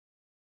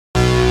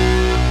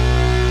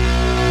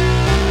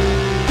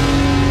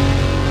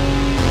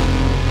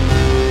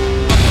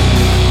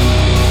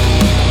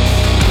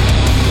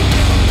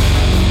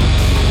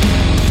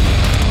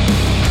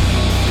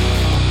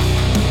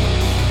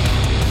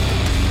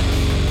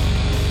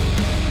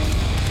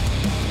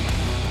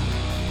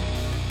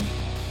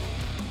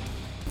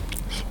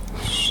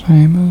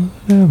Same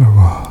as it ever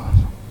was.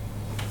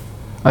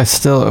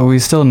 We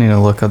still need to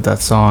look up that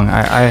song.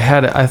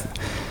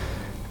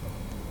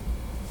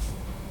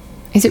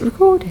 Is it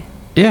recorded?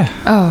 Yeah.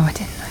 Oh, I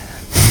didn't know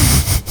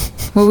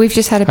that. Well, we've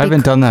just had a big... I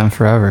haven't done that in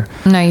forever.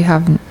 No, you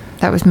haven't.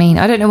 That was mean.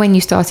 I don't know when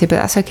you started, but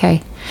that's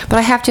okay. But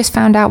I have just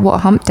found out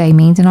what hump day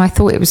means, and I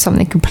thought it was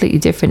something completely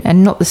different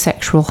and not the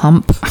sexual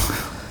hump.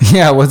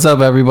 Yeah, what's up,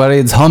 everybody?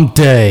 It's hump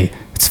day.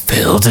 It's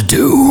filled to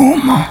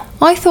doom.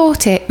 I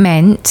thought it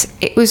meant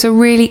it was a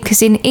really...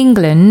 Because in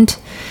England,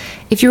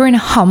 if you're in a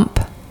hump,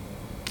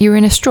 you're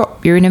in a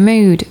strop, you're in a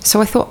mood.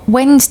 So I thought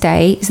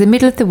Wednesday is the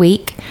middle of the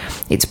week.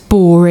 It's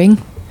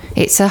boring.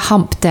 It's a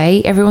hump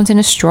day. Everyone's in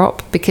a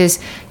strop because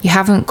you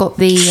haven't got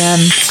the...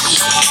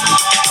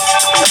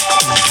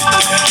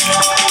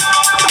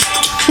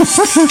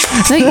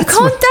 No, you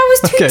can't. That was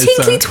too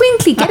tinkly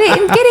twinkly. Get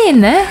it in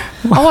there.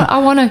 I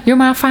want to. You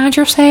might find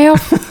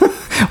yourself.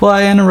 Well,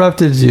 I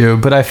interrupted you,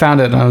 but I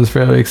found it and I was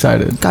fairly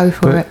excited. Go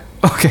for it.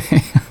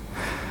 Okay.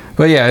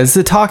 But yeah, it's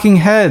the Talking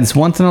Heads,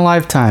 Once in a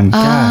Lifetime.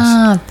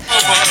 Gosh.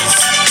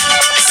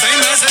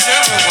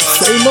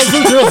 Same as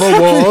it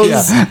ever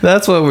was. Yeah,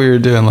 that's what we were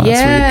doing last week.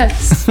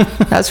 Yes.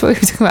 That's what we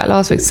were talking about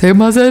last week.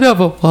 Same as it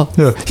ever was.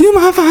 Yeah. You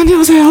might find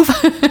yourself.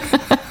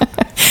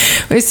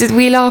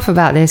 We laugh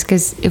about this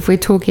because if we're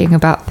talking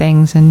about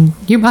things and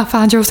you might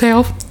find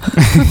yourself.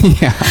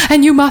 Yeah.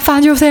 And you might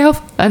find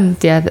yourself. And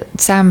yeah,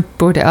 Sam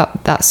brought it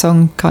up. That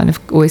song kind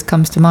of always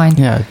comes to mind.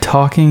 Yeah,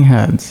 Talking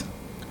Heads.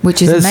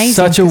 Which is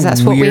amazing because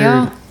that's what we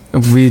are.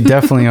 We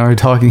definitely are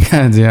Talking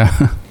Heads, yeah.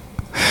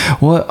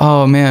 What?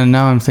 Oh man!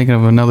 Now I'm thinking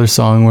of another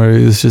song where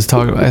he was just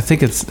talking about. I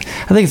think it's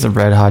a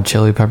Red Hot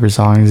Chili Pepper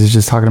song. He's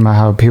just talking about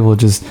how people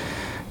just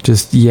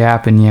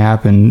yap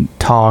and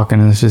talk,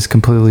 and it's just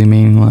completely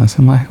meaningless.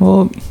 I'm like,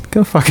 well,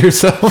 go fuck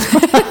yourself.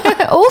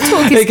 All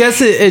talk is I guess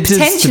it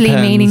potentially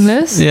just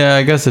meaningless. Yeah,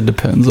 I guess it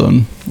depends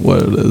on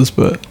what it is,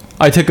 but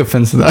I took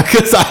offense to that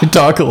because I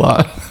talk a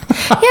lot.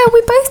 Yeah,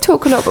 we both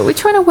talk a lot, but we're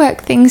trying to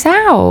work things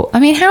out. I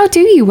mean, how do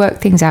you work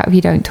things out if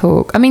you don't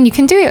talk? I mean, you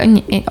can do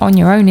it on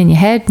your own in your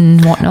head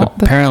and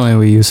whatnot. Apparently,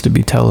 we used to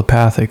be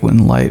telepathic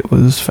when light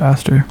was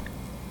faster.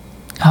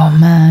 Oh,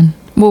 man.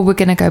 Well, we're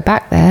going to go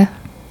back there,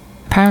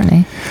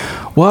 apparently.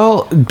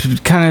 Well,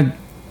 kind of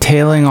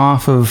tailing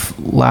off of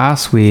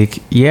last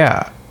week,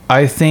 yeah,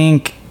 I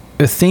think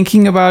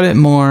thinking about it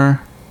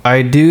more,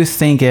 I do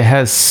think it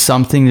has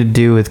something to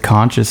do with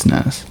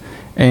consciousness.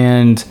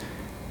 And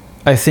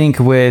I think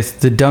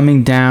with the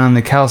dumbing down,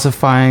 the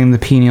calcifying the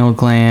pineal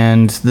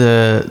gland,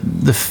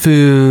 the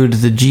food,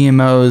 the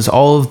GMOs,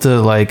 all of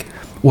the, like,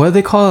 what do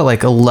they call it?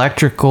 Like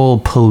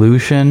electrical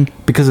pollution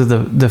because of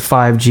the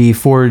 5G,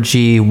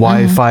 4G,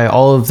 Wi-Fi,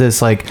 all of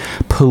this like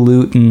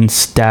pollutant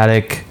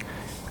static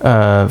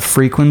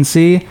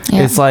frequency.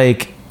 Yeah. It's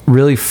like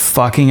really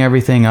fucking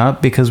everything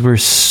up because we're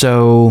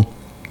so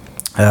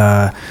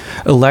we're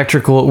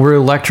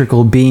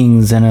electrical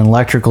beings in an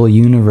electrical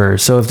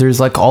universe. So if there's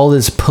like all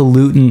this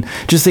pollutant,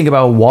 just think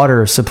about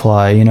water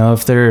supply, you know,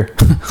 if they're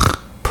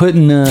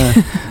putting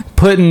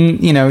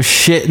you know,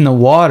 shit in the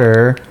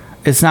water,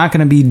 it's not going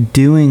to be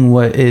doing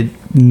what it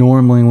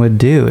normally would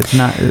do. It's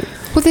not.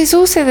 Well, there's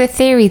also the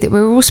theory that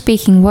we're all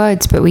speaking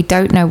words, but we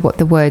don't know what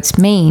the words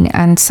mean.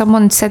 And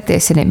someone said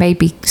this, and it made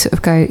me sort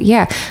of go,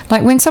 yeah.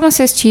 Like when someone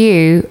says to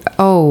you,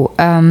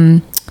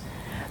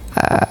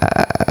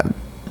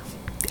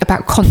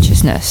 about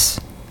consciousness.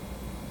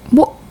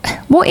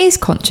 What is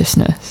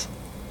consciousness?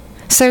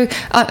 So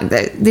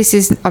this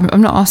is,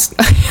 I'm not asking,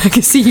 I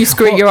can see you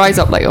screwing your eyes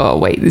up like, oh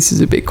wait, this is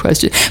a big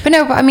question. But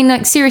no, but I mean,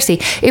 like, seriously,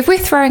 if we're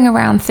throwing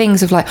around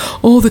things of like,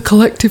 oh, the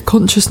collective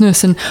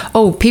consciousness and,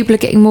 oh, people are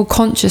getting more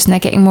conscious and they're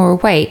getting more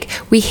awake,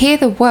 we hear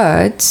the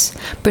words,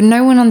 but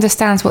no one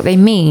understands what they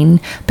mean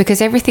because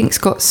everything's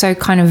got so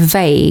kind of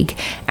vague.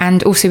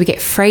 And also we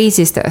get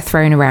phrases that are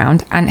thrown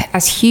around. And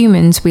as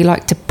humans, we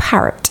like to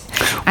parrot.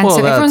 And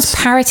so everyone's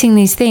parroting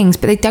these things,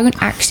 but they don't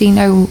actually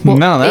know what it means.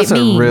 No, that's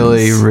a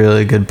really,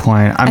 really good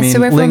point. I mean,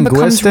 so everyone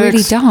becomes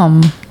really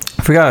dumb.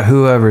 I forgot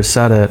whoever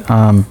said it.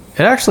 It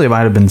actually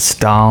might have been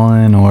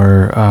Stalin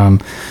or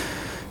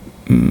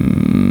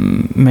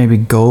maybe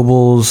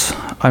Goebbels.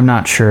 I'm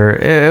not sure.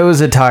 It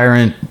was a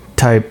tyrant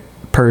type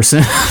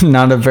person,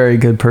 not a very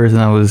good person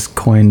that was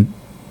coined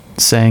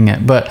saying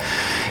it. But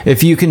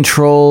if you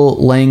control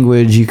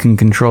language, you can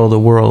control the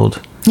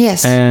world.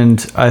 Yes.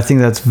 And I think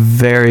that's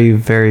very,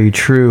 very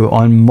true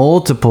on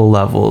multiple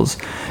levels,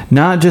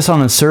 not just on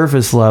a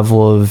surface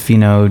level of, you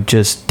know,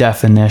 just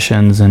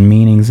definitions and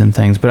meanings and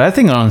things, but I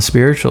think on a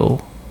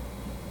spiritual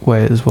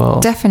way as well.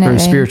 Definitely. Or a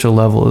spiritual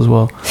level as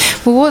well.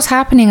 Well, what's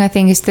happening, I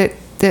think, is that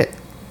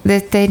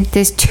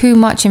there's too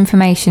much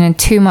information and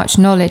too much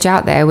knowledge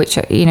out there, which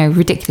are,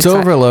 ridiculous. It's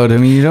overload. I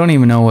mean, you don't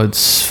even know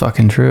what's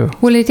fucking true.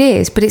 Well, it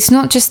is, but it's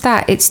not just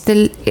that. It's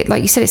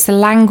like you said, it's the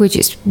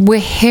language. We're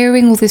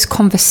hearing all this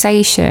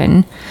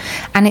conversation,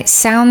 and it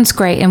sounds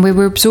great, and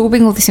we're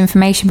absorbing all this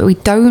information, but we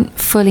don't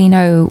fully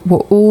know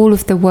what all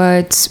of the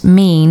words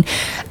mean,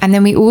 and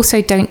then we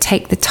also don't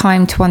take the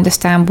time to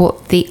understand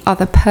what the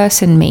other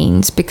person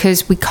means,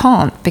 because we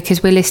can't,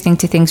 because we're listening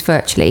to things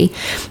virtually,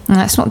 and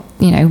that's not,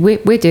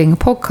 we're doing a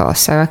podcast,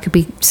 so I could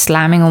be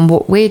slamming on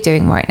what we're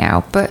doing right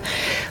now, but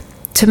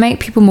to make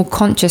people more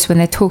conscious when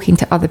they're talking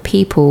to other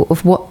people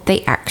of what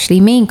they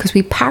actually mean, because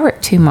we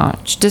parrot too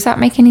much. Does that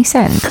make any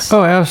sense?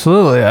 Oh,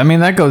 absolutely. I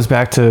mean, that goes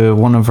back to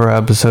one of our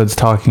episodes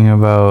talking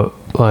about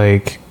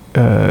like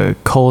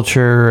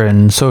culture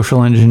and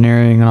social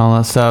engineering and all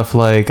that stuff.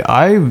 Like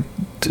I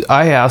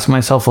ask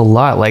myself a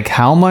lot, like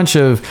how much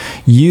of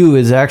you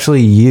is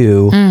actually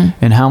you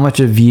and how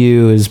much of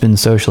you has been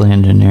socially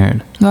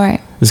engineered.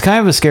 Right. It's kind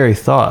of a scary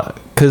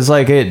thought, because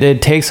like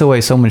it takes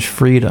away so much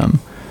freedom.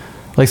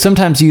 Like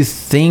sometimes you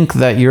think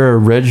that you're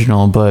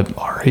original, but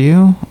are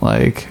you?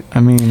 Like, I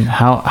mean,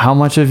 how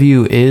much of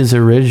you is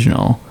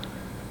original?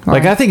 Right.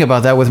 Like I think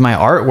about that with my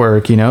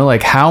artwork,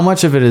 like how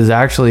much of it is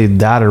actually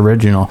that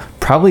original?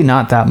 Probably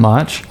not that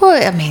much.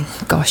 Well, I mean,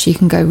 gosh, you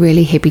can go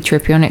really hippie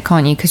trippy on it,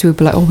 can't you? Because we'd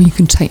be like, oh, you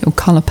can take your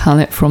color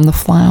palette from the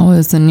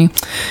flowers, and none of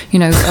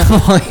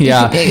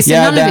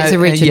it's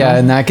original. Yeah,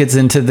 and that gets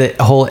into the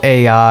whole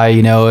AI.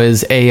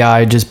 Is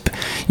AI just,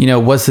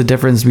 what's the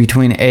difference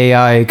between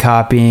AI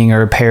copying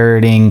or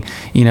parroting,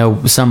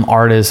 some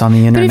artist on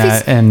the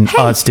internet, and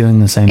it's doing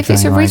the same thing. If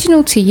it's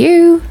original to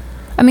you.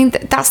 I mean,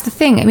 that's the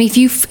thing. I mean,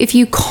 if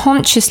you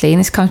consciously, and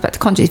this comes back to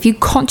conscious, if you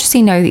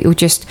consciously know that you're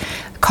just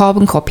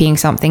carbon copying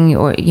something,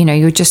 or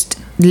you're just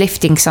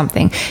lifting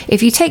something,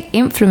 if you take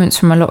influence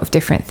from a lot of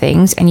different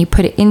things and you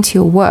put it into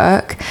your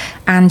work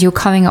and you're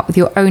coming up with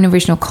your own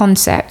original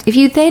concept, if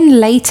you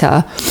then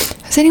later,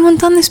 has anyone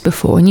done this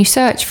before, and you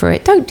search for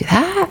it, don't do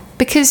that,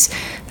 because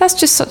that's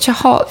just such a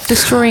heart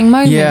destroying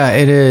moment. Yeah,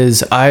 it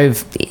is. I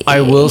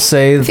will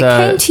say if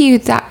that it came to you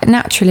that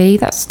naturally,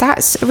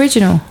 that's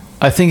original.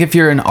 I think if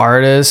you're an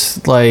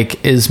artist,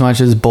 like as much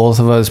as both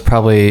of us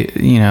probably,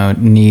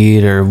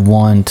 need or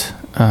want,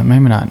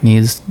 maybe not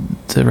needs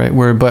the right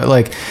word, but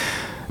like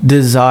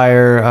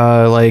desire,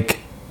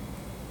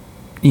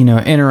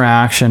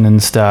 interaction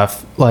and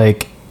stuff,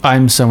 like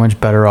I'm so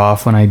much better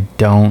off when I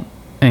don't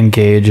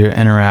engage or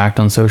interact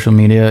on social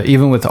media,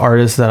 even with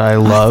artists that I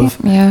love,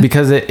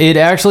 because it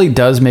actually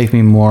does make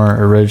me more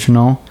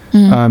original,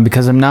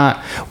 because I'm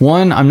not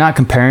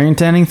comparing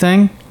to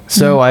anything.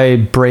 So I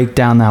break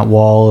down that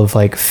wall of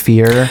like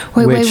fear,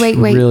 which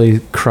really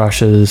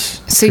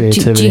crushes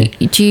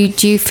creativity.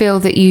 Do you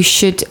feel that you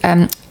should?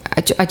 I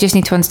just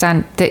need to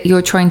understand that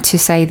you're trying to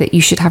say that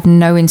you should have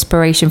no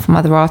inspiration from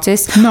other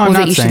artists, no, I'm or not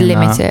that you should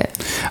limit it.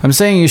 I'm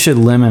saying you should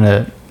limit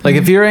it. Like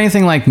if you're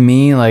anything like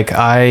me, like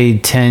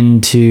I'm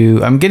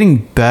getting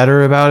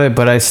better about it,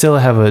 but I still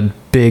have a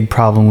big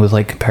problem with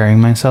like comparing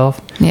myself.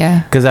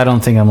 Yeah. Because I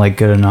don't think I'm like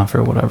good enough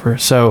or whatever.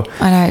 So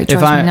I know, it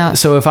drives me nuts.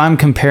 So if I'm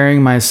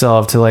comparing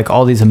myself to like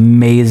all these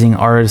amazing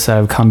artists that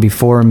have come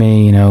before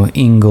me,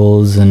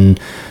 Ingalls and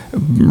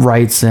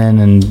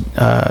Wrightson and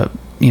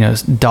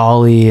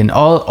Dolly and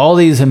all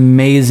these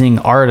amazing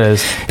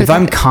artists, if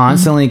I'm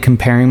constantly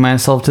comparing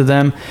myself to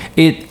them,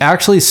 it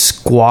actually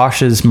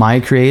squashes my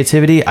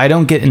creativity. I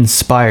don't get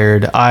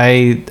inspired.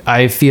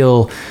 I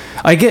feel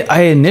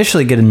I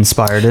initially get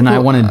inspired and I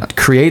want to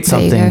create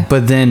something,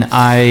 but then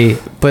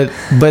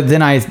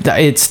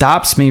it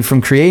stops me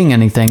from creating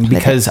anything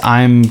because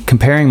I'm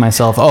comparing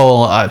myself.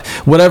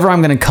 Whatever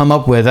I'm going to come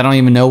up with, I don't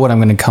even know what I'm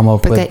going to come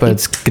up with, but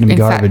it's going to be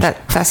garbage.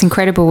 That's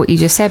incredible what you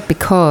just said,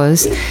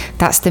 because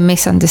that's the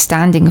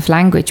misunderstanding of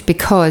language.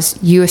 Because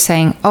you are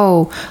saying,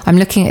 I'm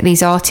looking at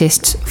these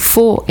artists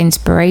for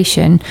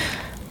inspiration,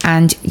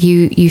 and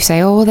you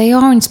say, they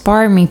are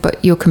inspiring me,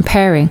 but you're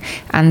comparing,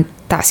 and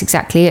that's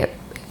exactly it.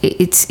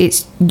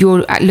 It's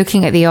you're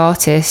looking at the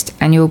artist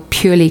and you're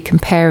purely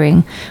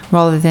comparing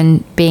rather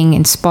than being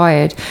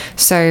inspired.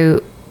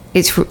 So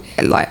it's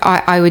like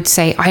I would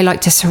say I like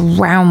to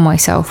surround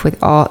myself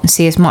with art and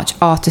see as much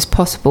art as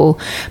possible,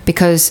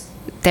 because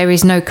there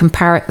is no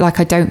like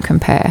I don't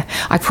compare.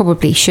 I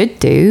probably should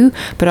do,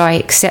 but I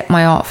accept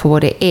my art for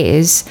what it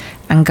is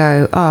and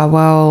go,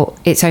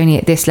 it's only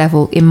at this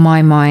level in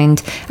my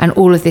mind, and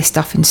all of this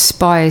stuff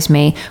inspires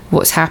me.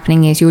 What's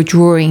happening is you're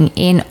drawing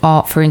in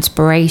art for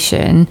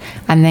inspiration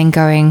and then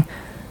going,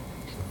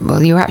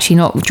 well, you're actually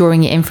not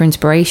drawing it in for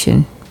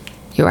inspiration.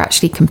 You're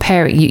actually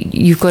comparing.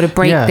 You've got to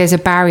break. Yeah. There's a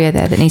barrier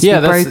there that needs to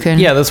be broken.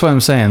 Yeah, that's what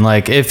I'm saying.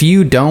 Like if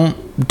you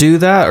don't do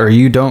that, or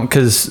you don't,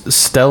 because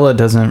Stella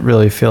doesn't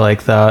really feel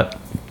like that.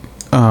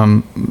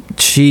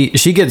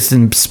 she gets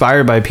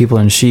inspired by people,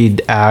 and she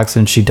acts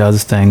and she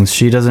does things.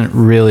 She doesn't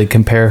really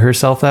compare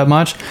herself that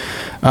much.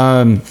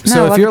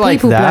 So if you're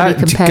like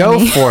that, go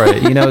for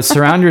it. You know,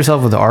 surround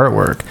yourself with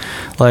artwork.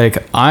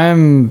 Like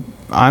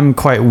I'm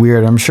quite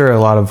weird. I'm sure a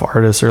lot of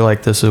artists are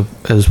like this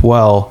as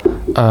well,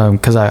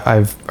 because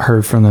I've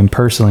heard from them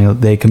personally.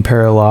 They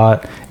compare a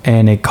lot,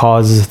 and it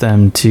causes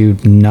them to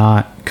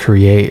not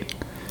create.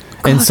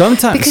 And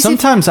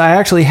sometimes I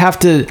actually have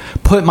to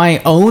put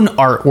my own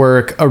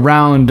artwork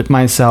around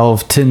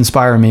myself to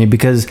inspire me,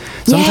 because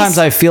sometimes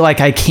I feel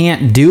like I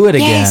can't do it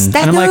again. And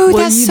I'm like,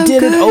 well, you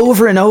did it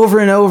over and over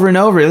and over and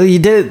over. You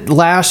did it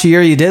last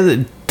year. You did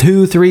it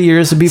 2-3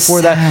 years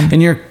before that,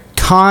 and you're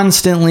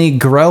constantly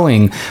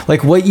growing.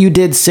 Like what you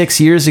did 6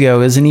 years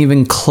ago isn't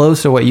even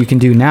close to what you can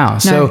do now.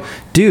 So,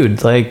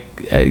 dude, like,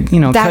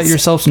 cut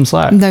yourself some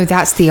slack. No,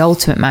 that's the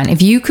ultimate, man.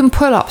 If you can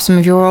pull up some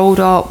of your old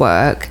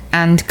artwork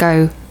and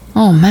go,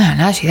 oh man,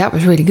 actually that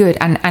was really good,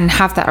 and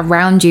have that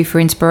around you for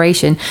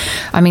inspiration.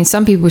 I mean,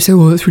 some people say,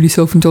 well, that's really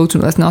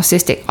self-indulgent, that's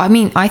narcissistic. I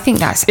mean, I think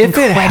that's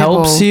incredible. If it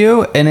helps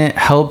you and it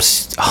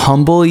helps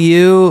humble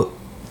you,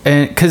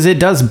 and because it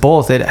does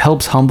both, it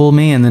helps humble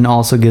me and then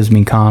also gives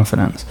me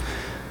confidence.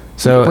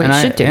 So,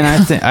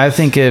 I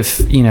think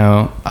if,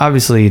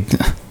 obviously,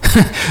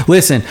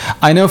 listen,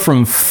 I know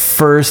from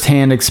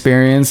firsthand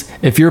experience,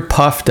 if you're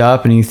puffed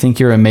up and you think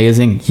you're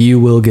amazing, you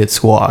will get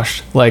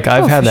squashed. Like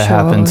I've had that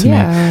happen to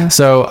me.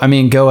 So, I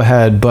mean, go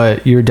ahead,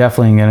 but you're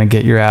definitely going to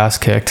get your ass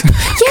kicked. Yeah,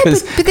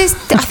 but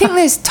I think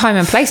there's time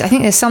and place. I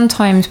think there's some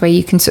times where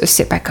you can sort of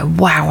sit back and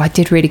go, wow, I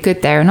did really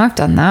good there. And I've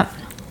done that.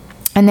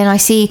 And then I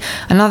see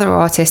another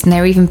artist and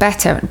they're even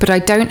better, but I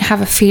don't have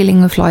a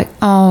feeling of like,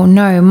 oh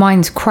no,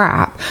 mine's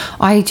crap.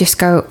 I just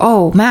go,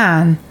 oh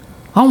man,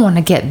 I want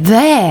to get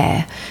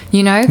there,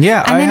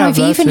 Yeah. And then I've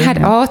even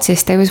had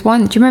artists. There was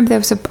one, do you remember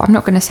I'm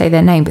not going to say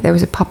their name, but there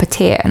was a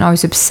puppeteer and I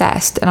was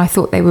obsessed and I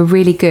thought they were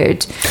really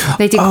good.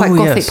 They did quite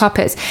gothic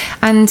puppets.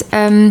 And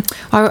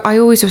I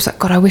always was like,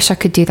 God, I wish I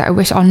could do that. I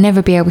wish I'll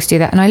never be able to do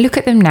that. And I look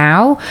at them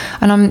now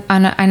and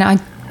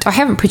I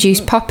haven't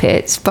produced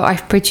puppets, but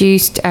I've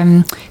produced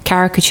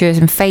caricatures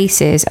and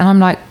faces, and I'm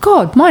like,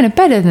 God, mine are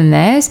better than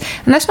theirs.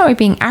 And that's not me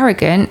being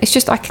arrogant. It's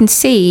just I can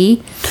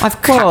see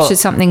I've captured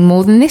something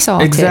more than this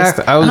artist.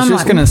 Exactly. I was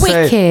just going to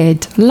say,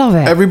 wicked, love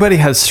it. Everybody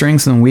has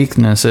strengths and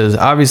weaknesses.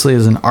 Obviously,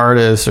 as an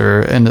artist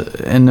or an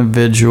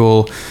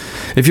individual,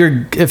 if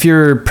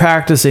you're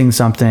practicing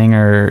something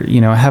or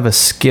have a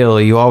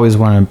skill, you always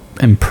want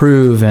to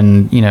improve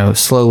and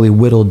slowly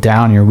whittle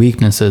down your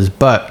weaknesses,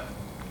 but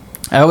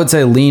I would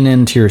say lean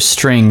into your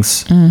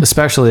strengths,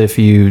 especially if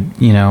you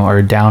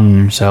are down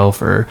on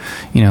yourself or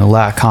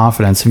lack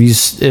confidence.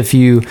 If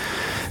you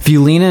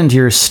lean into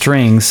your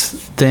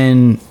strengths,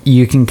 then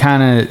you can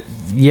kind of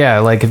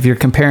like if you're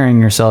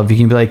comparing yourself, you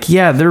can be like,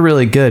 yeah, they're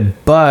really good,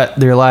 but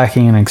they're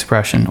lacking in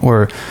expression,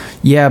 or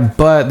yeah,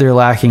 but they're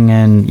lacking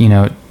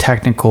in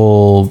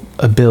technical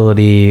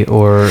ability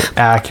or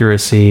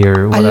accuracy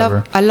or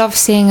whatever. I love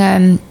seeing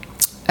a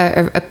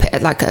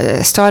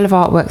style of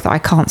artwork that I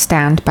can't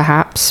stand,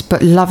 perhaps,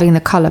 but loving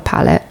the color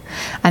palette.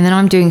 And then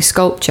I'm doing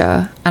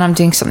sculpture and I'm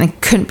doing something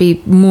couldn't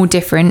be more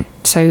different.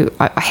 So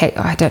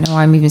I don't know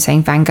why I'm even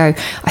saying Van Gogh.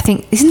 I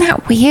think, isn't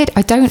that weird?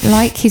 I don't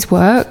like his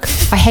work.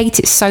 I hate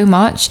it so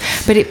much,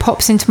 but it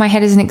pops into my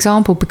head as an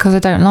example because I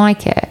don't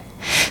like it.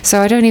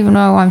 So I don't even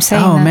know why I'm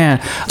saying that. Oh man,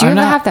 do you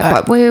ever have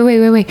that? But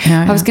wait.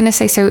 Yeah, I was going to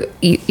say, so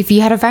if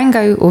you had a Van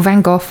Gogh or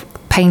Van Gogh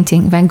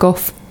painting, Van Gogh,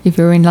 if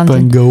you're in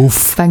London,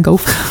 Van Gogh,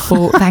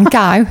 or Van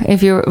Gogh,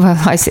 if you're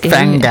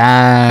Van Gogh.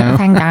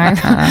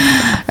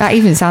 That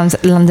even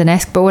sounds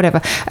London-esque, but whatever.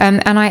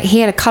 And he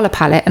had a color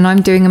palette, and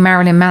I'm doing a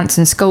Marilyn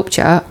Manson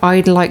sculpture.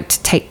 I'd like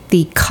to take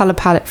the color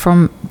palette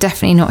from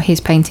definitely not his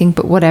painting,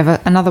 but whatever,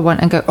 another one,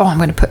 and go, oh, I'm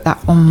going to put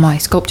that on my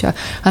sculpture,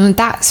 and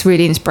that's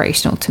really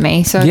inspirational to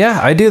me. So yeah,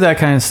 I do that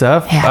kind of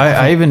stuff. Yeah,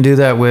 I even do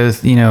that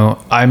with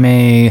I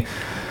may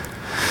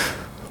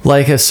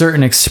like a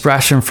certain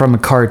expression from a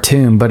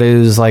cartoon, but it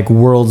is like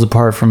worlds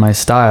apart from my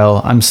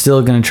style. I'm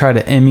still going to try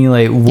to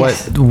emulate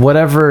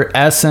whatever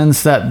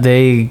essence that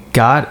they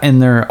got in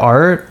their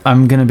art.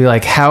 I'm going to be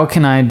like, how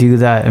can I do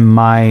that in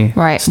my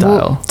style?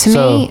 Well, to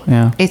me,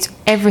 it's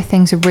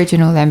everything's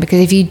original then,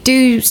 because if you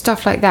do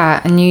stuff like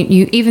that and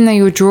you even though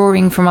you're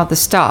drawing from other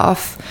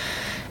stuff,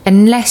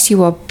 unless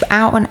you are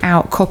out and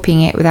out copying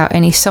it without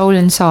any soul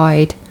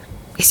inside,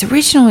 it's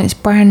original, it's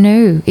brand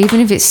new, even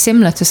if it's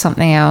similar to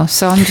something else.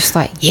 So I'm just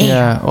like,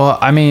 yeah. Well,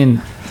 I mean,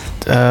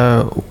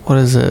 what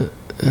is it?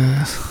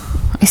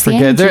 It's the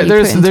energy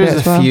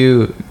there's a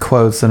few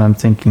quotes that I'm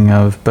thinking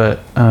of,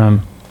 but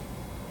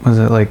was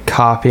it like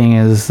copying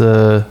is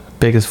the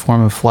biggest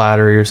form of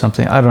flattery or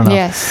something? I don't know.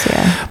 Yes,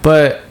 yeah.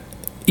 But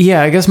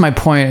yeah, I guess my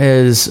point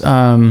is,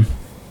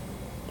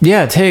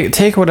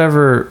 take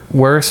whatever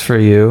works for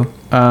you.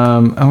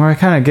 And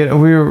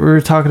we were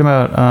talking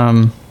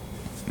about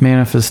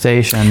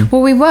manifestation.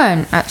 Well, we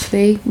weren't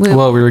actually. We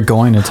were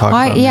going to talk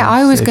about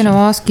I was going to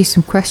ask you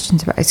some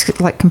questions about it. It's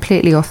like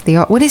completely off the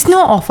art. Well, it's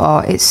not off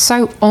art. It's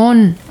so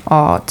on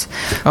art.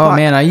 Oh,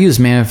 man, I used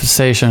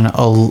manifestation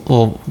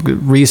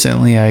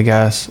recently, I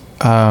guess.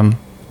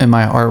 in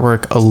my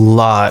artwork a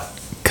lot,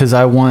 because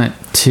I want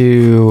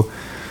to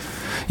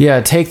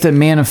take the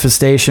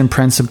manifestation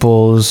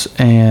principles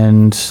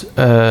and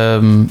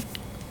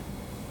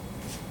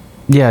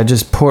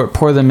just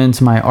pour them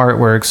into my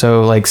artwork.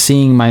 So like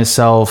seeing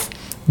myself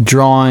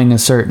drawing a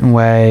certain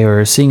way,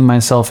 or seeing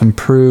myself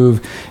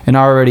improve, and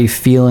already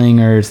feeling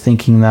or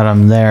thinking that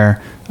I'm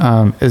there,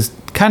 is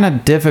kind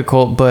of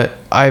difficult, but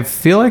I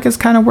feel like it's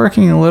kind of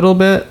working a little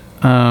bit.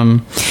 I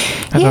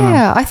don't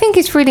know. I think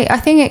it's really,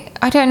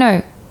 I don't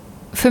know.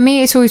 For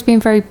me, it's always been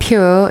very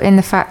pure in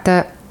the fact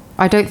that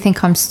I don't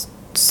think I'm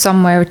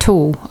somewhere at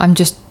all. I'm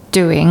just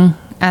doing,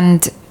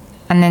 and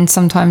then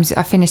sometimes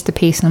I finish the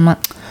piece and I'm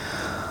like,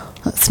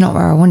 that's not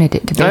where I wanted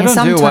it to be. I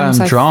don't do what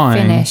I'm drawing.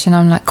 Finish and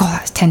I'm like,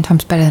 God, that's 10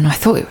 times better than I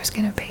thought it was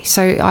going to be.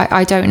 So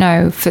I don't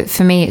know.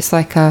 For me, it's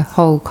like a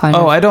whole kind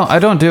of. I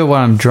don't do it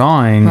when I'm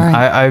drawing. Right.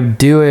 I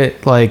do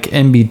it like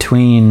in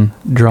between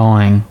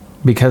drawing,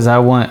 because I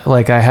want,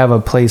 like, I have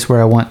a place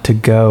where I want to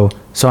go.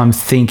 So I'm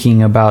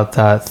thinking about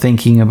that,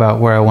 thinking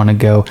about where I want to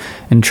go,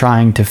 and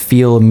trying to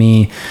feel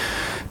me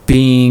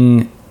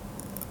being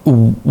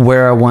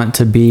where I want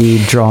to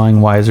be, drawing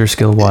wise or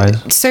skill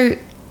wise. So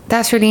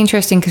that's really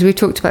interesting, because we've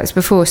talked about this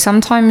before.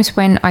 Sometimes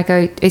when I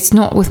go, it's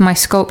not with my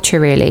sculpture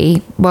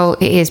really. Well,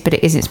 it is, but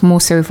it isn't. It's more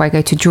so if I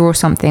go to draw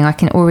something, I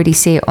can already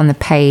see it on the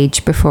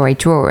page before I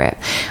draw it.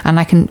 And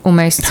I can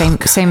almost, same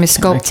as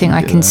sculpting,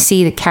 I can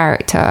see the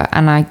character,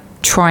 and I'm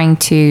trying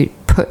to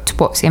put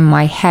what's in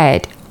my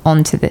head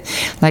onto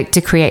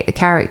to create the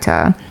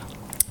character.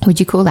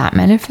 Would you call that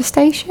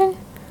manifestation?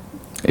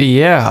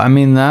 Yeah, I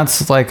mean,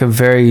 that's like a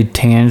very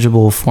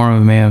tangible form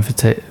of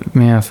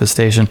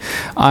manifestation.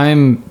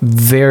 I'm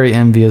very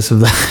envious of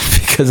that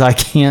because I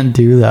can't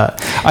do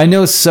that. I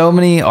know so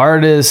many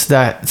artists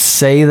that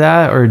say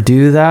that or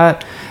do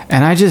that,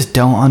 and I just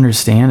don't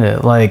understand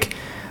it. Like,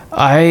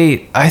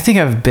 I think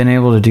I've been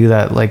able to do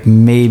that like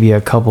maybe a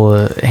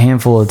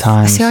handful of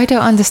times. See, I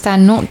don't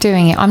understand not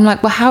doing it. I'm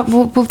like,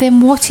 well,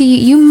 then what are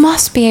you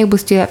must be able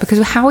to do that, because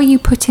how are you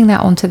putting that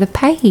onto the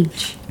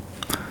page?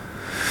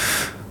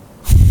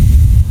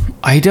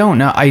 I don't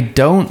know. I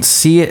don't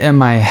see it in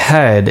my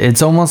head.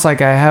 It's almost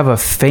like I have a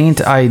faint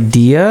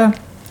idea,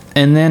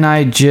 and then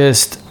I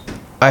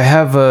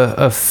have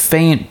a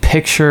faint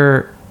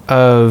picture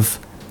of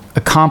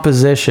a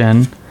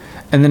composition,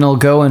 and then I'll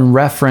go and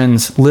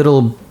reference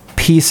little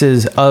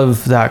pieces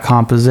of that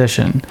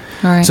composition.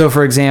 Right. So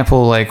for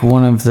example, like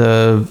one of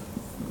the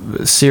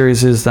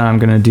series that I'm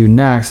going to do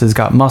next has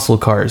got muscle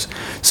cars.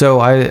 So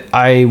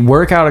I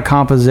work out a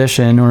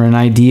composition or an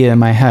idea in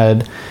my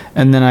head,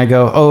 and then I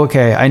go, oh,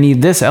 okay, I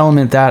need this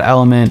element, that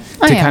element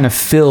to kind of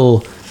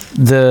fill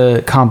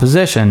the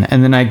composition.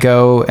 And then I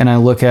go and I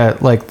look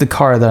at like the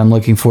car that I'm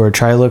looking for,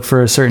 try to look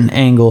for a certain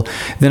angle,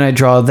 then I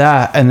draw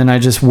that, and then I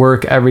just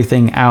work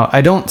everything out.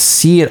 I don't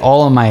see it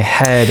all in my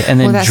head and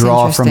then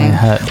draw from my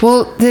head.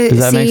 Well, does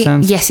that make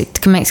sense? Yes,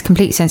 it makes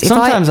complete sense.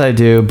 Sometimes I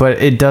do,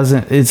 but it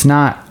doesn't. It's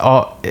not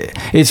all.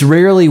 It's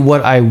rarely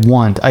what I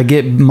want. I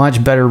get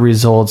much better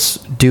results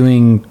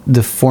doing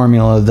the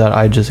formula that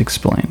I just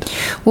explained.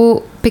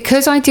 Well,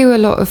 because I do a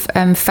lot of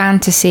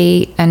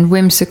fantasy and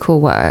whimsical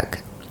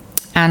work,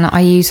 and I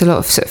use a lot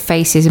of sort of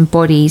faces and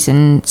bodies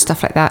and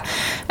stuff like that.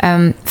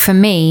 For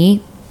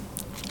me,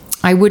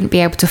 I wouldn't be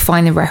able to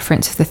find the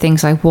reference of the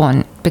things I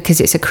want, because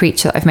it's a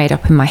creature that I've made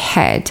up in my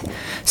head.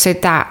 So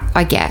that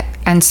I get.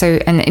 And so,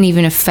 and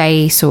even a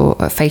face or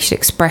a facial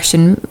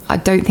expression, I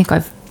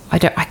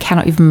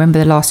cannot even remember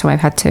the last time I've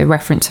had to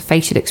reference a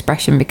facial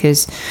expression,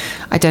 because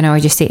I don't know, I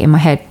just see it in my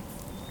head.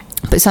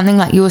 But something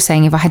like you're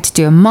saying, if I had to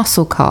do a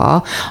muscle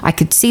car, I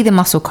could see the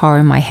muscle car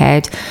in my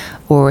head,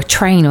 or a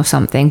train or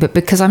something. But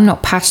because I'm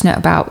not passionate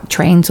about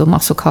trains or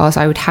muscle cars,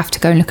 I would have to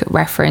go and look at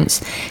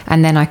reference,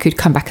 and then I could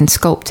come back and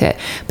sculpt it.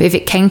 But if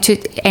it came to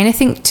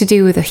anything to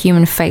do with a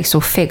human face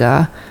or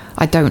figure,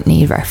 I don't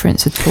need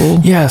reference at all.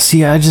 Yeah,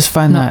 see, I just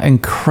find that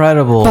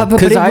incredible.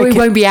 But it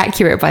won't be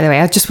accurate, by the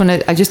way. I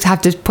just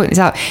have to point this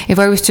out. If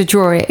I was to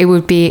draw it, it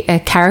would be a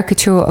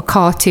caricature, a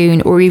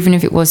cartoon, or even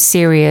if it was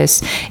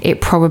serious,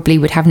 it probably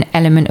would have an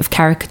element of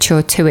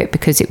caricature to it,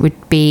 because it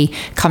would be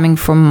coming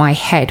from my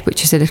head,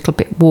 which is a little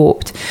bit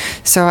warped.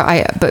 So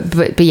I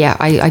don't need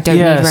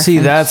reference. See,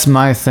 that's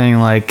my thing.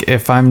 Like,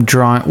 if I'm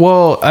drawing,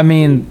 well, I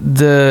mean,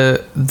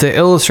 the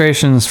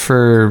illustrations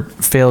for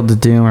Failed to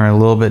Doom are a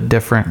little bit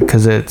different,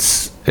 because it's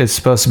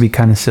supposed to be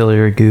kind of silly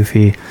or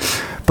goofy.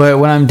 But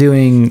when I'm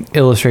doing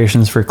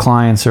illustrations for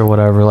clients or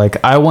whatever,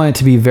 like, I want it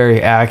to be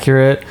very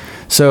accurate.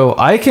 So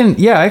I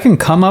can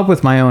come up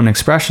with my own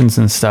expressions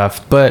and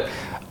stuff, but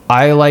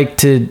I like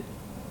to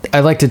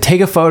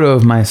take a photo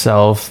of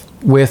myself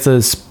with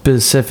a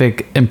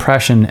specific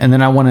impression, and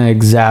then I want to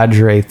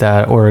exaggerate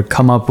that or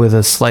come up with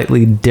a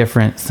slightly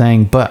different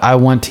thing, but I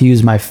want to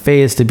use my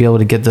face to be able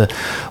to get the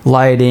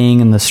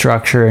lighting and the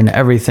structure and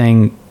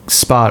everything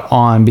spot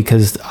on,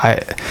 because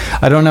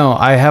I don't know,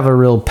 I have a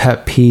real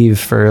pet peeve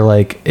for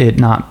like it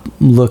not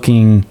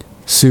looking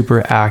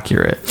super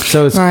accurate.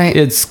 So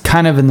it's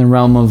kind of in the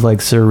realm of like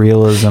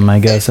surrealism, I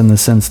guess, in the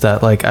sense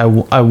that like I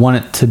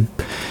want it to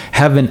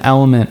have an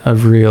element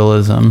of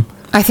realism.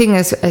 I think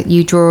as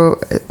you draw,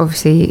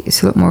 obviously,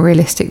 it's a lot more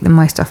realistic than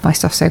my stuff. My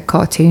stuff's so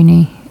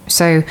cartoony.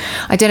 So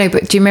I don't know,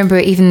 but do you remember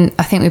even,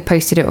 I think we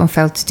posted it on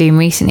Fail to Doom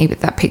recently, but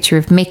that picture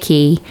of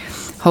Mickey,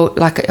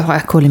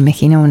 I call him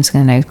Mickey, no one's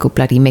going to know, he's called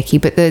bloody Mickey,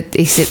 but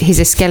he's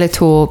a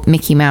Skeletor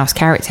Mickey Mouse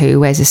character who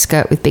wears a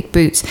skirt with big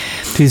boots.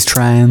 He's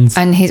trans.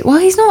 And he's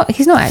not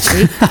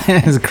actually.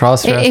 He's a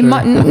cross-dresser.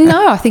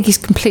 No, I think he's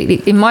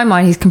completely, in my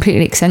mind, he's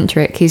completely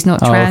eccentric. He's not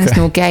trans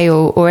nor gay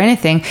or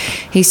anything.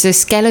 He's a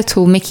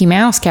skeletal Mickey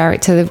Mouse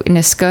character in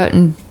a skirt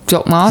and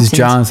Doc Martens. He's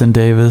Jonathan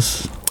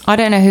Davis. I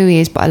don't know who he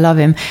is, but I love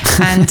him.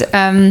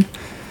 And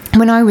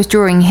when I was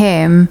drawing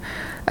him,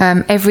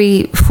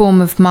 every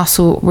form of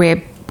muscle,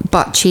 rib,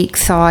 butt cheek,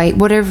 thigh,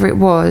 whatever it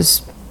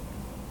was,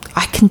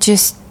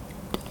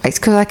 it's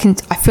because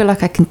I feel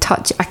like I can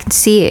touch it, I can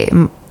see it.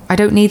 I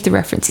don't need the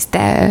reference, it's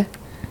there.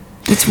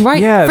 It's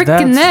right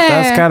freaking there.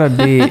 That's gotta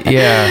be,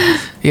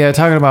 yeah.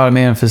 Talking about a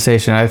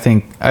manifestation, I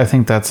think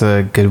that's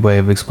a good way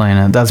of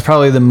explaining it. That's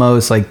probably the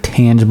most like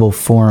tangible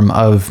form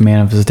of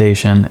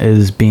manifestation,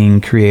 is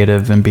being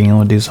creative and being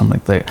able to do something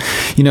like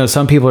that. You know,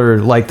 some people are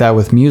like that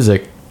with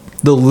music.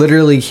 They'll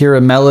literally hear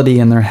a melody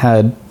in their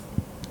head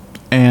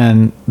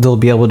and they'll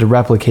be able to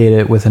replicate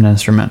it with an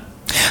instrument.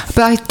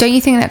 But don't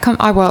you think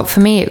that well, for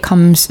me it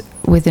comes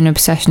with an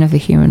obsession of the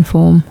human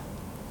form.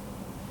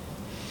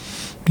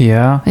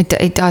 Yeah,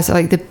 it does,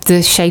 like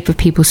the shape of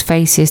people's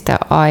faces, their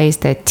eyes,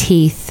 their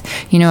teeth.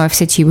 You know, I've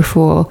said to you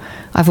before,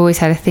 I've always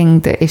had a thing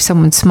that if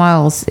someone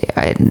smiles,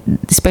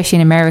 especially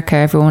in America,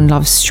 everyone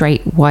loves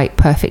straight, white,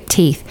 perfect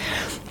teeth.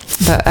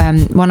 But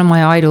one of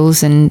my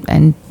idols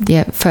and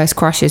first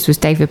crushes was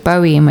David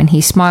Bowie, and when he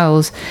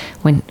smiles,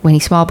 when he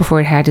smiled before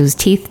he had his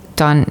teeth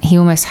done, he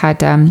almost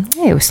had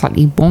it was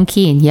slightly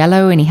wonky and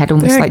yellow, and he had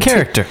almost like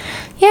character.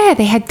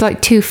 They had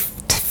like two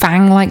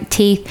fang-like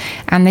teeth,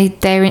 and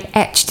they're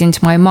etched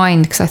into my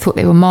mind because I thought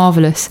they were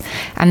marvelous.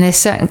 And there's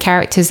certain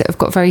characters that have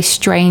got very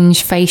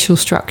strange facial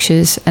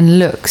structures and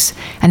looks,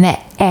 and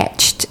they're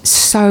etched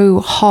so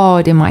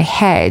hard in my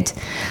head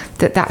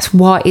that's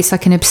why it's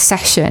like an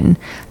obsession,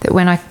 that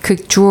when I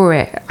could draw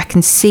it, I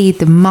can see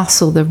the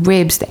muscle, the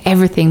ribs, the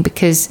everything,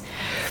 because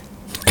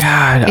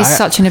it's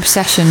such an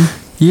obsession.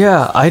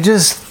 Yeah, I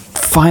just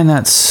find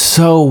that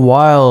so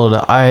wild.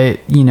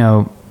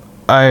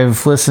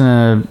 I've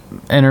listened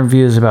to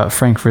interviews about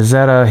Frank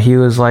Frazetta. He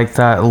was like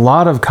that. A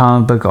lot of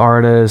comic book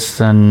artists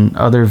and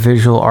other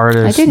visual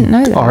artists I didn't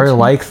know that, are actually.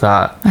 like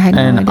that. I had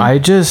no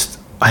idea.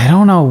 I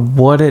don't know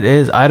what it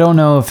is. I don't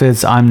know if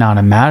it's I'm not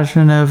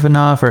imaginative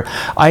enough, or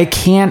I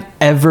can't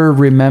ever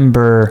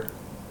remember,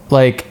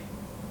 like,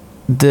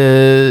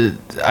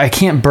 I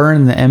can't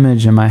burn the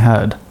image in my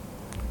head.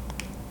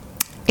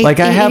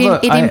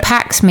 It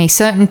impacts me.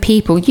 Certain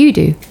people, you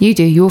do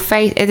your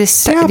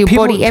face, your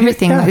body,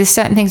 everything. Like, there's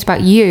certain things about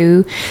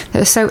you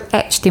that are so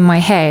etched in my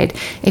head.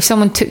 If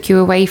someone took you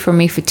away from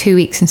me for 2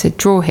 weeks and said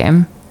draw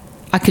him,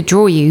 I could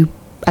draw you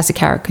as a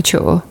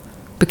caricature,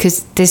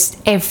 because there's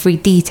every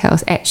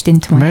detail's etched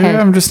into my head. Maybe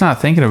I'm just not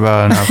thinking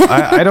about it enough.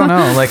 I don't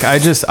know. Like,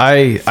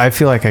 I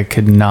feel like I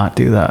could not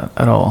do that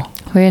at all.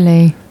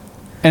 Really?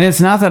 And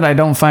it's not that I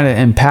don't find it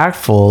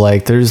impactful.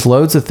 Like, there's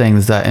loads of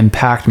things that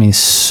impact me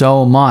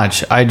so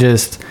much. I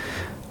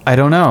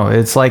don't know.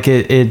 It's like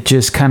it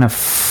just kind of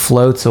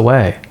floats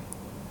away.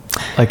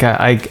 Like,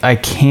 I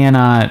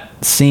cannot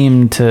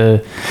seem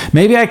to.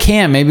 Maybe I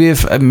can.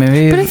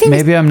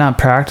 Maybe I'm not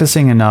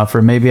practicing enough,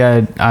 or maybe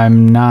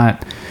I'm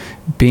not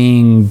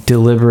being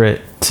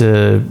deliberate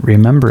to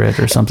remember it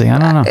or something. I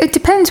don't know. It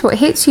depends what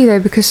hits you, though,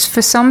 because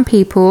for some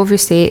people,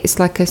 obviously, it's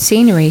like a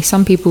scenery.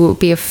 Some people will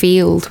be a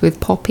field with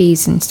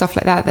poppies and stuff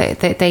like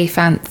that they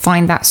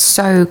find that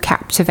so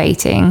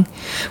captivating,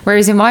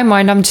 whereas in my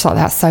mind, I'm just like,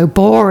 that's so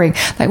boring.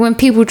 Like when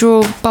people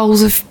draw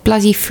bowls of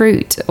bloody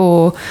fruit,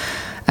 or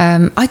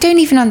I don't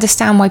even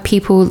understand why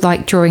people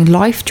like drawing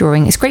life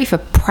drawing. It's great for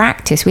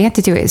practice. We had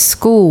to do it at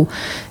school.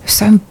 It was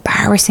so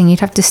embarrassing. You'd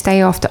have to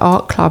stay after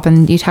art club,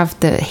 and you'd have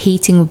the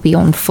heating would be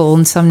on full,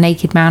 and some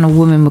naked man or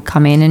woman would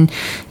come in and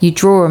you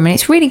draw them, and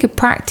it's really good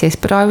practice.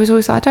 But I was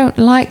always like, I don't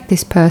like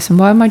this person.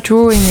 Why am I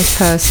drawing this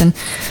person?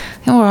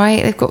 All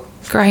right, they've got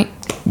great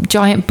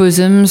giant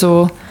bosoms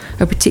or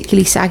a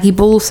particularly saggy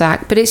ball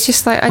sack, but it's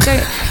just like, I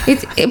don't.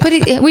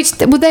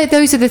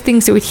 Those are the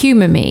things that would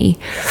humour me.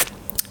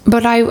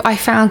 But I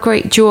found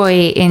great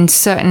joy in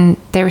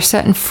there are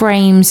certain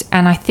frames,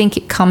 and I think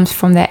it comes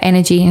from their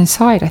energy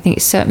inside. I think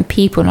it's certain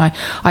people, and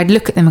I'd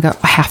look at them and go,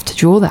 I have to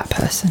draw that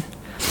person.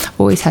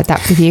 Always had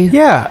that with you.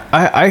 Yeah,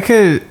 I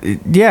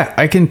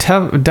can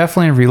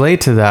definitely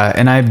relate to that,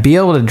 and I'd be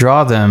able to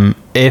draw them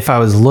if I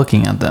was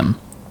looking at them.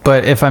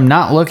 But if I'm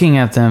not looking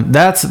at them,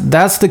 that's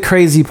the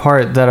crazy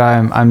part that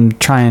I'm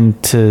trying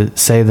to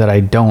say that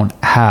I don't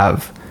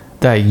have,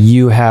 that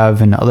you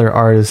have and other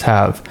artists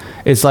have.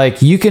 It's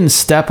like you can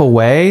step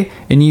away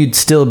and you'd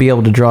still be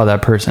able to draw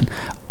that person.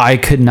 I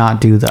could not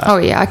do that. Oh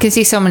yeah, I could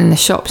see someone in the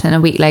shops and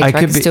a week later I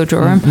could still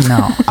draw them.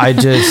 No, if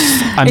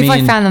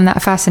I found them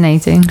that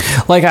fascinating.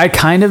 Like I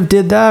kind of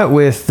did that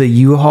with the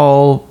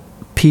U-Haul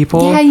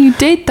people. Yeah, you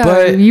did though.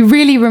 But, you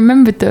really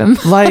remembered them.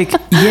 like,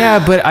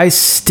 yeah, but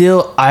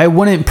I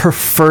wouldn't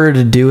prefer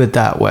to do it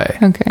that way.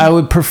 Okay. I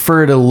would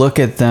prefer to look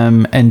at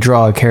them and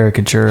draw a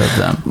caricature of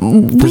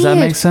them. Does that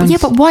make sense? Yeah,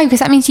 but why? Because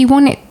that means you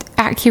want it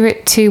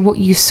accurate to what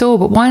you saw,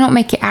 but why not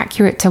make it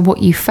accurate to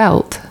what you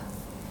felt?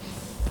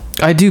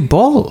 I do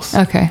both.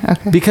 Okay.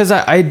 Because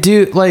I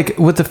do, like,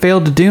 with the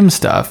Failed to Doom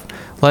stuff,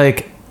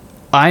 like,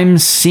 I'm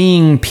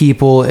seeing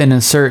people in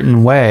a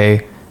certain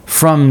way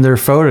from their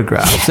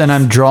photographs, and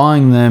I'm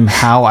drawing them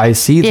how I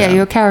see them. Yeah,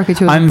 your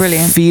caricatures are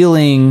brilliant. I'm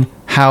feeling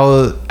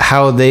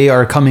how they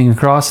are coming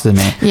across to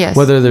me. Yes.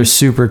 Whether they're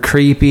super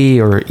creepy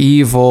or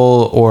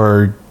evil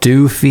or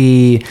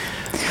doofy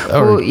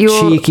or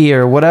cheeky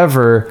or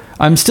whatever,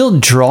 I'm still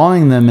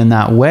drawing them in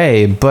that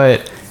way,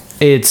 but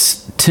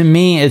to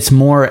me, it's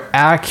more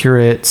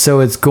accurate, so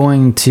it's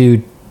going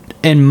to,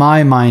 in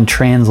my mind,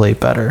 translate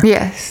better.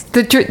 Yes,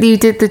 you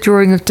did the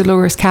drawing of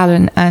Dolores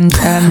Cannon and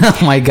oh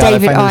my god,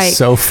 David I find Icke. this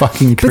so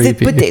fucking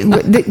creepy.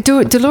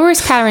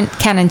 Dolores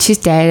Cannon, she's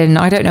dead, and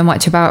I don't know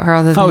much about her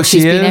other than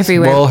she's been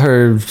everywhere. Well,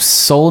 her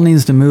soul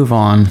needs to move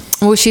on.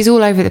 Well, she's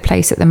all over the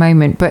place at the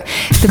moment, but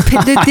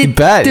I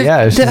bet,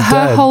 she's her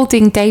dead.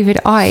 holding David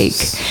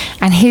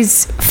Icke and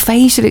his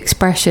facial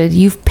expression,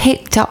 you've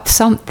picked up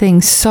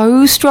something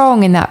so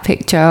strong in that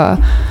picture.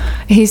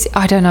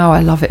 I don't know,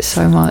 I love it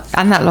so much.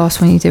 And that last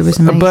one you did was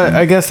amazing. But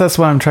I guess that's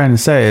what I'm trying to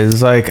say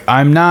is, like,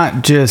 I'm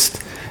not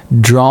just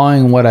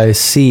drawing what I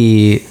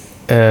see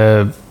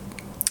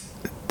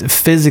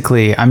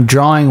physically, I'm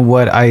drawing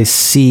what I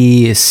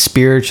see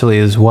spiritually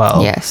as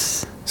well.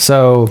 Yes.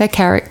 So their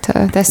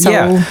character, their soul.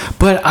 Yeah,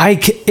 but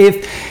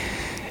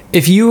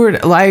if you were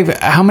like,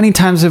 how many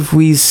times have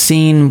we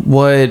seen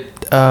what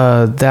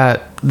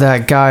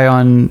that guy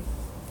on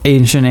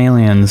Ancient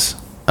Aliens,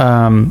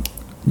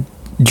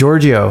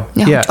 Giorgio?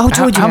 Yeah. Oh,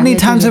 Giorgio. How many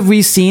times have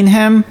we seen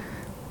him?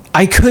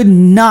 I could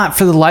not,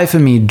 for the life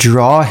of me,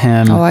 draw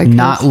him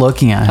not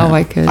looking at him. Oh,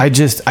 I could.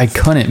 I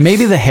couldn't.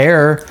 Maybe the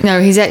hair. No,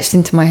 he's etched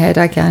into my head.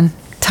 I can.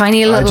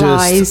 Tiny little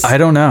eyes. I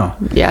don't know.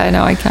 Yeah, I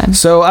know I can.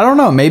 So I don't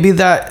know. Maybe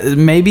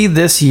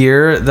this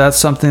year that's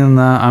something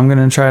that I'm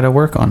gonna try to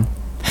work on.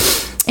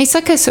 It's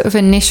like a sort of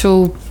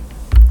initial.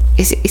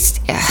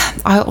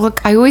 I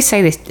always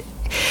say this.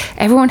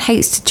 Everyone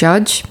hates to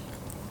judge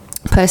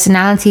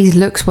personalities,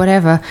 looks,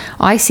 whatever.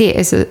 I see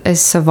it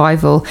as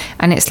survival,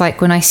 and it's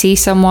like when I see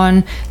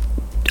someone,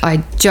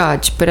 I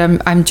judge, but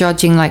I'm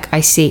judging like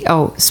I see,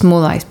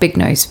 small eyes, big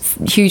nose,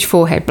 huge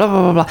forehead, blah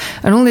blah blah blah,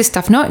 and all this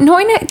stuff. No,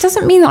 it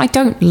doesn't mean that I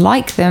don't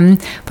like them,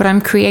 but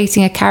I'm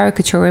creating a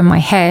caricature in my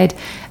head,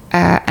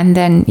 and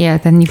then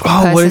you've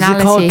got personality. What is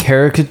it called?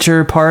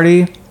 Caricature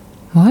Party?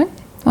 What?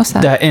 What's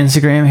that? That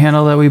Instagram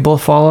handle that we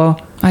both follow.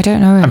 I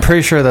don't know. I'm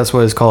pretty sure that's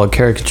what it's called,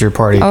 Caricature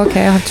Party. Oh,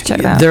 okay, I'll have to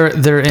check that.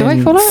 They're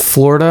in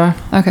Florida.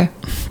 Okay.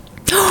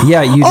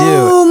 Yeah, you do.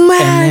 Oh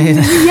man,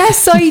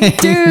 yes I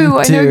do.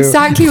 I know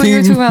exactly what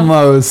you're talking about.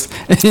 Most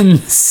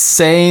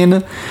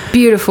insane,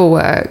 beautiful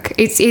work.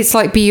 It's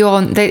like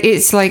beyond.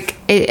 It's like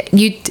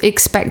you'd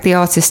expect the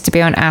artist to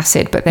be on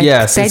acid, but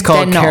it's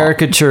called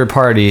Caricature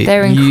Party.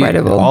 They're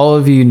incredible. All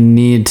of you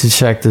need to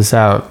check this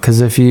out,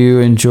 because if you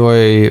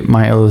enjoy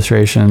my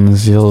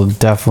illustrations, you'll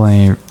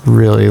definitely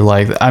really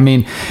like them. I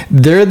mean,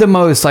 they're the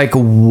most like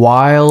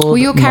wild. Well,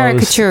 your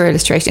caricature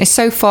illustration is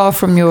so far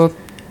from your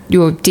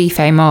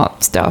defame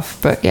art stuff,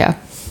 but yeah,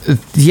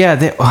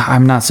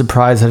 I'm not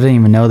surprised. I didn't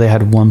even know they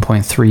had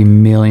 1.3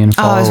 million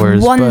followers. Oh,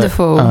 it's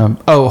wonderful.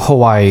 But,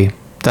 Hawaii,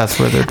 that's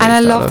where they're based. And I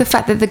love the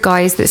fact that the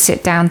guys that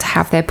sit down to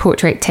have their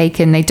portrait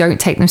taken, they don't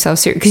take themselves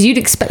seriously, because you'd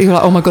expect you're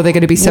like, oh my god, they're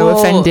going to be so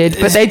offended,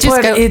 but they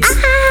just go and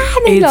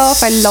they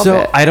laugh. I love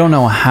it. I don't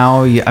know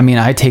how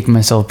I take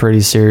myself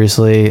pretty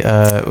seriously,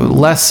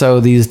 less so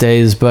these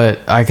days,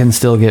 but I can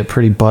still get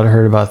pretty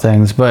butthurt about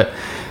things. But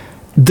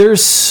their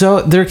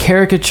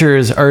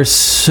caricatures are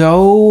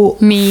so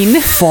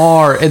mean,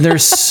 far, and they're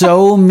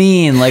so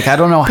mean. Like, I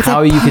don't know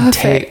how you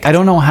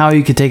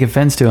could take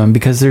offense to them,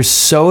 because they're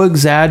so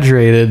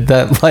exaggerated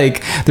that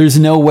like there's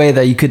no way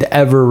that you could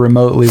ever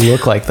remotely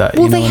look like that.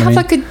 Well, they have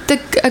like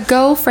a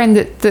girlfriend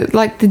that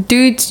like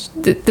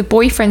the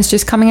boyfriend's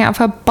just coming out of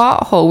her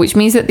butthole, which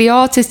means that the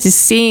artist is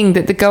seeing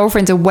that the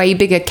girlfriend's a way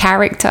bigger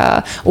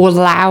character or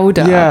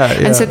louder,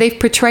 and so they've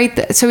portrayed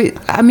that. So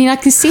I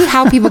can see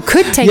how people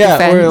could take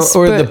offense.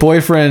 Or the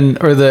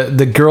boyfriend or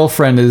the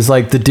girlfriend is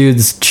like the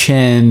dude's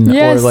chin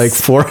or like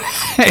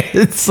forehead.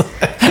 It's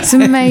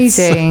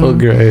amazing. It's so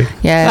great.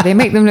 Yeah, they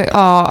make them look.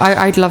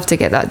 I'd love to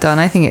get that done.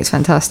 I think it's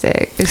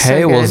fantastic. It's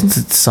so good.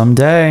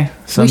 Someday.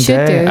 We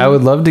should do. I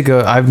would love to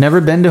go. I've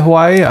never been to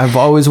Hawaii. I've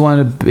always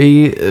wanted to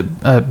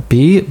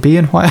be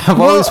in Hawaii.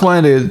 I've always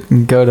wanted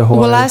to go to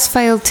Hawaii. Well, as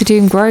Failed to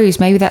Doom grows,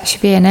 maybe that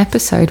should be an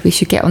episode. We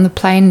should get on the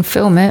plane,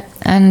 film it,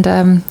 and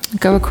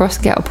go across,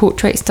 get our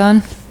portraits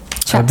done.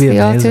 Chat to the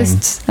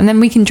artists, and then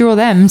we can draw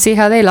them, see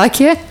how they like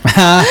it.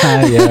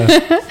 Yeah.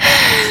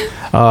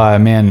 Oh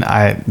man,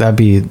 that'd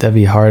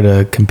be hard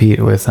to compete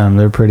with them.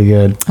 They're pretty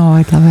good. Oh,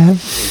 I'd love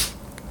it.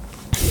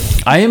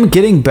 I am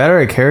getting better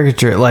at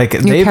caricature. Like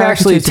they've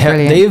actually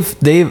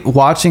they've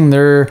watching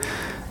their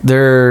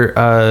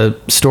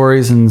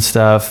stories and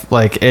stuff,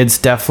 like it's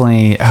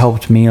definitely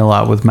helped me a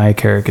lot with my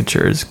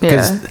caricatures,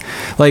 because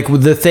like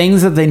with the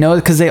things that they know,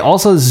 because they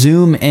also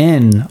zoom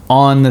in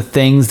on the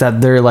things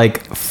that they're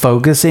like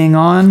focusing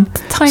on.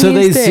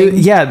 Tiniest thing.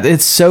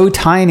 It's so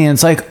tiny, and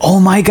it's like, oh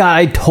my god,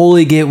 I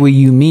totally get what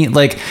you mean.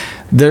 Like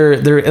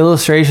their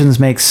illustrations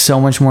make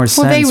so much more sense.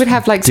 Well, they would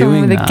have like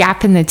someone with a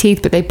gap in their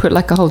teeth, but they put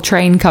like a whole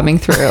train coming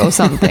through it or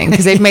something,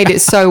 because they've made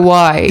it so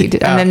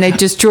wide, and then they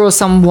just draw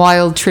some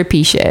wild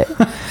trippy shit.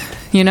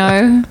 You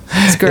know,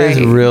 it's great.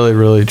 It's really,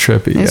 really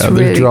trippy. It's they're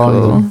really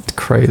drawing cool.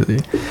 Crazy.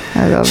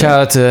 I love Shout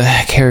out to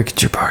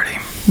Caricature Party.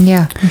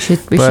 Yeah, we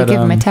should give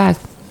them a tag.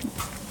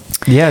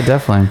 Yeah,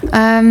 definitely.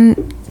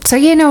 So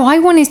I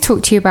wanted to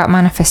talk to you about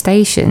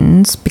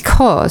manifestations,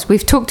 because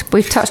we've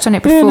touched on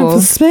it before.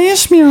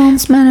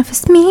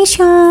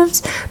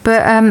 Manifestations.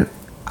 But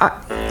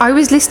I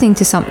was listening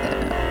to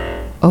something.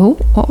 Oh,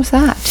 what was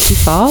that? Did you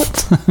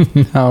fart?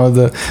 No,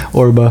 the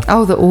Orba.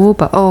 Oh, the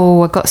Orba.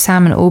 Oh, I got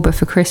Sam an Orba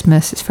for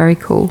Christmas. It's very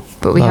cool,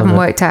 but we haven't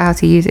worked out how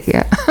to use it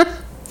yet.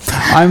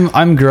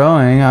 I'm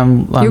growing.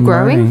 You're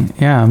growing? Learning.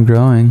 Yeah, I'm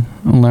growing.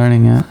 I'm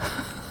learning it.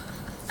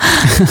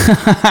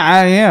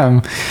 I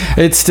am.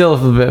 It's still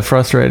a bit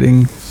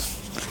frustrating,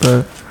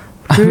 but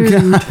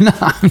I'm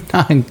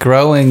not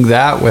growing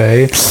that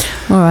way.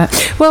 All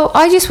right. Well,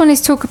 I just wanted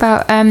to talk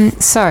about.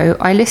 So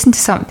I listened to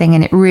something,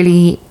 and it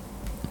really.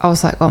 I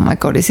was like, oh my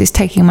god, is this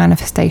taking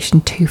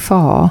manifestation too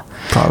far?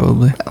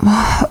 Probably.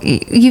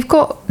 You've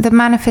got the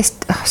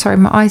manifest. Oh, sorry,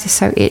 my eyes are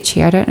so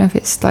itchy. I don't know if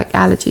it's like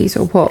allergies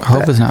or what. I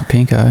hope it's not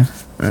pink eye.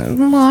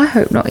 Well, I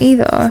hope not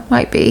either.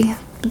 Might be.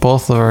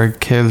 Both of our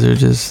kids are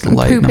just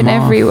lighting pooping them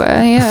off.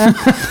 everywhere. Yeah.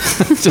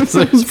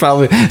 There's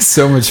probably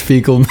so much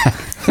fecal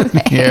matter in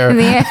the air. In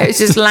the air, it's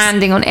just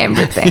landing on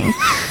everything.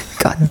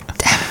 God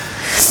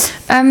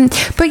damn.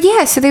 But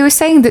yeah, so they were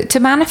saying that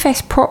to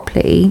manifest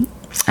properly.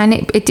 And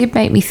it did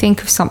make me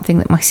think of something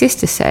that my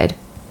sister said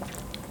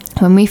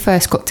when we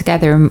first got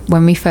together and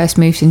when we first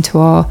moved into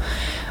our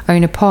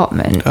own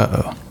apartment.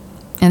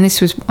 And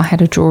this was, I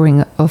had a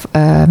drawing of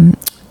a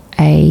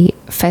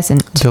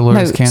pheasant.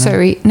 Dolores Cannon?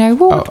 Sorry. No,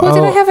 what did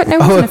I have? No, it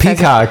wasn't a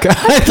peacock. I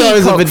thought it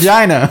was a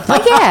vagina.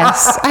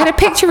 Yes. I had a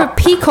picture of a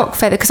peacock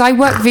feather, because I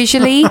work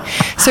visually.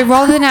 So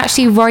rather than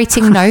actually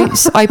writing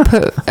notes, I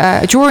put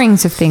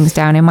drawings of things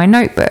down in my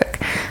notebook.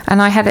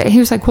 And he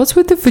was like, what's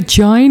with the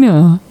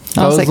vagina?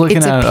 I was like, looking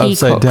it's at a it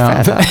upside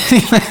down. feather.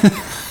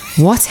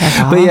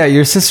 Whatever. But yeah,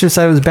 your sister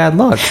said it was bad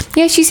luck.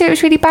 Yeah, she said it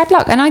was really bad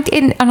luck, and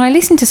I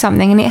listened to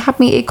something, and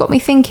it got me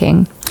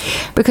thinking,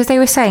 because they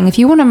were saying if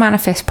you want to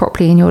manifest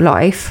properly in your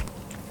life,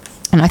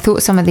 and I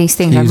thought some of these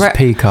things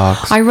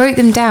peacocks. I wrote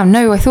them down.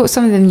 No, I thought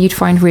some of them you'd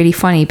find really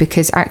funny,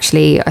 because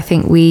actually I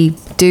think we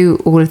do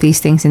all of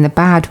these things in the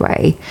bad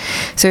way.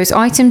 So it's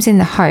items in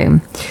the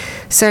home.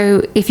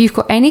 So if you've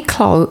got any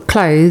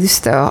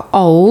clothes that are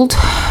old.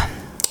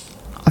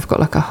 I've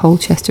got like a whole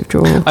chest of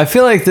drawers. I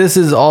feel like this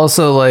is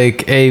also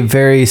like a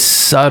very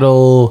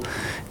subtle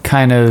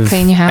kind of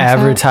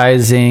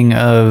advertising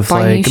of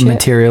like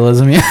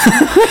materialism. Yeah.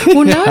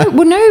 No.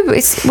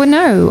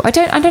 I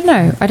don't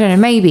know.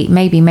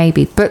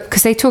 Maybe. But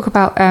because they talk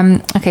about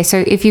okay,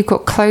 so if you've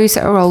got clothes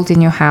that are old in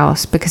your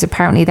house, because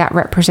apparently that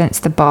represents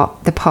the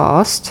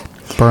past.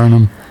 Burn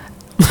them.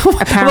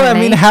 Apparently. Well, I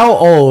mean, how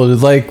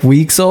old? Like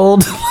weeks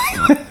old?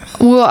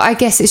 Well, I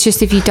guess it's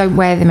just if you don't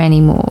wear them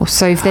anymore.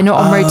 So if they're not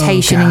on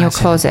rotation in your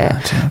closet,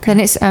 then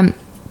it's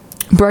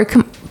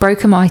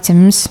broken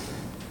items.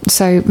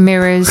 So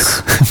mirrors.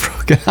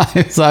 Broken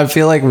items. I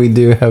feel like we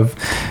do have.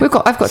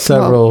 I've got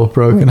several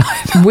broken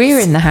items. We're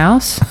in the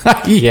house.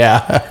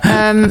 Yeah.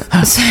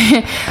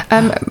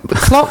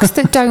 Clocks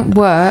that don't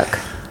work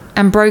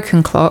and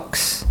broken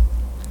clocks,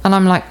 and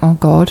I'm like, oh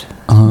god.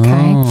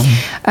 Okay.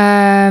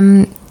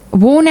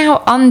 Worn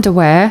out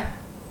underwear.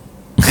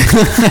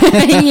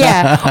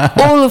 Yeah,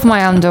 all of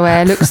my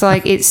underwear looks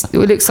like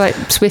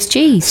Swiss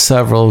cheese.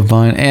 Several of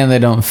mine, and they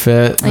don't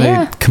fit.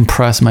 They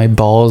compress my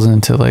balls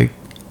into like.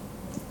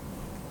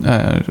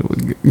 Or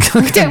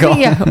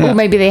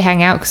maybe they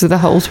hang out because of the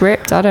holes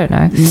ripped. I don't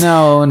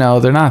know. No,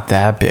 they're not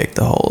that big.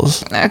 The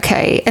holes.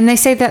 Okay, and they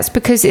say that's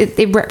because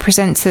it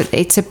represents that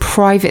it's a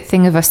private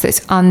thing of us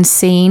that's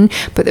unseen,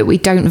 but that we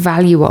don't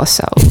value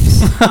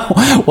ourselves.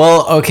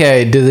 Well,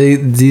 okay. Do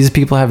these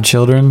people have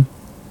children?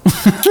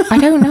 I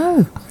don't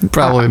know.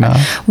 Probably not.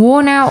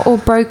 Worn out or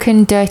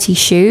broken, dirty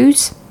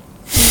shoes.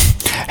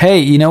 Hey,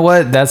 you know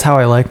what? That's how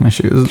I like my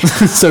shoes.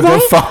 So go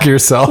fuck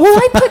yourself. Well,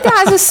 I put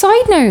that as a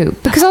side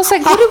note because I was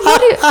like,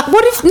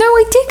 what if? No,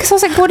 I did because I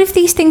was like, what if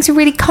these things are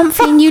really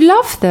comfy and you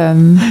love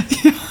them?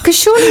 Because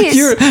surely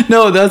it's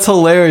no, that's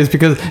hilarious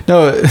because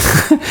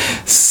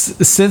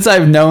since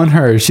I've known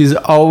her, she's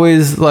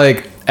always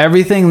like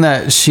everything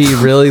that she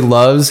really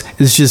loves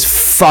is just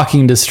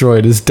fucking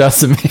destroyed as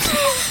dust to me.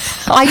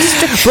 I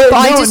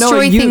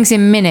destroy things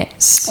in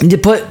minutes.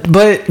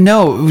 But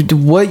no,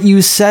 what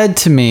you said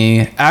to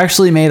me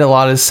actually made a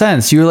lot of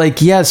sense. You were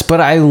like, yes, but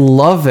I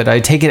love it.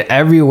 I take it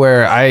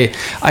everywhere. I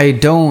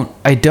don't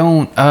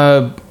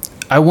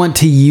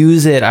to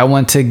use it. I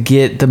want to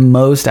get the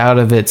most out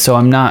of it. So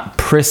I'm not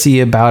prissy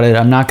about it.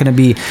 I'm not going to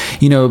be,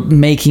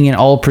 making it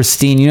all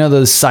pristine. You know,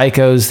 those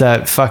psychos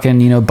that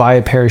fucking, buy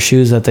a pair of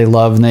shoes that they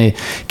love and they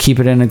keep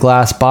it in a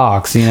glass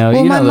box.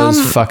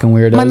 Those fucking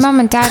weirdos. My mum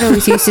and dad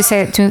always used to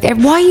say it to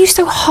me. Why are you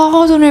so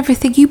hard on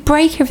everything? You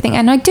break everything.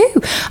 And I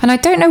do. And I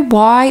don't know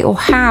why or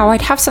how.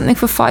 I'd have something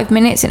for 5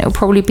 minutes and it'll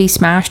probably be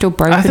smashed or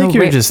broken. I think or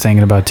you're just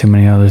thinking about too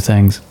many other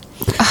things.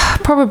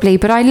 Probably,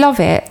 but I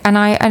love it, and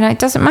it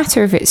doesn't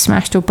matter if it's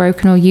smashed or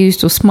broken or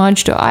used or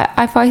smudged. Or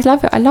if I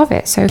love it, I love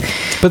it. So,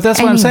 but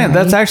that's what I'm saying.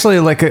 That's actually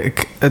like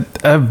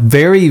a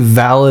very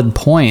valid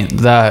point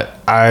that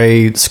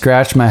I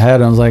scratched my head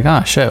and I was like,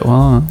 oh shit.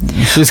 Well,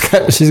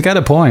 she's got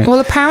a point. Well,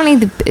 apparently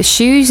the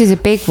shoes is a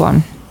big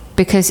one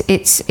because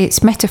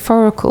it's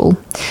metaphorical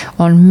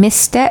on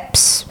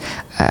missteps,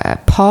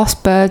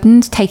 past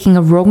burdens, taking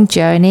a wrong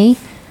journey.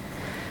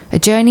 A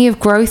journey of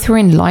growth or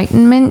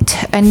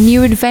enlightenment, and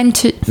new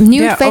adventures and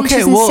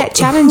set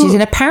challenges.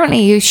 And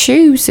apparently, your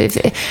shoes,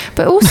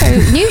 but also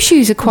new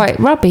shoes are quite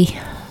rubby.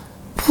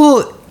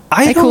 Well,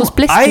 I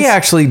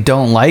actually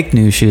don't like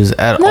new shoes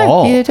at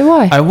all. Neither do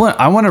I. I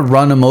want to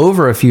run them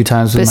over a few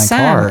times with my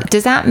car.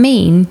 Does that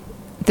mean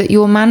that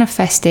you're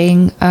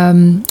manifesting?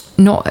 No,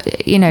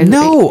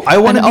 I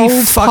want to be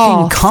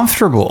fucking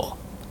comfortable.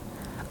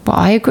 Well,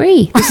 I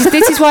agree.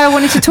 This is why I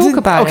wanted to talk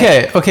about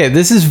it. Okay.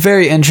 This is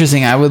very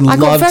interesting. I would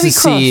love to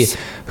see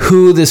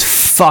who this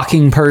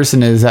fucking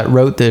person is that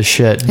wrote this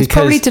shit. It's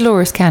probably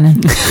Dolores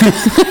Cannon.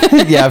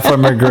 Yeah,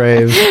 from her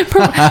grave.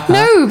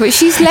 No, but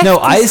she's left. No,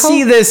 I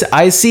see this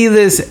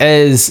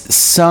as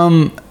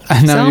some.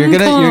 No, you're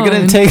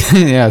gonna take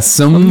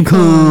some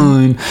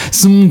kind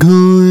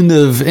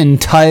of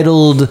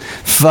entitled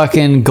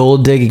fucking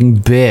gold digging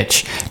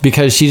bitch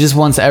because she just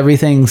wants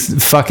everything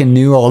fucking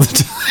new all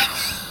the time.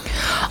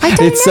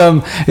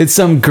 It's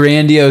some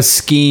grandiose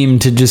scheme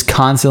to just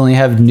constantly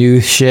have new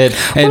shit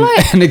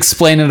and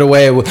explain it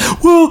away. Well,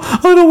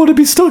 I don't want to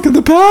be stuck in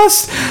the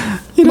past.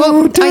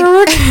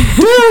 Derek,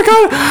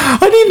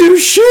 I need new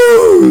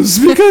shoes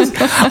because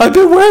I've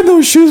been wearing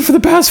those shoes for the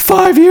past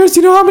 5 years.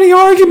 You know how many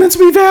arguments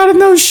we've had in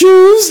those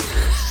shoes?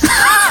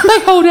 They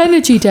hold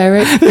energy,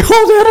 Derek. Do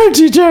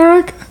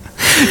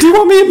you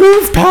want me to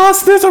move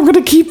past this? I'm going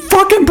to keep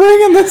fucking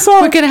bringing this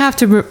up. We're going to have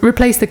to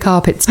replace the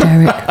carpets,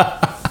 Derek.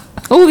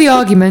 All the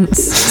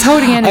arguments. It's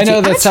holding energy. I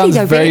know that sounds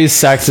very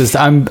sexist.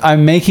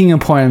 I'm making a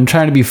point. I'm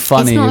trying to be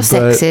funny. It's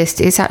not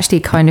sexist. It's actually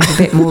kind of a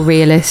bit more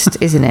realist,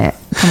 isn't it?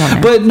 Come on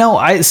now. But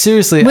no,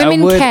 seriously.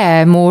 Women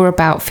care more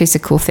about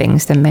physical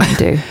things than men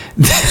do.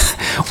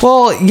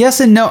 Well, yes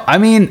and no. I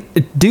mean,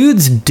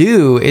 dudes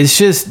do. It's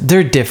just,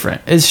 they're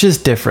different. It's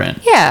just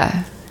different.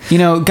 Yeah.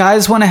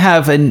 Guys want to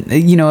have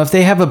if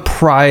they have a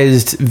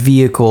prized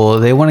vehicle,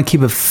 they want to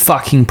keep it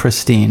fucking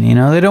pristine.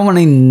 They don't want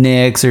any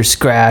nicks or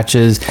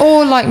scratches.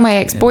 Or like my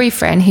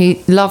ex-boyfriend, who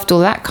loved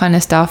all that kind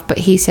of stuff, but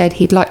he said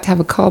he'd like to have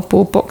a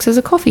cardboard box as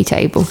a coffee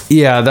table.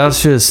 Yeah,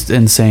 that's just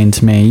insane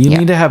to me. You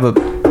need to have a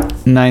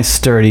nice,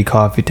 sturdy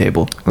coffee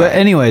table. Right. But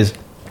anyways,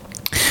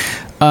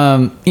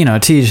 to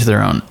each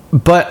their own.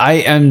 But I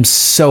am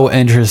so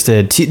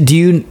interested.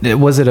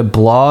 Was it a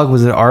blog?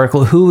 Was it an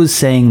article? Who was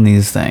saying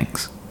these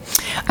things?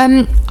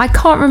 I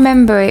can't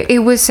remember. It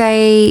was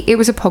a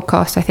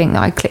podcast, I think,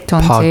 that I clicked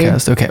on.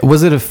 Podcast. Okay.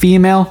 Was it a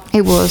female?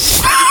 It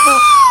was.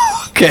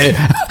 Okay.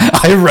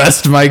 I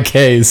rest my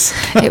case.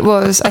 It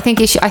was. I think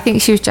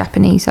she was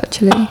Japanese,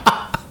 actually.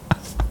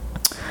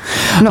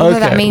 Not that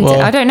that means it.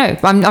 I don't know.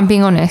 I'm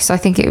being honest. I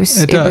think it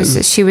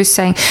was. She was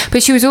saying,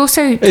 but she was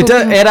also.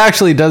 It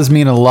actually does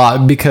mean a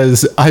lot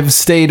because I've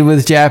stayed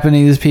with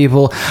Japanese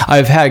people.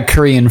 I've had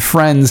Korean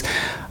friends.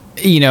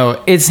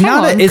 It's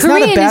not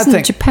a bad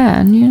thing.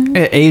 Japan,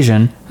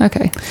 Asian.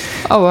 Okay.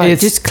 Oh, right.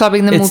 Just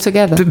clubbing them all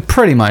together.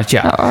 Pretty much,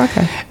 yeah. Oh,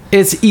 okay.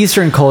 It's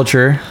Eastern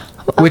culture,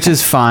 which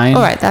is fine.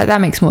 All right,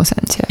 that makes more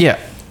sense. Yeah,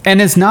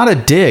 and it's not a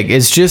dig.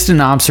 It's just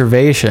an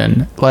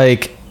observation.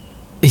 Like,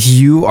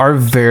 you are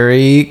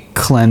very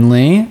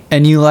cleanly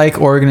and you like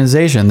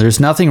organization. There's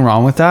nothing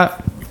wrong with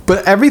that.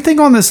 But everything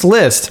on this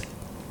list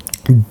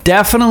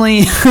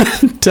definitely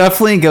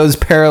goes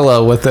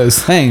parallel with those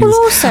things.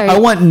 Well, also, I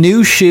want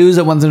new shoes.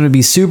 I want them to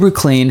be super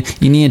clean.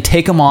 You need to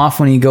take them off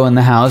when you go in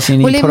the house. You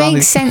need to put it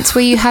makes sense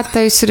where you had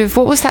those sort of,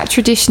 what was that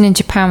tradition in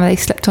Japan where they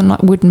slept on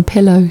like wooden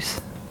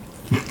pillows?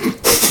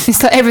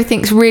 It's like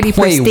everything's really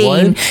pristine.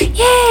 Wait, what?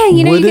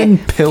 Yeah, wooden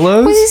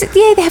pillows.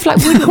 They have like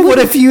wooden. What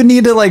if you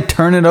need to like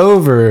turn it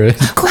over?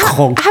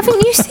 Well,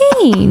 haven't you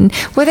seen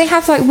where they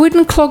have like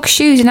wooden clog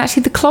shoes, and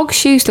actually the clog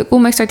shoes look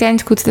almost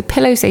identical to the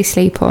pillows they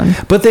sleep on.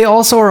 But they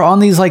also are on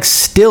these like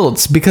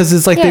stilts because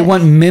it's like they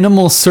want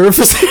minimal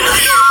surface area.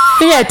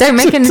 Yeah, don't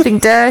make anything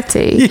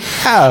dirty.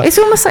 Yeah. It's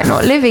almost like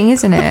not living,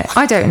 isn't it?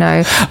 I don't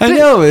know. I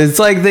know. It's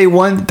like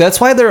that's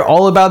why they're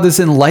all about this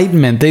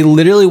enlightenment. They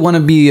literally want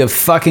to be a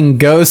fucking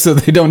ghost so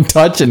they don't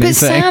touch anything. But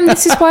Sam,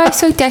 this is why I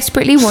so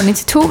desperately wanted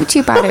to talk to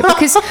you about it,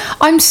 because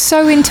I'm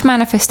so into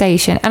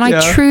manifestation, and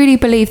I truly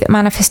believe that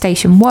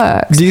manifestation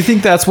works. Do you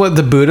think that's what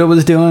the Buddha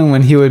was doing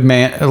when he would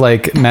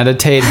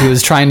meditate? He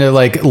was trying to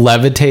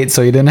levitate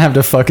so he didn't have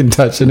to fucking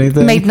touch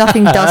anything. Made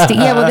nothing dusty.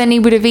 Yeah, well then he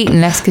would have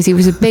eaten less because he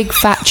was a big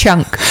fat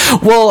chunk.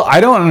 Well, I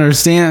don't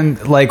understand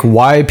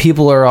why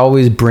people are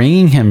always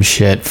bringing him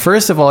shit.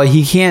 First of all,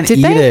 he can't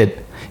eat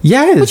it.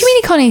 Yes. What do you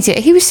mean he can't eat it?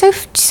 He was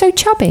so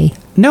chubby.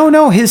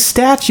 No, his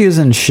statues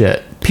and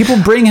shit.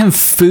 People bring him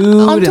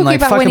food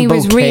and fucking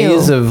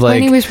bouquets of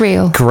when he was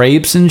real.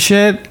 Grapes and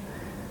shit.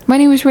 When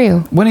he was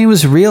real. When he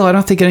was real, I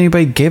don't think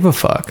anybody gave a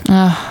fuck.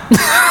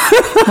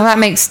 Well, that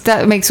makes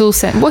all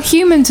sense. Well,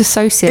 humans are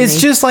so silly.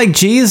 It's just like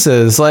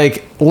Jesus.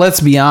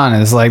 Let's be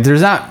honest.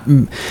 There's not.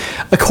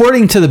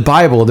 According to the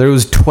Bible, there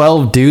was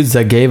 12 dudes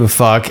that gave a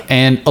fuck,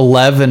 and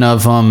 11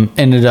 of them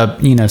ended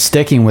up,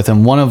 sticking with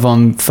him. One of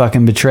them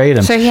fucking betrayed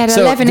him. So he had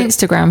 11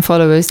 Instagram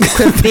followers,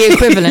 the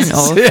equivalent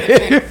of.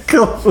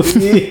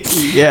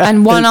 Yeah.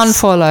 And one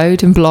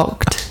unfollowed and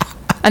blocked.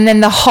 And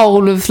then the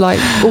whole of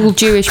all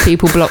Jewish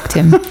people blocked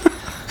him.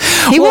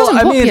 He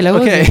wasn't popular,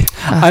 was he?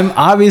 I'm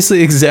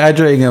obviously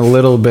exaggerating a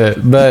little bit,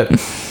 but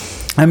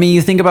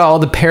you think about all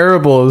the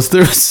parables.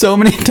 There were so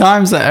many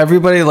times that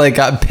everybody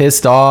got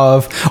pissed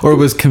off or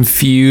was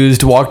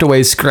confused, walked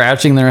away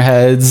scratching their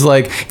heads.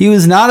 He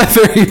was not a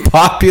very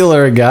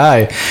popular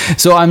guy.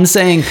 So I'm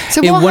saying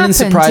it wouldn't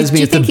surprise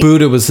me if the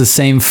Buddha was the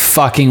same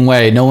fucking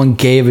way. No one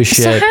gave a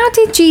shit. So how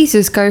did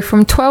Jesus go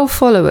from 12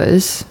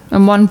 followers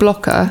and one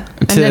blocker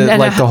to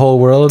the whole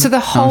world? To the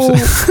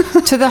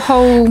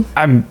whole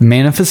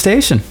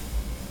manifestation.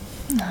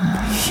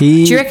 Do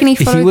you reckon he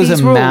followed was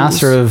a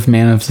master of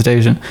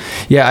manifestation?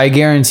 Yeah, I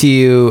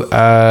guarantee you.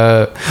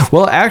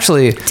 Well,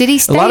 actually, did he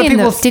stay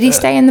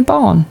in the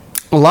barn?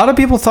 A lot of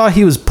people thought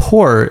he was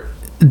poor.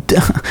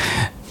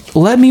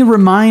 Let me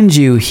remind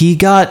you, he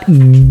got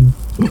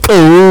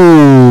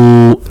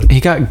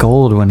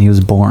gold when he was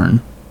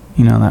born.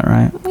 You know that,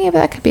 right? Well, yeah, but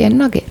that could be a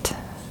nugget.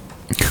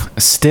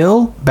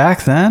 Still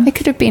back then, it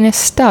could have been a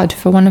stud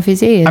for one of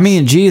his ears.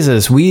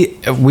 Jesus,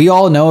 we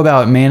all know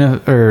about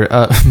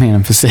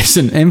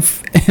manifestation,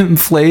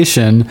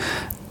 inflation.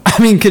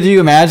 Could you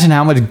imagine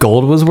how much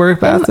gold was worth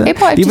back then?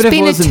 Even if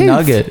it was a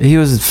nugget, he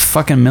was a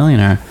fucking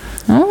millionaire.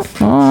 Oh,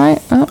 all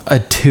right. Oh. A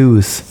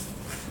tooth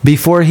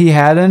before he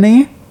had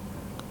any.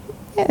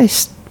 Yeah,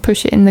 just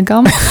push it in the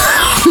gum.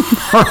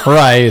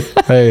 right.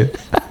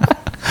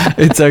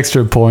 It's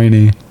extra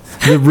pointy.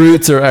 The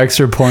roots are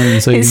extra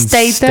pointy, so you can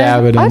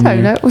stab it in. I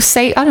don't know.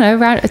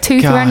 Around a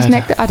tooth around his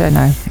neck. I don't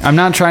know. I'm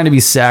not trying to be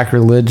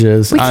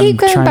sacrilegious. We keep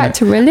going back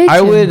to religion.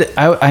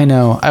 I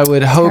know. I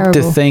would hope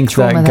to think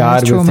that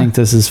God would think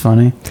this is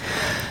funny.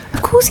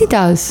 Of course he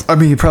does.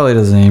 He probably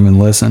doesn't even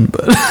listen,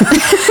 but...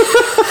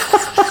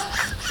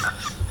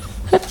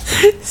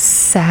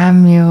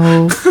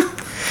 Samuel.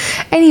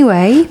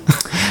 Anyway,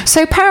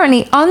 so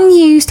apparently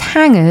unused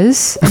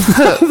hangers and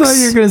hooks... I thought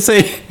you were going to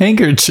say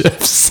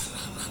handkerchiefs.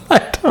 I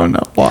don't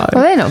know why.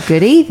 Well, they're not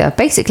good either.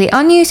 Basically,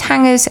 unused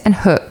hangers and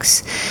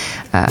hooks.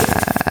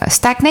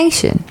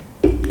 Stagnation,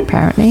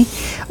 apparently.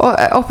 Or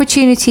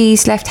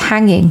opportunities left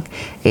hanging.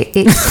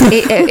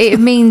 It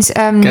means...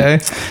 okay.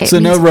 So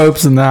no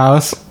ropes in the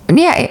house.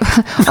 Yeah.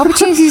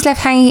 Opportunities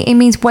left hanging, it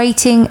means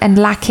waiting and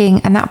lacking,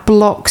 and that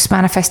blocks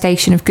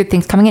manifestation of good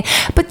things coming in.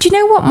 But do you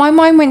know what my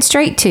mind went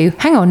straight to?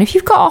 Hang on, if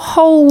you've got a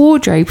whole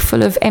wardrobe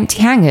full of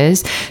empty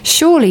hangers,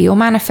 surely you're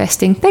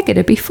manifesting they're going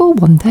to be full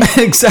one day.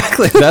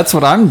 Exactly. That's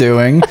what I'm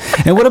doing.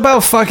 And what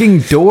about fucking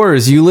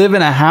doors? You live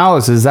in a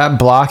house. Is that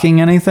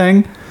blocking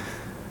anything?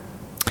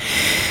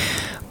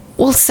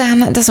 Well,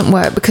 Sam, that doesn't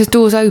work because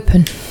doors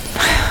open.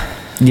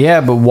 Yeah,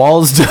 but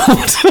walls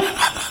don't.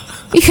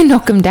 You can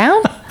knock them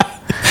down.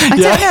 I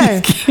don't know.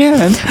 You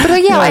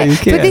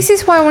can. But this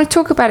is why I want to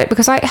talk about it,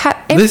 because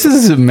this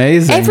is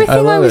amazing.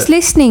 Everything I was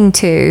listening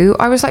to,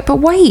 I was like, but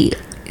wait,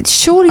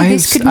 surely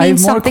this could mean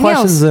something else. I have more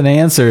questions than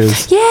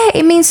answers. Yeah,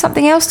 it means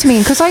something else to me,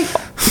 because I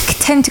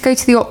tend to go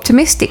to the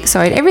optimistic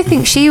side.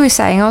 Everything she was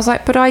saying, I was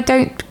like, but I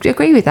don't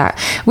agree with that,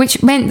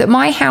 which meant that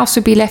my house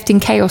would be left in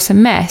chaos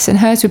and mess and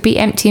hers would be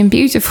empty and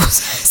beautiful.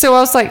 So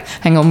I was like,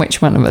 hang on,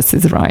 which one of us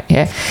is right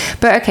here?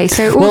 But okay,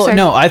 so also... Well,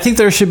 no, I think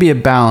there should be a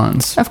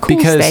balance. Of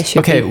course there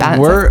should be a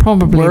balance. That's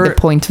probably the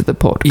point of the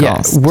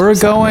podcast.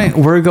 Yeah,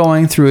 we're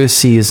going through a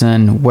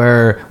season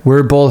where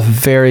we're both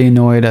very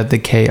annoyed at the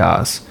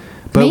chaos.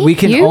 But Me? We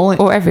can you? only...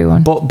 Or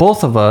everyone?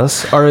 Both of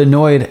us are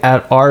annoyed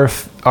at our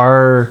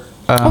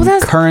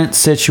current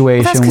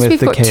situation with the chaos.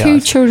 We've got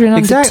 2 children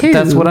under 2.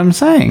 That's what I'm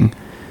saying.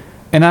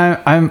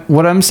 And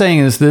what I'm saying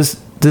is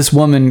this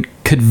woman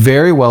could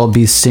very well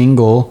be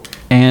single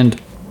and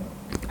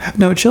have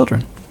no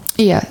children.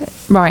 Yeah,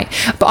 right.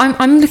 But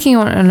I'm looking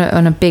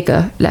on a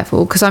bigger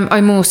level, because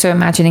I'm also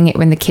imagining it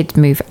when the kids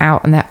move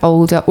out and they're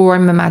older, or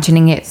I'm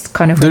imagining it's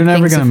kind of... They're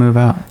never going to move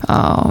out.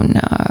 Oh, no.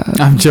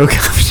 I'm joking.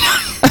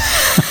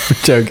 I'm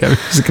joking. I'm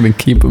just gonna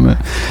keep them.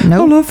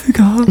 No, I love you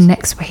guys.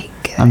 next week.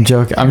 I'm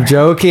joking. I'm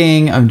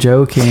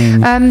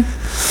joking.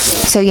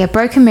 So yeah,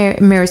 broken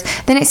mirrors.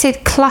 Then it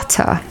said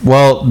clutter.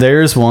 Well,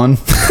 there's one.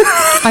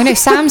 I know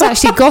Sam's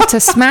actually got a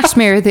smashed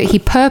mirror that he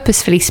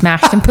purposefully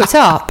smashed and put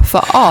up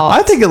for art.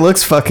 I think it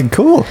looks fucking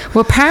cool.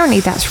 Well, apparently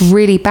that's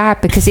really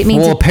bad because it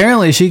means... Well,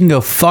 apparently she can go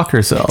fuck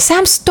herself.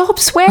 Sam, stop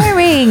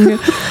swearing.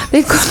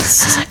 They've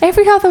got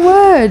every other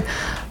word.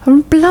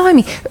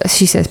 Blimey.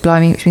 She says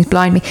blimey, which means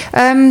blind me.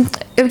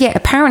 Yeah,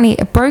 apparently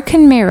a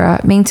broken mirror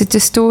means a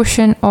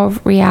distortion of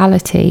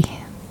reality.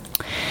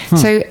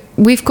 So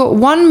we've got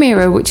one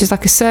mirror which is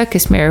like a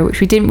circus mirror,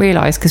 which we didn't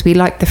realise because we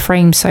liked the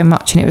frame so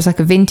much, and it was like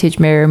a vintage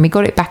mirror, and we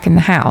got it back in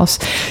the house,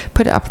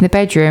 put it up in the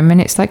bedroom,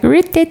 and it's like when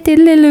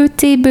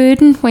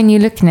you're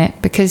looking at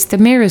it because the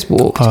mirror's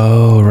warped.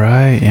 Oh,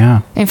 right,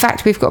 yeah. In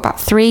fact, we've got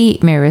about 3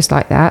 mirrors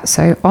like that,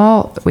 so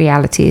our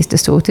reality is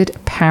distorted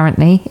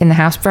apparently in the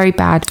house. Very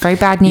bad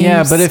news.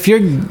 Yeah, but if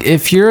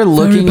you're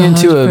looking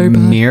into a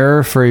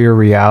mirror for your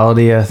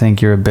reality, I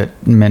think you're a bit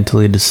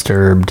mentally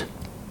disturbed.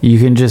 You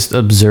can just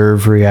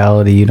observe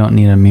reality. You don't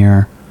need a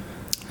mirror.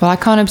 Well, I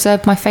can't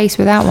observe my face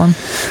without one.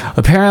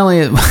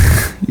 Apparently,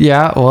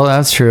 yeah, well,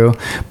 that's true.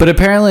 But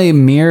apparently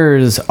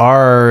mirrors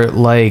are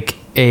like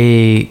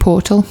a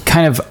portal,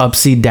 kind of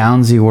upsy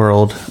downsy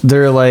world.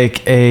 They're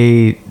like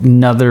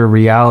another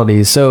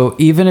reality. So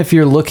even if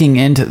you're looking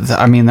into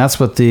that's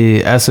what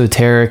the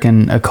esoteric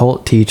and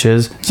occult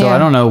teaches. So yeah. I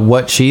don't know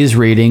what she's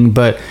reading,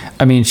 but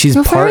I mean, she's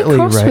You're partly very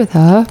cross right with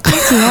her.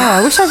 Yeah,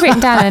 I wish I'd written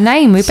down her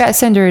name. We better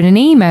send her an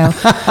email.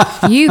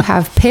 You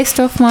have pissed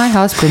off my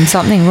husband.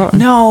 Something rotten.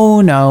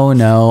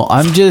 No.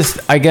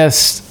 I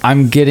guess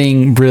I'm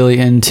getting really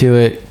into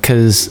it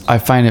because I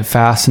find it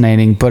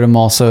fascinating, but I'm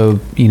also,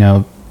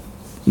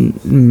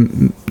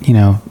 making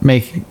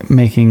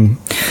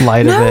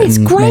light of it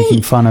and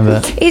making fun of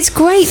it. It's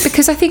great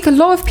because I think a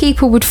lot of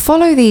people would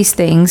follow these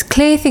things,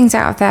 clear things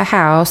out of their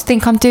house,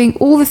 think I'm doing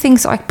all the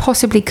things that I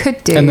possibly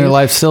could do, and their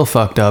life's still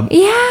fucked up.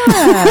 Yeah.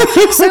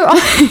 so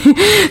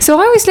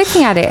I was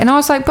looking at it and I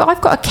was like, but I've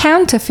got a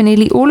counter for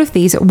nearly all of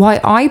these. Why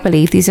I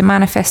believe these are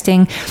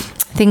manifesting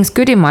things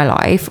good in my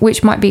life,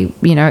 which might be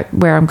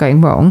where I'm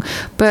going wrong,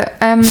 but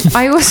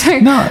I also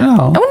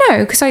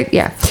because I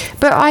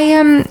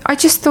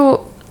just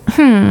thought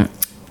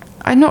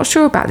I'm not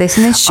sure about this,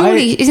 and then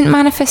surely isn't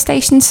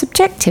manifestation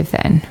subjective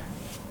then?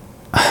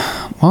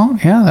 Well,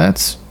 yeah,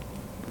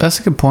 that's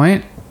a good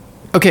point.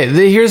 Okay,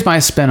 here's my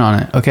spin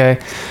on it. Okay,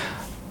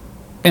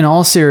 in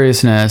all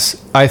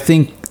seriousness, I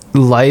think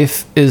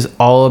life is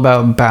all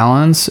about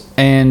balance,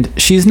 and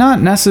she's not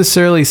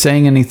necessarily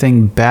saying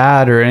anything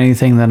bad or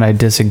anything that I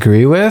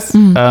disagree with,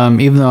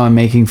 even though I'm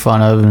making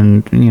fun of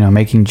and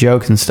making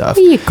jokes and stuff.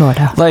 You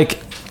gotta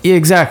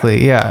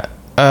exactly, yeah.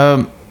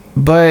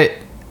 But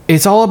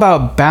it's all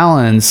about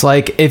balance.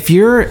 Like if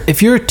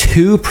you're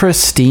too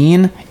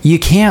pristine, you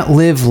can't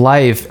live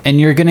life, and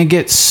you're gonna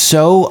get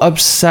so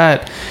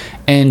upset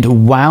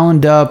and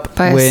wound up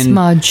by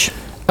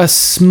a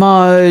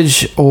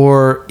smudge,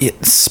 or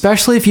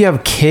especially if you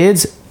have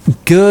kids.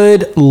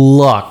 Good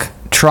luck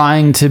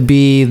trying to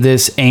be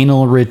this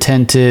anal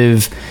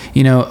retentive,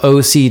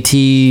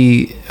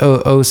 OCD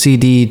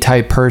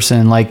type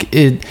person. Like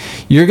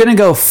you're gonna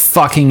go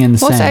fucking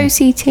insane. What's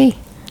OCT?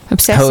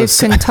 Obsessive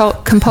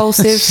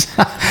compulsive.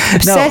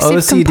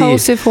 Obsessive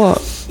compulsive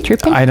what?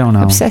 Tripping? I don't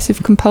know.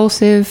 Obsessive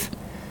compulsive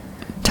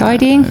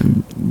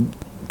tidying?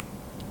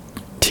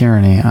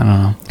 Tyranny. I don't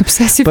know.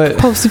 Obsessive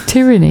compulsive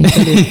tyranny.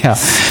 Yeah.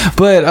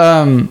 But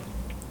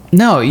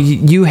no,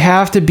 you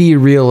have to be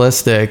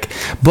realistic.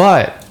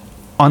 But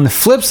on the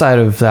flip side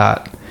of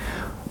that,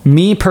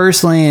 me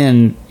personally,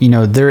 and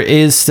there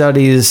is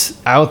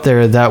studies out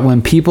there that when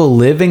people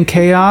live in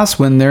chaos,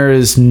 when there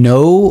is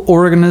no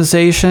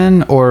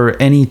organization or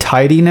any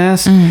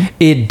tidiness,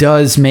 it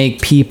does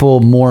make people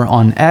more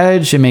on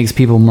edge. It makes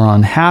people more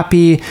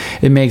unhappy.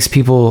 It makes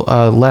people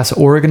less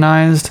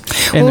organized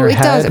in their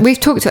head. Does. We've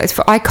talked about this.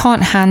 I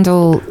can't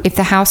handle if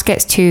the house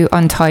gets too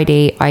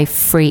untidy. I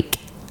freak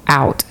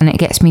out, and it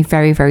gets me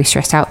very, very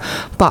stressed out.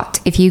 But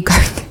if you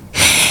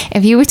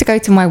were to go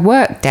to my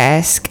work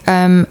desk,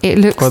 it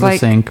looks like... Or the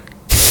sink.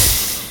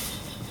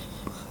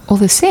 Or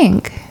the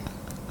sink?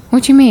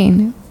 What do you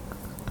mean?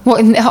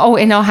 What, in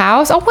our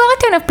house? Oh, well, I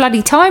don't have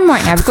bloody time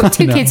right now. We've got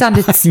 2 kids under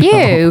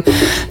you.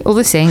 Or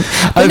the sink.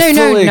 But I've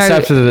fully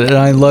accepted it, and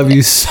I love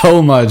you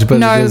so much,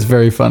 but it is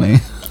very funny.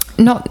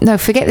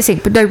 Forget the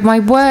sink. But no, my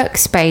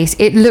workspace,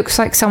 it looks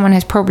like someone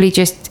has probably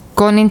just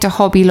gone into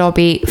Hobby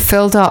Lobby,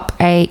 filled up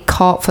a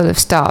cart full of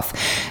stuff,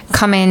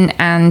 come in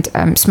and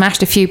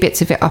smashed a few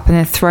bits of it up and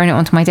then thrown it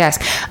onto my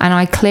desk, and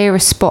I clear a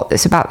spot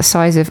that's about the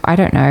size of, I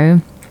don't know,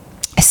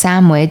 a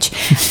sandwich,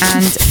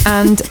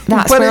 and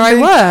that's where I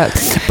work.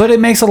 But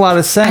it makes a lot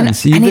of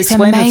sense. You've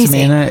explained it to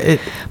me,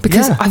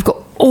 because I've got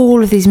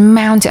all of these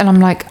mounted, and I'm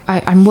like,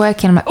 I'm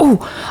working, I'm like, oh,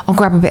 I'll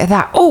grab a bit of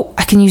that, oh,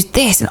 I can use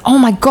this, and oh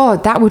my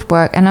god, that would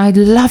work, and I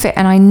love it,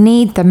 and I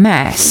need the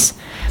mess.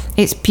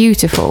 It's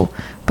beautiful.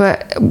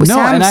 But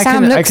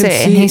Sam looks at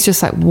it and he's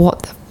just like,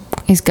 what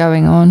the is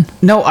going on.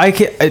 No,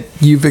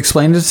 you've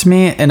explained it to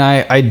me, and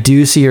I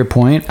do see your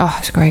point. Oh,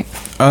 it's great.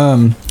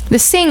 The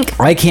sink.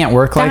 I can't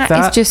work like that.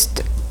 That is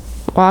just...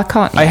 Well, I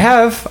can't... Yeah.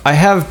 I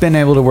have been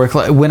able to work...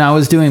 When I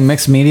was doing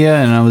mixed media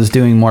and I was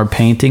doing more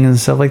painting and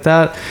stuff like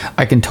that,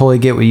 I can totally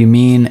get what you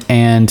mean,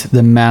 and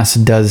the mess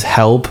does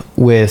help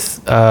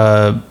with...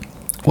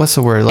 what's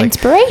the word? Like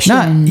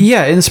inspiration.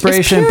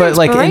 Inspiration, but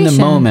like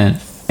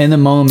in the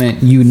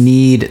moment, you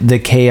need the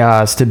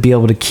chaos to be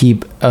able to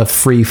keep a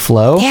free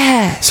flow.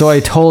 Yeah. So I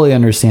totally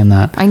understand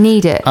that. I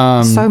need it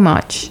so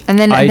much, and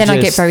then I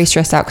get very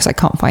stressed out because I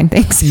can't find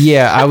things.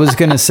 Yeah, I was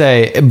gonna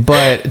say,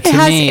 but to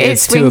me,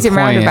 it's to a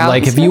point.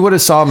 Like if you would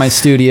have saw my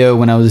studio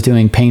when I was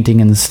doing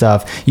painting and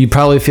stuff, you'd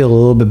probably feel a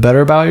little bit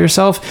better about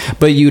yourself,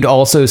 but you'd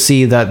also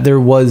see that there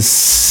was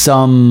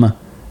some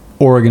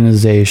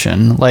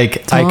organization.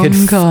 Like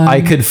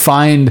I could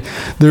find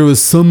there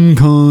was some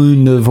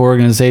kind of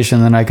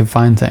organization that I could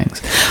find things.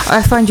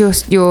 I find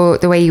your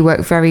the way you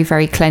work very,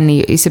 very cleanly.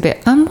 It's a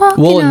bit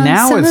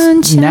now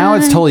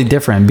it's totally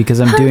different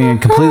because I'm doing a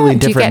completely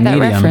different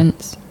medium. Do you get that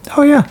reference?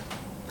 Oh yeah.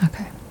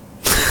 Okay.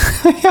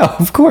 Yeah,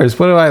 of course.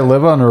 What do I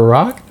live on a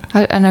rock?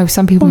 I know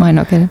some people might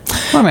not get it.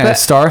 What am I, a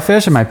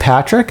starfish? Am I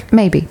Patrick?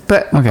 Maybe,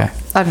 but okay.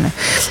 I don't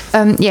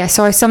know.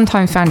 So I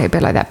sometimes found it a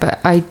bit like that, but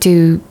I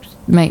do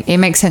it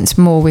makes sense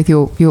more with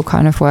your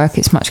kind of work.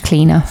 It's much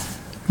cleaner.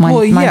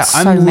 Mine's so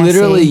I'm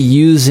literally messy.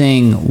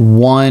 using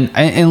one,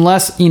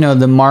 unless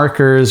the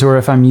markers or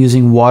if I'm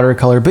using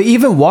watercolor. But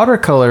even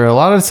watercolor, a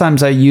lot of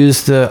times I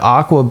use the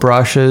aqua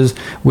brushes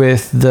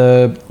with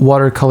the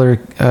watercolor.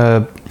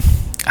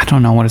 I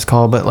don't know what it's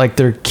called, but like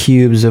they're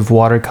cubes of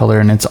watercolor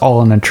and it's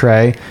all in a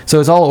tray, so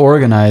it's all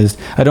organized.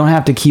 I don't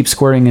have to keep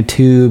squirting a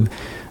tube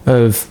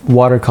of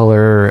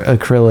watercolor or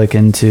acrylic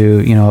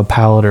into a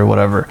palette or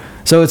whatever.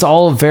 So it's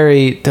all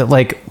very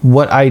like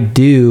what I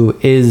do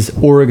is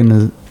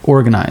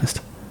organized,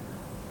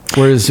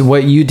 whereas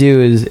what you do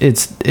is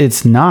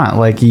it's not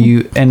like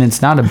you, and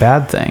it's not a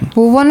bad thing.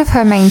 Well, one of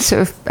her main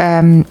sort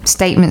of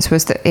statements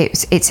was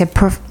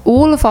that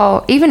all of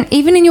our even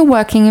in your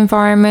working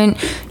environment,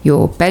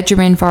 your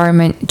bedroom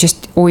environment,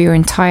 or your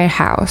entire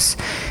house,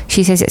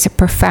 she says it's a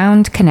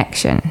profound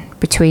connection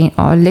between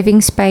our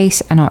living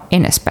space and our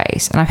inner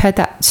space. And I've heard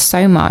that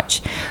so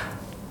much,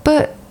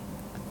 but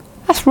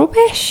that's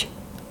rubbish.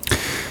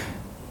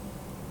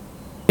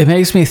 It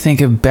makes me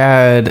think of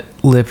bad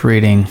lip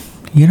reading.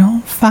 You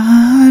don't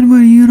find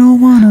what you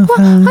don't want to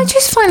find. I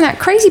just find that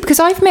crazy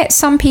because I've met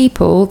some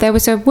people. There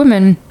was a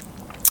woman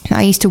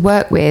I used to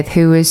work with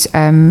who was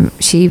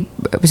she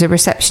was a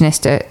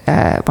receptionist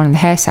at one of the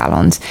hair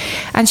salons,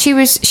 and she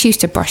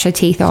used to brush her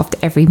teeth after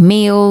every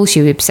meal.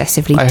 She was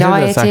obsessively dieted. I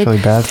heard that's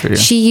actually bad for you.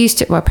 She used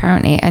to, well,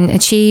 apparently,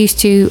 and she used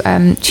to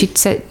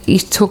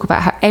used to talk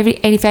about how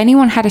if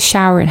anyone had a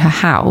shower in her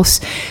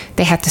house,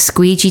 they had to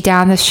squeegee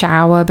down the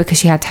shower because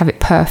she had to have it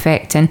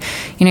perfect. And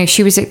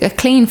she was a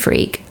clean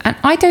freak, and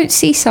I don't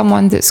see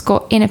someone that's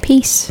got inner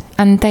peace.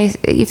 And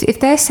if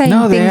they're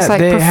saying things like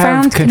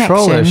profound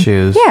control connection,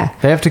 issues. Yeah,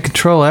 they have to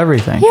control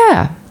everything.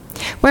 Yeah.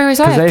 Whereas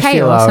I have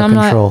chaos, and I'm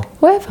like,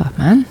 whatever,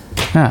 man.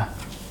 Yeah.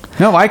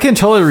 No, I can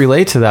totally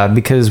relate to that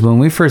because when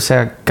we first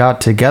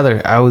got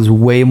together, I was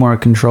way more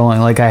controlling.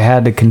 Like I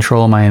had to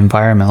control my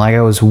environment. Like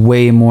I was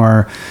way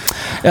more.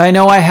 I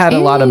know I had a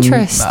lot of.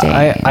 Interesting.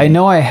 I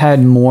know I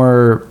had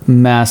more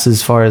mess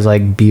as far as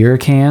like beer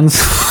cans.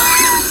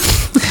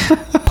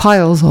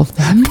 Piles of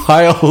them.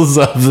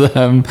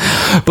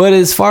 But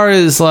as far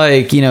as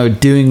like,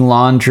 doing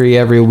laundry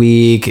every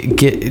week,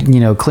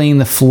 clean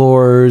the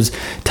floors,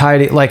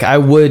 tidy, like I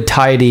would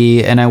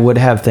tidy and I would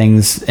have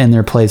things in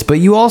their place. But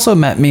you also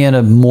met me at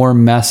a more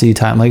messy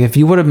time. Like if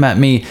you would have met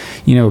me,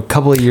 a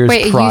couple of years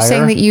prior. Wait, are you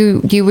saying that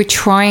you were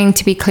trying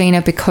to be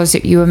cleaner because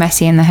you were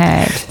messy in the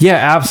head? Yeah,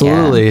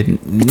 absolutely.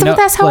 Yeah.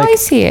 That's how I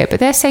see it, but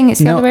they're saying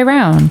it's the other way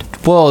around.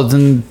 Well,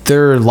 then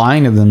they're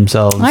lying to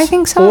themselves. I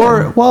think so.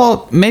 Or,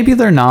 well, maybe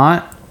they're not.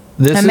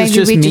 This is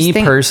just me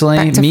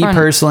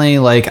personally.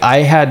 Like I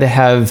had to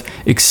have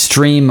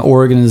extreme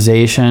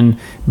organization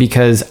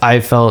because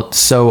I felt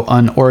so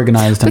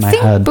unorganized in my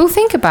head. But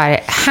think about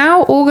it.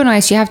 How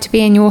organized do you have to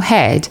be in your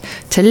head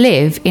to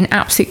live in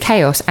absolute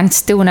chaos and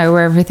still know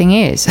where everything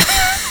is?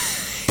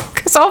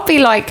 Because I'll be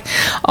like,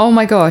 oh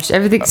my gosh,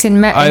 everything's in a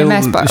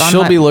mess. But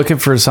she'll be looking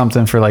for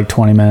something for like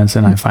 20 minutes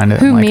and I find it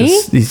who, in like me?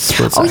 a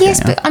split second. Oh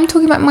yes, but I'm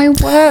talking about my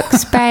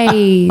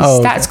workspace.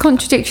 Okay. That's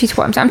contradictory to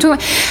what I'm saying.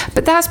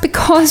 But that's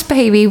because,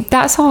 baby,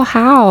 that's our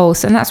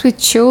house and that's with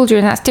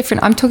children. That's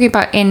different. I'm talking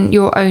about in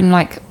your own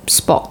like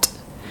spot.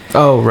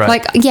 Oh, right.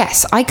 Like,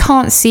 yes, I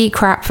can't see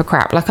crap for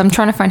crap. Like, I'm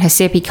trying to find her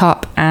sippy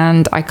cup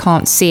and I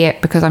can't see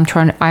it because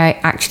I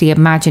actually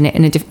imagine it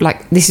in a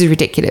like, this is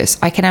ridiculous.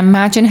 I can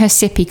imagine her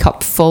sippy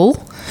cup full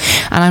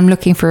and I'm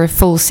looking for a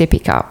full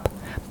sippy cup.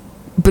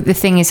 But the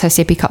thing is, her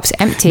sippy cup's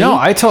empty. No,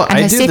 I do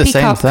the same thing. Her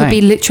sippy cup could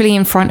be literally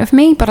in front of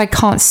me, but I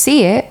can't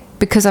see it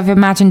because I've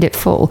imagined it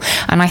full.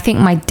 And I think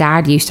my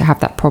dad used to have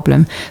that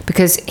problem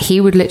because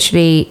he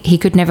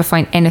could never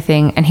find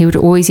anything, and he would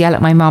always yell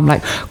at my mum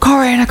like,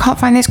 Corinne, I can't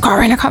find this,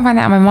 Corinne, I can't find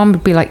that, and my mum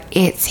would be like,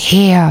 it's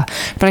here.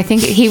 But I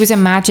think he was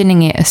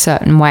imagining it a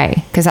certain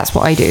way, because that's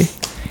what I do.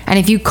 And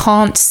if you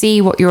can't see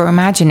what you're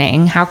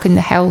imagining, how can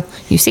the hell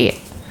you see it?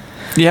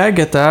 Yeah, I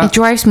get that. It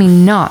drives me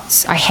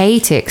nuts. I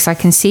hate it because I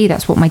can see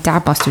that's what my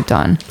dad must have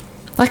done.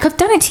 Like, I've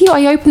done it to you.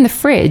 I open the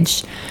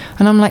fridge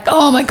and I'm like,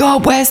 oh my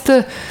God, where's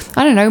the,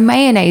 I don't know,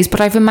 mayonnaise?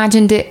 But I've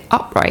imagined it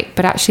upright,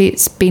 but actually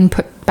it's been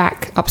put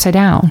back upside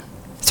down.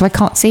 So I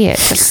can't see it.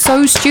 That's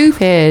so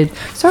stupid.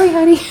 Sorry,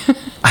 honey.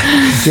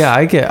 Yeah,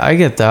 I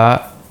get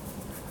that.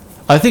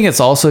 I think it's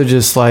also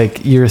just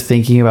like you're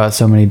thinking about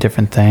so many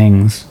different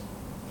things.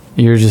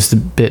 You're just a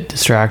bit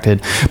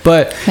distracted.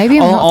 But maybe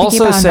I'm not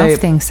thinking about enough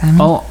things, Simon.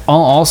 I'll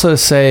also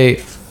say,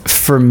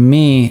 for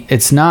me,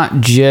 it's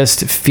not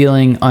just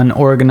feeling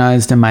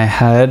unorganized in my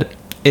head.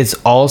 It's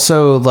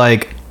also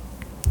like,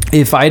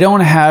 if I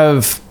don't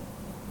have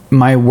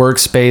my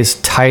workspace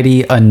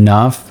tidy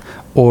enough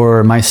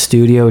or my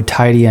studio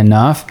tidy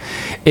enough,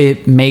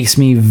 it makes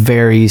me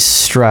very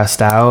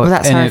stressed out. Well,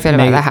 that's how I feel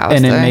about the house,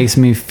 and though. it makes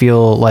me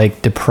feel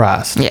like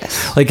depressed.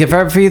 Yes. Like, if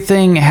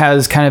everything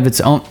has kind of its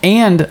own,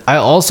 and I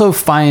also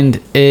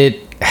find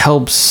it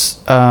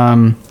helps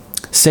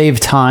save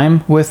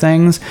time with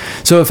things.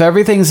 So if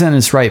everything's in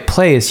its right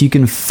place, you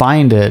can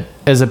find it,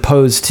 as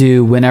opposed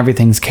to when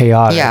everything's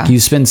chaotic. Yeah. You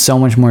spend so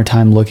much more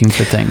time looking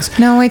for things.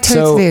 No, I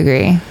totally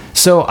agree.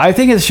 So I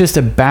think it's just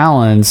a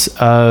balance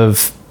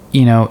of,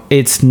 you know,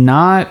 it's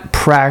not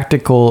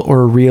practical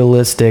or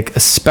realistic,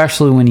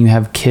 especially when you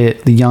have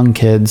the young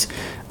kids,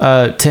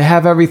 to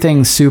have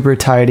everything super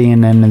tidy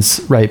and in its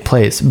right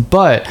place.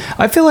 But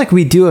I feel like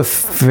we do a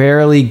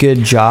fairly good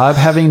job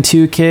having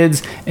 2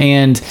 kids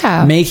and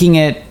making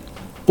it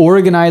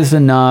organized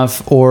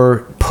enough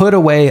or put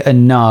away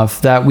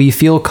enough that we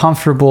feel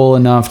comfortable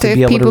enough to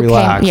be able to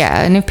relax.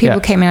 And if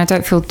people came in, I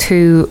don't feel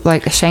too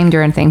like ashamed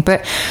or anything.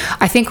 But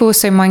I think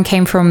also mine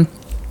came from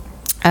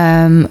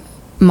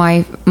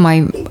my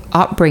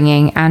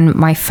upbringing and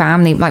my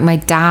family. Like, my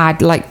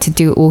dad liked to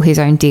do all his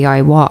own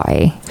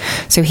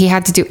DIY, so he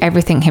had to do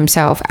everything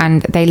himself.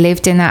 And they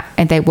lived in that,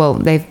 and they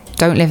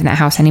don't live in that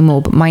house anymore,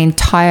 but my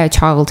entire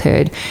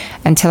childhood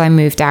until I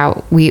moved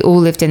out, we all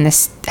lived in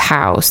this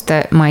house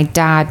that my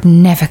dad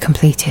never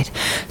completed.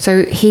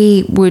 So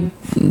he would,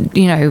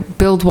 you know,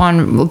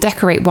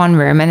 decorate one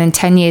room, and then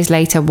 10 years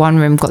later one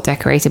room got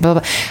decorated, blah,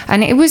 blah.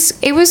 And it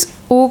was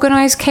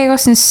organized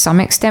chaos in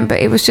some extent, but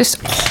it was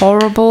just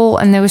horrible,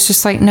 and there was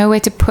just like nowhere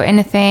to put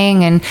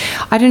anything, and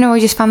I don't know, I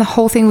just found the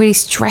whole thing really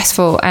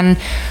stressful. And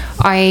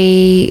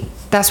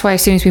that's why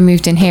as soon as we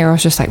moved in here, I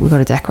was just like, we've got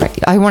to decorate.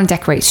 I want to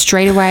decorate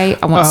straight away.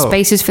 I want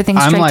spaces for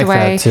things straight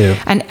away. That too.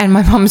 And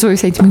my mum's always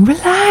saying to me,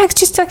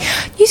 relax, you've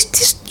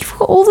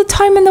got all the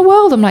time in the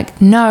world. I'm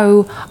like,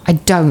 no, I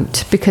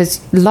don't,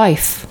 because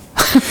life.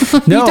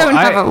 No, you don't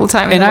have all the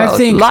time in the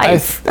world.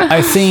 Life.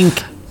 I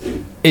think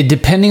it,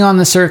 depending on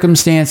the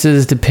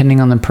circumstances,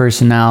 depending on the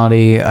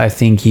personality, I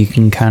think you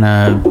can kind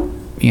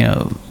of, you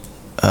know,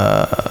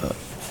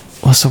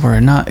 what's the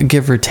word? Not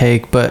give or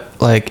take, but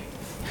like,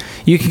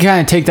 you can kind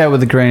of take that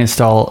with a grain of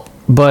salt.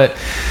 But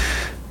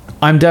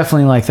I'm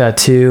definitely like that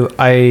too.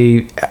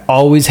 I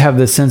always have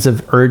this sense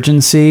of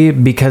urgency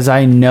because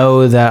I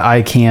know that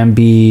I can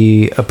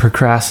be a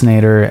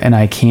procrastinator and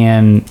I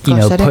can,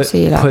 put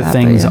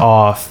things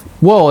off.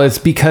 Well, it's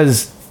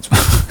because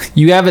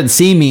you haven't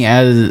seen me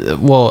as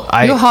well.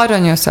 You're hard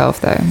on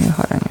yourself, though. You're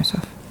hard on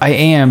yourself. I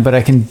am, but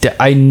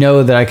I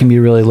know that I can be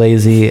really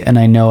lazy, and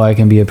I know I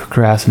can be a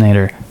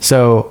procrastinator.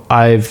 So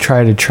I've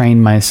tried to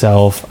train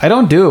myself. I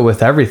don't do it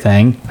with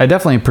everything. I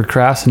definitely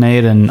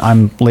procrastinate, and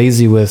I'm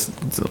lazy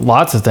with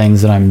lots of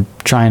things that I'm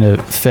trying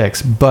to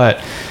fix.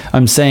 But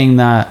I'm saying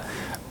that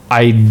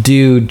I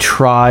do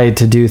try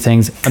to do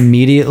things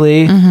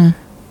immediately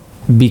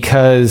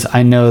because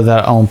I know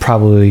that I'll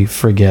probably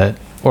forget,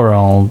 or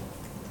I'll,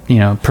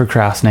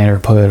 procrastinate or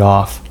put it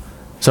off.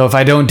 So if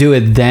I don't do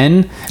it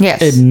then,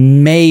 it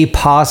may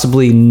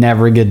possibly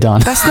never get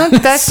done. That's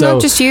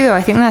not just you, though.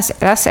 I think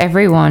that's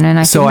everyone, and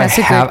I think that's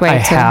a good way to. I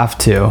have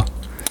to.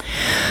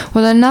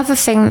 Well, another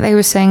thing that they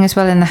were saying as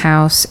well in the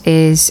house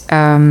is,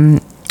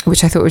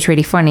 which I thought was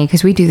really funny,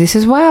 because we do this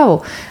as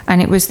well,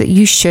 and it was that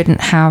you shouldn't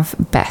have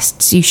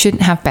bests. You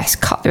shouldn't have best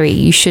cutlery.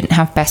 You shouldn't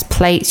have best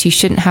plates. You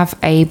shouldn't have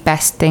a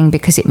best thing,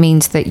 because it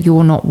means that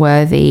you're not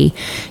worthy.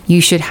 You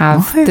should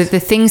have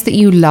the things that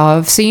you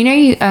love. So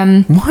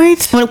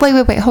what?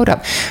 Well, wait, hold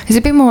up. It's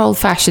a bit more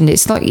old-fashioned.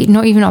 It's not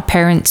even our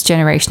parents'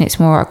 generation. It's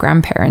more our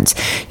grandparents.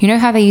 You know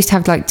how they used to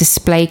have like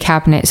display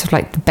cabinets of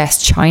like the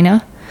best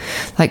china?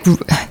 Like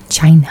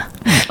china,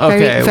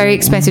 very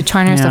expensive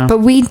china and stuff. But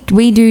we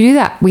do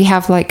that. We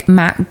have like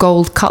matte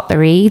gold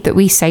cutlery that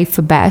we save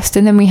for best,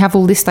 and then we have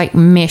all this like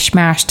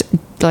mishmashed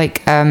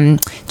like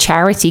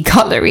charity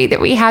cutlery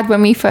that we had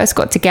when we first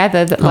got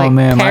together, that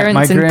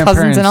parents and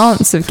cousins and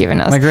aunts have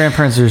given us. My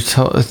grandparents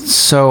are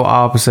so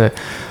opposite.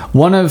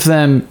 one of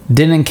them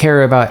didn't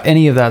care about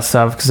any of that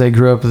stuff because they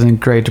grew up in the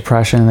Great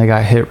Depression and they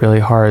got hit really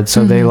hard.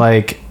 So they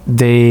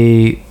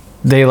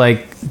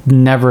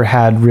never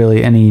had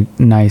really any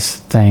nice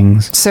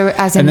things. So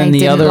as in they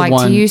didn't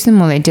like to use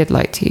them, or they did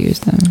like to use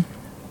them?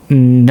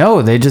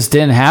 No, they just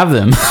didn't have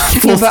them.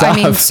 Yeah, but I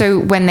mean, so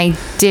when they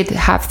did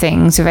have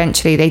things,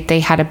 eventually they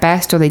had a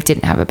best, or they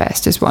didn't have a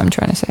best, is what I'm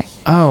trying to say.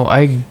 Oh,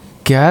 I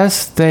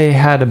guess they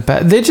had a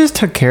best. They just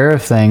took care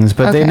of things,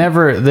 but they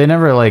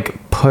never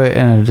like put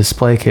in a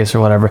display case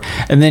or whatever.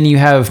 And then you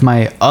have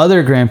my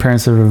other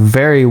grandparents that were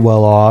very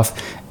well off,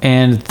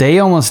 and they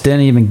almost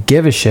didn't even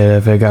give a shit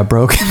if it got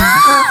broken.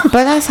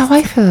 But that's how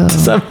I feel.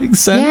 Does that make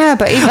sense? Yeah,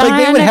 but even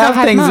like they would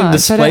have things in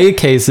display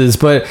cases,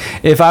 but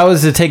if I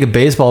was to take a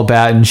baseball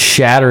bat and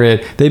shatter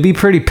it, they'd be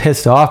pretty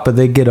pissed off, but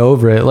they'd get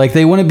over it. Like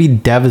they wouldn't be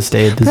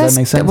devastated. Does that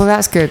make sense? Well,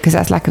 that's good because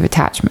that's lack of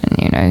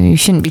attachment. You know, you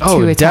shouldn't be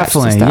too attached.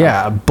 Definitely, to stuff.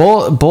 yeah.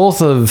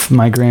 Both of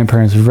my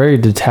grandparents were very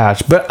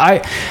detached, but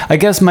I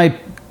guess my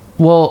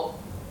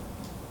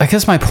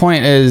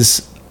point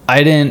is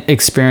I didn't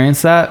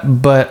experience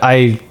that, but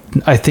I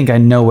think I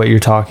know what you're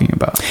talking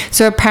about.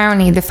 So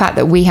apparently the fact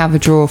that we have a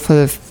drawer full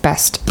of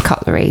best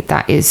cutlery,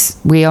 that is,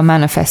 we are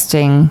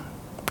manifesting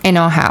in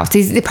our house.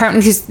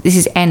 Apparently this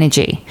is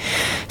energy.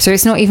 So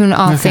it's not even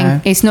our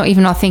it's not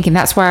even our thinking.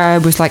 That's why I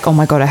was like, oh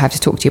my God, I have to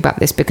talk to you about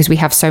this, because we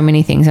have so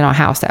many things in our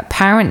house that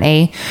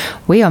apparently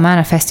we are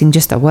manifesting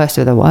just the worst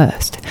of the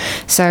worst.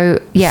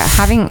 So yeah,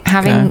 having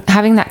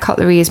that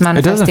cutlery is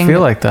manifesting. It doesn't feel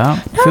like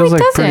that. No, it feels it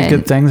like doesn't. pretty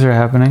good things are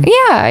happening.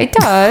 Yeah, it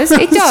does.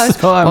 It does.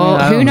 So,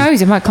 I mean, who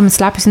knows? It might come and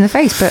slap us in the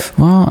face, but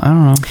well, I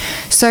don't know.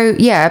 So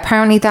yeah,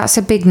 apparently that's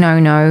a big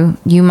no-no.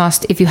 You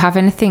must, if you have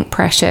anything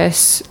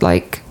precious,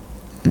 like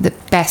the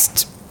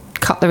best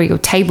cutlery or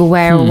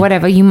tableware or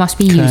whatever, you must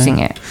be using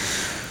it.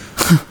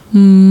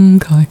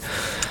 Okay.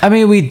 I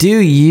mean, we do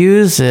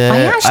use it.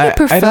 I actually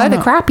prefer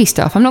the crappy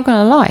stuff. I'm not going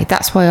to lie.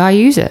 That's why I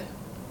use it.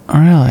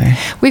 Really?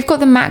 We've got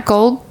the matte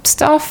gold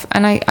stuff,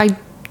 and I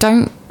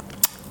don't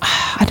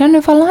know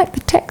if I like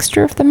the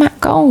texture of the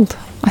matte gold.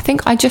 I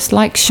think I just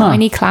like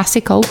shiny,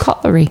 classic old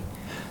cutlery.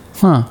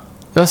 Huh.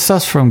 That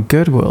stuff's from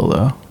Goodwill,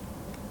 though.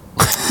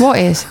 What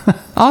is?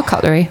 Our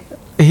cutlery?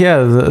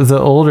 Yeah, the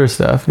older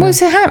stuff. Yeah. Well,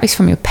 it's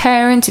from your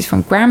parents, it's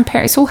from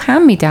grandparents, it's all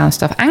hand-me-down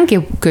stuff. And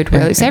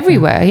Goodwill, it's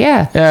everywhere,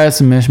 yeah. Yeah, it's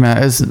a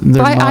mishmash.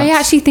 But I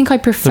actually think I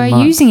prefer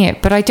using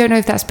it, but I don't know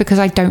if that's because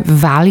I don't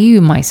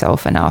value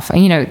myself enough.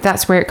 And, you know,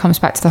 that's where it comes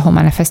back to the whole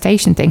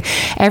manifestation thing.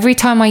 Every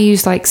time I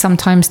use, like,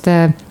 sometimes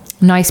the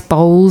nice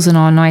bowls and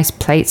our nice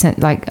plates, and,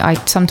 like, I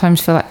sometimes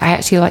feel like I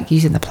actually like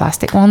using the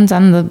plastic ones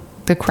and the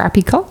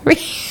crappy cutlery.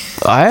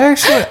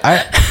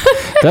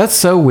 That's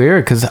so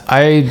weird because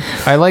I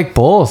like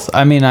both.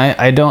 I mean,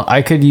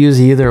 I could use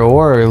either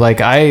or.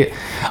 Like I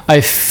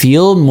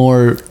feel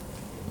more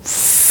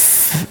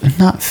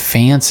not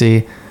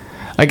fancy.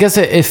 I guess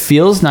it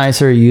feels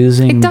nicer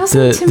using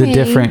the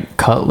different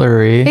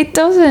cutlery. It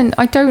doesn't.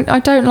 I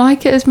don't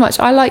like it as much.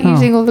 I like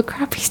using all the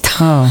crappy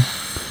stuff. Oh.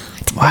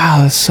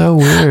 Wow, that's so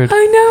weird.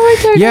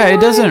 I know. Yeah,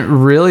 it doesn't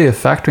really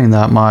affect me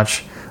that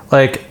much.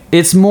 Like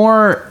it's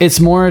more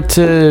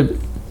to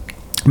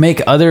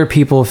make other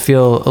people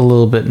feel a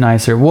little bit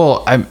nicer.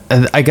 Well,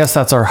 I guess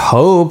that's our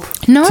hope.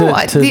 No,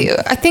 I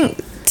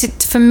think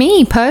for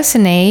me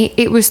personally,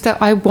 it was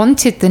that I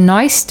wanted the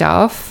nice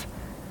stuff,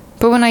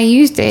 but when I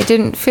used it, it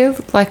didn't feel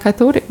like I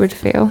thought it would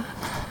feel.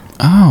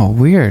 Oh,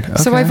 weird. Okay.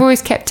 So I've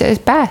always kept it as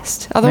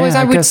best. Otherwise,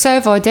 I would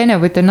serve our dinner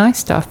with the nice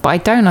stuff, but I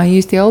don't. I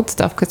use the old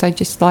stuff because I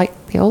just like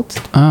the old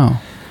stuff.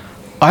 Oh,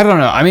 I don't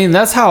know. I mean,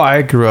 that's how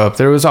I grew up.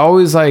 There was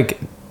always like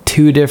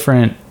two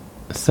different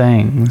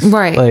things,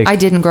 right? Like, I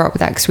didn't grow up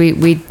with that because we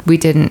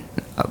didn't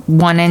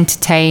one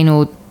entertain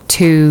or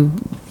two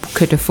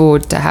could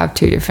afford to have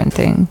two different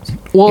things.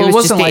 Well, it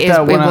wasn't like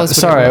that when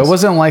it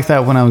wasn't like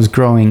that when I was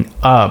growing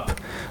up,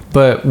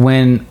 but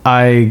when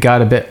I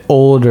got a bit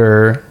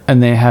older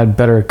and they had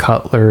better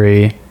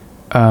cutlery,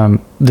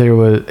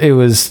 it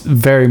was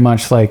very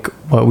much like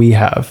what we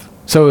have.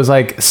 So it was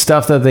like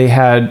stuff that they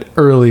had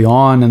early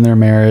on in their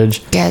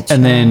marriage,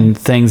 and then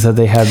things that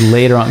they had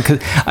later on.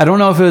 Because I don't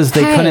know if it was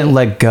they couldn't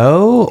let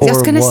go, or I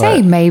was going to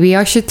say maybe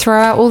I should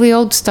throw out all the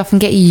old stuff and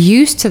get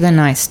used to the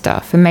nice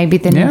stuff, and maybe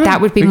then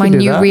that would be my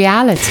new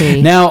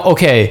reality. Now,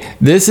 okay,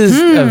 this is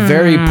a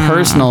very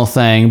personal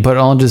thing, but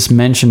I'll just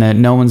mention it.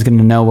 No one's going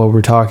to know what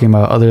we're talking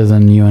about other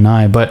than you and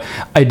I. But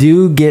I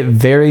do get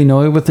very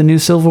annoyed with the new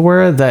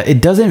silverware that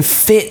it doesn't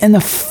fit in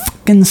the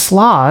fucking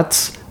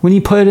slots when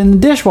you put it in the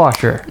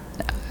dishwasher.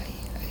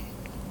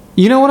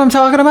 You know what I'm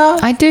talking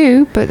about? I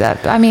do, but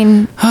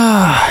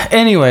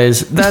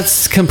anyways,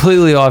 that's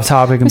completely off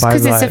topic. It's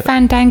because it's a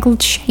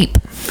fandangled shape.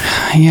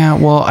 Yeah,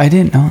 well, I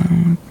didn't know.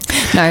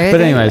 No, but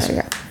anyways,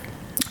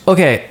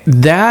 okay,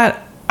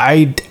 that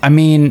I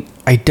mean,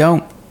 I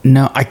don't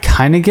know. I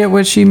kind of get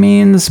what she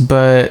means,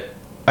 but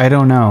I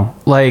don't know.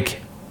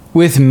 Like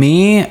with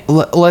me,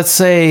 let's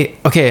say,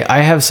 okay,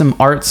 I have some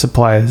art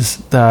supplies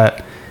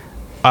that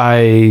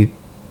I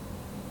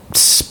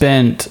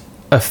spent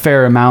a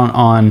fair amount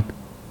on,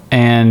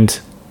 and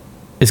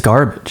it's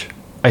garbage.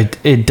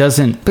 it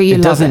doesn't. But you it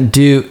love doesn't it.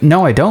 do.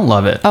 No, I don't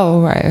love it.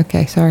 Oh, right.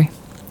 Okay. Sorry.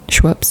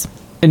 Schwupps.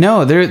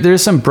 No,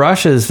 there's some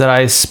brushes that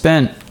I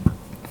spent.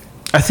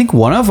 I think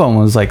one of them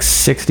was like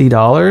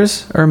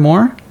 $60 or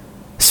more.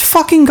 It's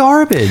fucking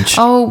garbage.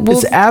 Oh, well,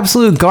 it's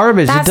absolute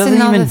garbage. that's It doesn't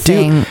another even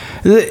thing.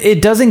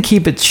 It doesn't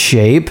keep its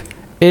shape.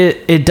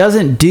 It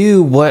doesn't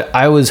do what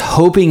I was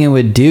hoping it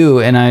would do,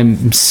 and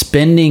I'm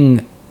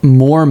spending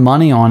more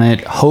money on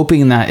it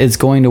hoping that it's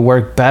going to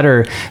work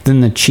better than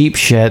the cheap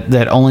shit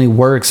that only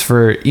works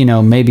for,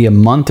 maybe a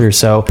month or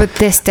so. But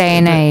this day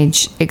and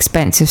age,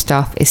 expensive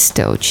stuff is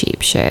still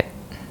cheap shit.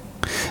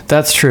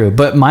 That's true.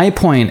 But my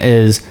point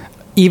is,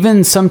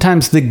 even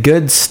sometimes the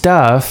good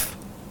stuff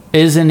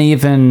isn't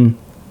even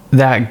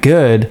that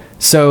good.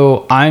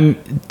 So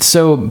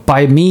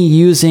by me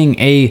using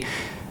a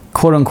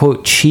quote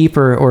unquote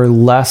cheaper or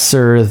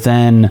lesser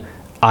than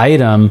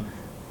item,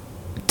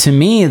 to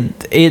me,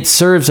 it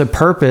serves a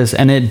purpose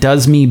and it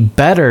does me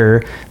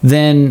better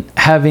than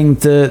having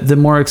the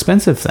more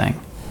expensive thing.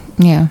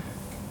 Yeah.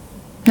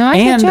 No,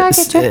 I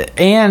get you.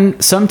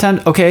 And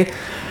sometimes, okay.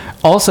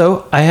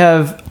 Also, I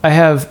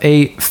have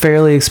a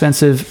fairly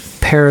expensive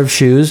pair of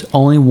shoes,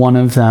 only one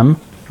of them,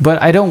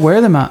 but I don't wear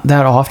them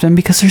that often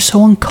because they're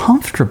so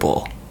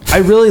uncomfortable. I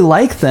really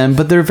like them,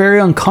 but they're very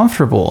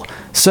uncomfortable.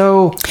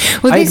 So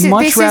I'd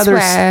much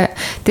rather.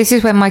 This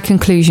is where my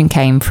conclusion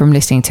came from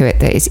listening to it,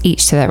 that it's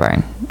each to their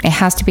own. It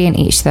has to be an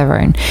each to their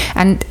own,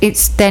 and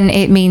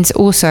it means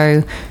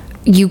also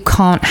you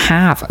can't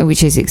have,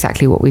 which is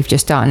exactly what we've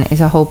just done,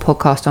 is a whole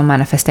podcast on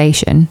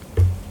manifestation.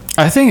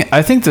 I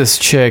think this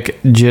chick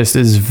just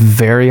is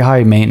very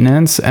high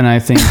maintenance, and I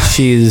think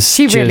she's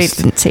she really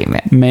didn't seem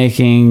it.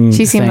 Making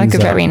she seemed like a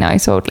up. very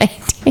nice old lady.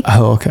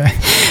 Oh, okay.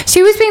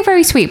 She was being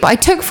very sweet, but I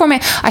took from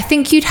it, I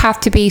think you'd have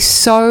to be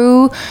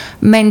so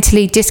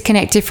mentally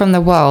disconnected from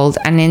the world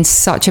and in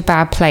such a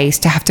bad place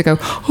to have to go,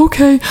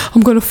 okay,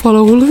 I'm going to follow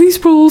all of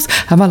these rules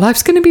and my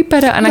life's going to be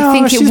better. And I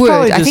think it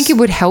would. I think it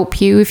would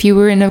help you if you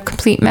were in a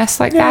complete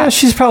mess like that. Yeah,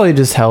 she's probably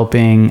just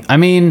helping. I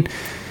mean,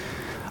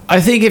 I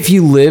think if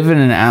you live in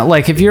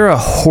if you're a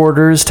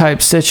hoarder's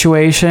type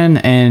situation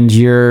and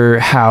your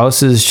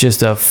house is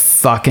just a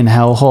fucking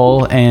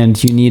hellhole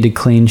and you need to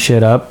clean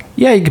shit up,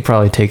 yeah, you could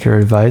probably take her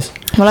advice.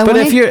 But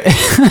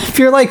if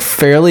you're like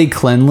fairly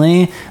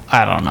cleanly,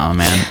 I don't know,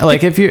 man.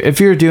 Like if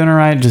you're doing it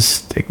right,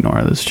 just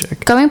ignore this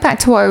chick. Going back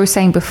to what I was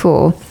saying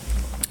before,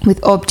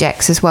 with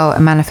objects as well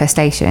and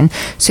manifestation.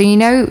 So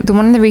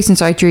one of the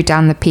reasons I drew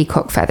down the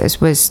peacock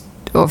feathers was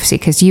obviously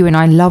because you and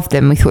I loved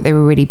them. We thought they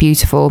were really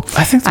beautiful.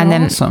 I think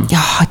they're awesome.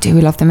 Oh, I do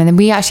love them. And then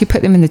we actually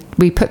put them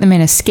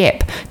in a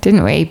skip,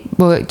 didn't we?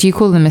 Well, do you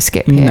call them a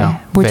skip here? No.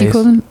 What do you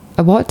call them?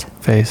 A what?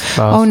 Vase.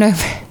 Oh no.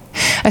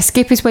 A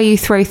skip is where you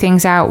throw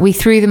things out. We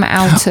threw them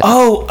out.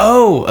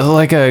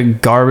 Like a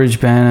garbage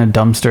bin, a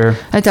dumpster.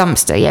 A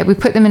dumpster, yeah. We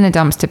put them in a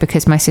dumpster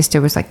because my sister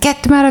was like,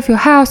 get them out of your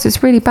house.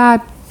 It's really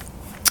bad.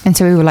 And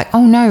so we were like,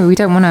 oh no, we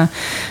don't want to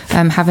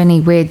have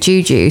any weird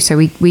juju. So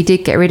we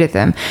did get rid of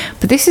them.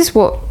 But this is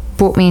what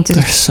brought me into...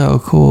 They're so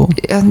cool.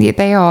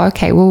 They are.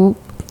 Okay, well,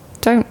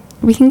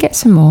 we can get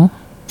some more.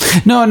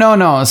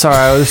 No. Sorry,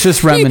 I was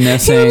just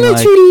reminiscing. You're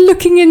literally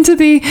looking into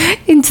the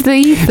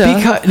ether.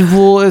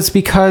 It's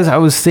because I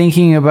was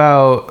thinking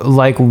about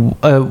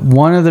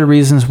one of the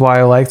reasons why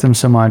I like them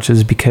so much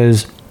is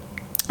because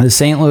the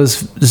St. Louis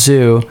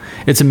Zoo,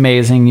 it's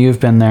amazing.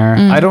 You've been there.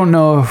 I don't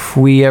know if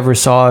we ever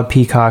saw a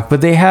peacock, but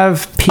they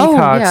have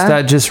peacocks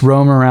that just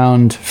roam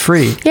around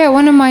free. Yeah,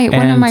 one of my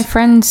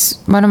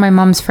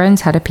mum's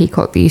friends had a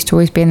peacock that used to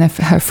always be in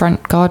her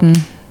front garden.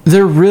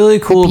 They're really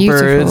cool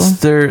birds.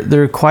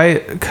 They're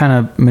quite kind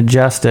of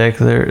majestic.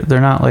 They're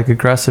not like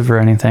aggressive or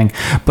anything,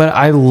 but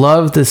I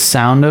love the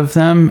sound of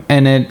them,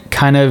 and it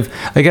kind of,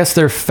 I guess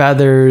their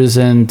feathers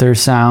and their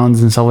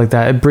sounds and stuff like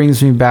that. It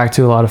brings me back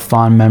to a lot of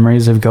fond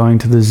memories of going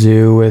to the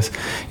zoo with,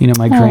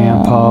 my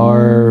grandpa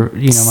or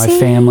my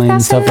family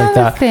and stuff like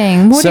that.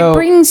 It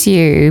brings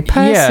you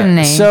personally.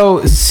 Yeah,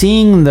 so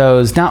seeing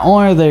those, not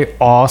only are they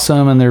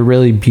awesome and they're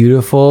really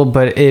beautiful,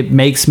 but it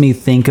makes me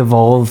think of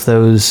all of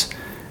those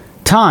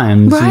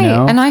times,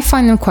 right? And I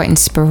find them quite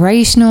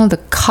inspirational, the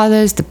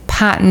colors, the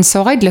patterns.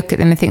 So I'd look at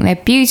them and think they're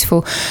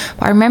beautiful.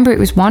 But I remember it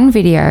was one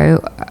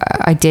video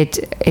I did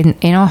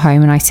in our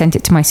home, and I sent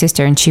it to my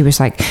sister, and she was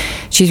like,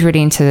 she's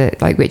really into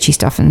the witchy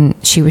stuff, and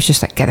she was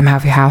just like, get them out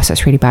of your house,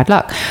 that's really bad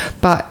luck.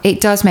 But it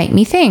does make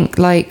me think,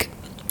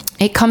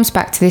 it comes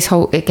back to this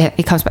whole,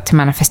 it comes back to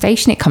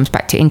manifestation, it comes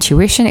back to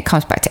intuition, it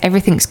comes back to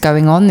everything that's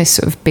going on, this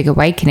sort of big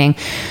awakening.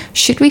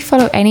 Should we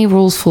follow any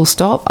rules full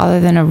stop other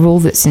than a rule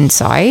that's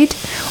inside?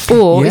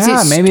 Or is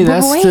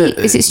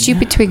it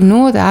stupid to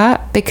ignore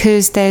that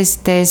because there's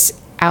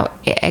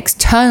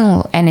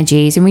external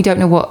energies and we don't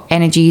know what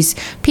energies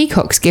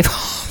peacocks give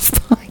off?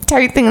 I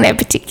don't think they're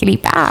particularly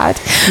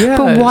bad,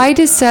 but why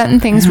does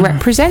certain things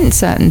represent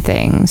certain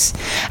things,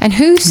 and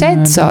who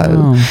said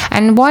so,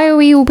 and why are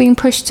we all being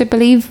pushed to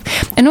believe?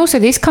 And also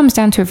this comes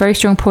down to a very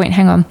strong point.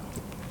 Hang on,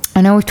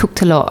 I know we've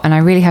talked a lot and I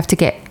really have to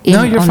get in.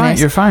 No, you're on fine.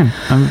 this. You're fine.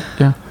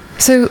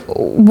 So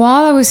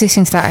while I was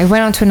listening to that, I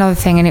went on to another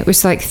thing, and it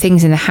was like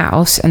things in the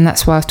house, and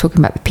that's why I was talking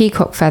about the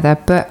peacock feather.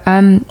 But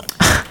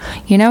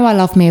you know, I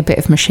love me a bit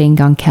of Machine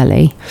Gun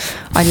Kelly.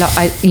 I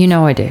do. You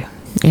know I do.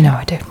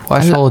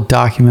 Watch the whole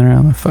documentary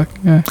on the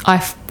fucking guy.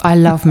 I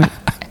love me.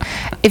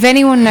 If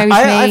anyone knows me,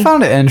 I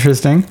found it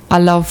interesting. I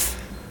love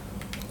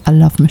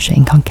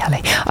Machine Gun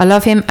Kelly. I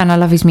love him and I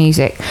love his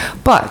music.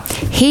 But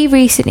he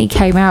recently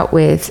came out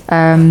with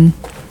a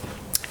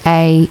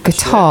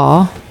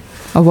guitar.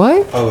 A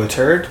what? Oh, a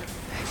turd?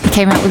 He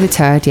came out with a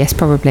turd, yes,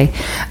 probably.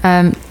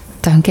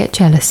 Don't get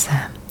jealous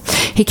there.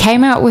 He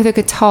came out with a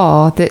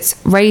guitar that's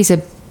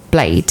razor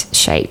blade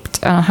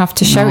shaped, and I'll have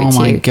to show it to you. Oh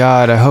my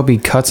god, I hope he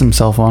cuts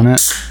himself on it.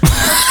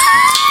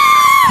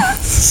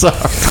 Sorry.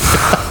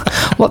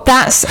 Well,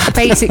 that's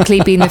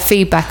basically been the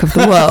feedback of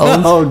the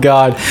world. Oh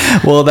god.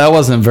 Well, that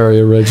wasn't very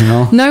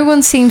original. No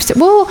one seems to...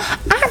 Well,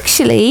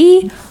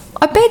 actually,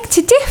 I beg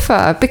to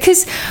differ,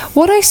 because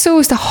what I saw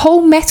was the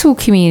whole metal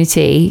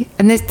community,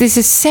 and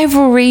there's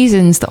several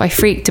reasons that I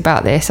freaked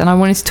about this, and I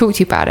wanted to talk to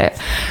you about it.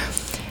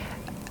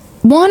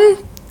 One...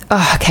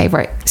 Oh, okay,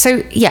 right.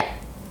 So, yeah.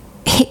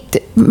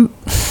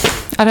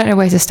 I don't know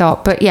where to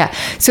start, but yeah.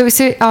 So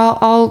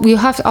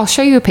I'll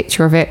show you a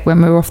picture of it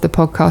when we're off the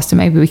podcast, and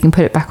maybe we can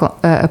put it back on,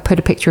 put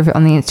a picture of it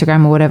on the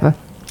Instagram or whatever,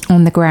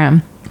 on the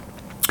gram.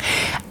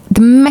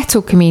 The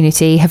metal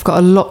community have got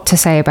a lot to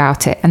say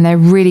about it, and they're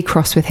really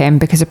cross with him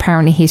because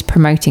apparently he's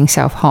promoting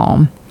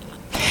self-harm.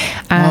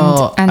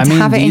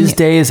 These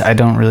days I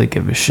don't really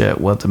give a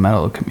shit what the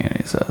metal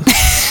community says.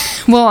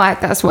 Well,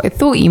 that's what I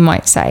thought you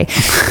might say.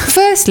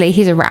 Firstly,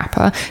 he's a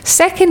rapper.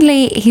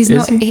 Secondly, he's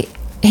not.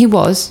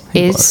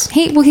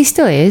 He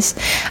still is,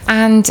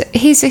 and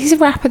he's a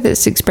rapper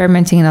that's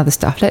experimenting in other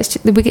stuff. He's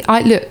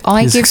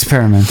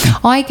experimenting.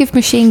 I give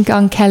Machine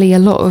Gun Kelly a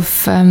lot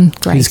of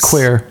grace. He's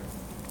queer.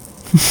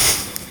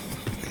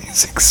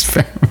 He's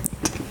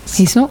experimenting.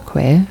 He's not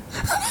queer.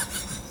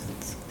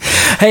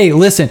 Hey,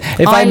 listen.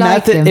 If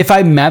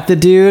I met the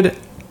dude,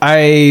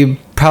 I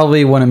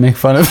probably wouldn't make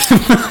fun of him.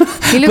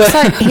 He looks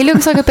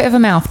like a bit of a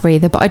mouth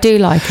breather, but I do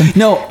like him.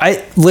 No,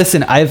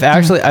 I've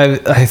actually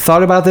I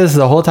thought about this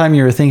the whole time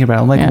you were thinking about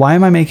it. I'm like, why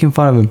am I making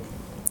fun of him?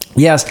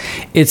 Yes,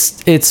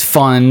 it's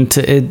fun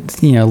to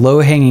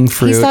low hanging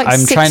fruit. He's like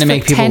I'm trying to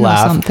make people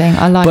laugh. Or something.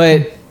 I like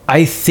him. But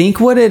I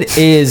think what it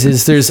is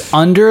there's this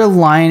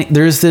underlining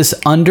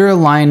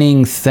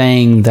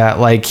thing that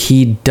like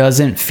he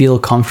doesn't feel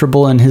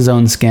comfortable in his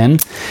own skin.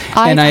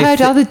 I've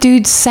heard other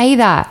dudes say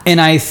that.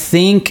 And I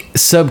think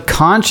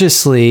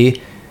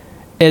subconsciously,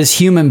 as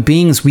human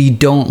beings, we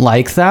don't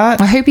like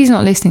that. I hope he's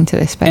not listening to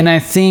this, babe. And I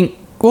think,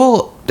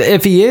 well,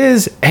 if he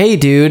is, hey,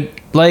 dude,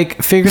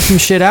 like, figure some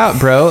shit out,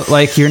 bro.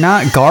 Like, you're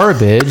not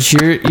garbage.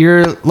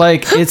 You're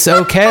like, it's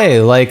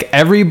okay. Like,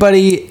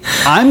 everybody,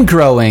 I'm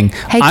growing.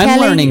 Hey, I'm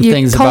Kelly, learning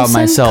things about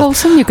myself.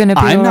 Colson, you're gonna be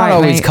I'm not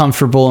always mate.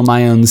 comfortable in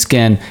my own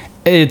skin.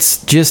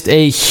 It's just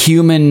a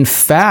human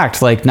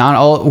fact. Like,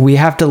 we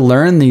have to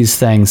learn these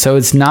things. So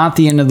it's not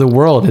the end of the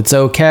world. It's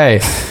okay.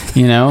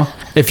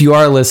 If you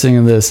are listening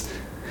to this.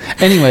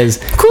 Anyways,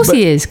 of course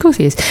he is.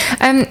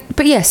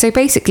 But yeah, so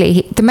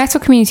basically the metal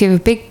community have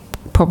a big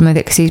problem with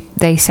it because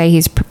they say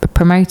he's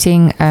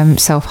promoting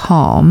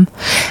self-harm,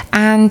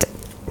 and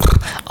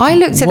I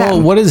looked at that.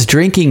 Well, what is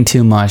drinking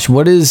too much?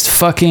 What is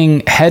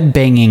fucking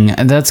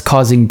headbanging? That's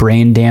causing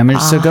brain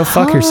damage, so go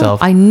fuck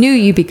yourself. I knew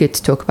you'd be good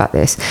to talk about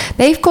this.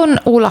 They've gone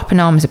all up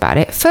in arms about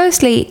it.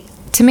 Firstly,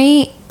 to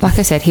me, like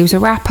I said, he was a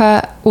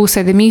rapper.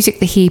 Also, the music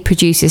that he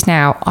produces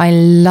now, I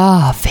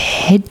love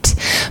it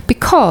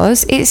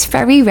because it's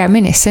very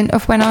reminiscent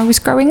of when I was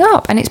growing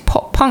up, and it's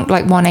pop punk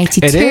like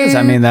 182. It is.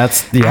 I mean,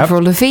 that's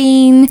Avril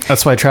Lavigne.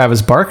 That's why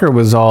Travis Barker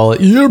was all,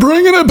 "You're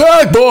bringing it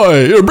back,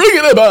 boy. You're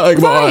bringing it back,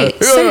 boy. Right.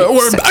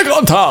 We're back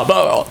on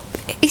top."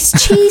 It's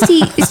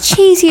cheesy. It's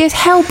cheesy as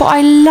hell, but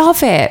I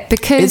love it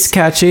because it's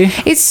catchy.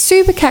 It's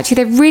super catchy.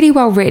 They're really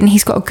well written.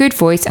 He's got a good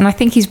voice, and I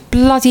think he's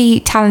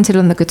bloody talented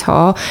on the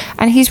guitar,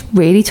 and he's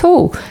really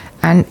tall.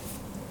 And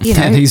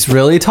and he's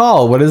really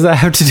tall. What does that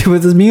have to do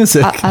with his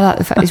music? I like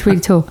the fact he's really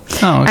tall.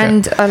 Oh, okay.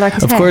 And I like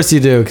his hair. Of course you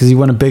do, because you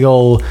want a big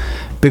old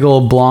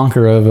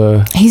blonker of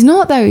a... He's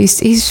not, though.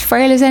 He's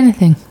frail as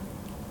anything.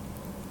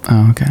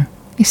 Oh, okay.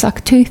 He's like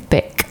a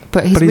toothpick,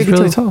 but he's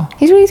really tall.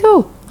 He's really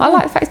tall. I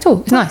like the fact he's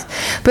tall. It's nice.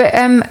 But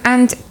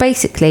and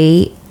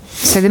basically,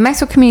 so the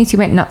metal community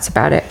went nuts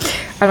about it,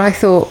 and I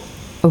thought,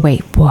 oh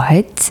wait,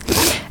 what?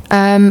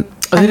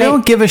 They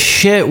don't give a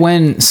shit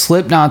when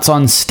Slipknot's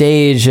on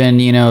stage, and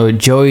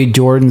Joey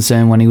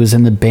Jordison, when he was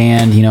in the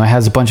band,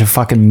 has a bunch of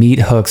fucking meat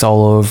hooks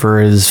all over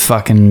his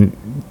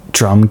fucking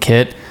drum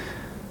kit.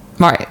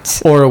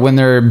 Right. Or when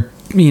they're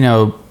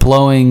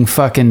blowing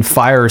fucking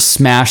fire,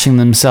 smashing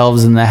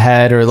themselves in the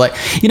head, or like,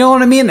 you know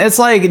what I mean? It's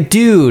like,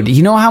 dude,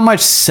 you know how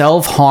much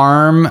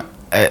self-harm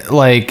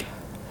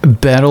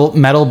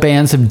metal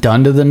bands have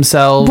done to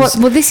themselves.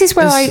 Well, this is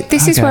where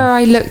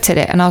I looked at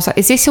it and I was like,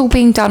 is this all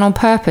being done on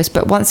purpose?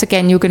 But once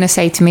again, you're going to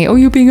say to me, oh,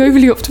 you're being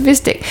overly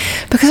optimistic,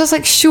 because I was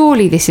like,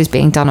 surely this is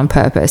being done on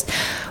purpose.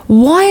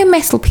 Why are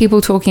metal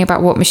people talking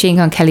about what Machine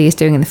Gun Kelly is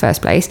doing in the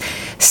first place?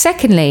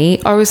 Secondly,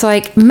 I was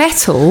like,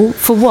 metal,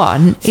 for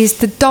one, is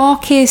the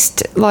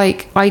darkest,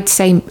 like, I'd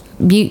say,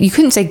 you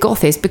couldn't say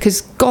goth is,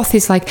 because goth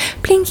is like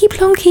plinky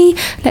plonky,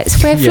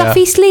 let's wear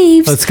fluffy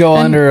sleeves, let's go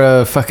under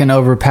a fucking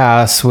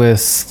overpass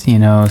with, you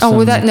know,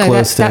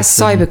 that's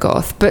cyber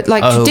goth. But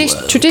like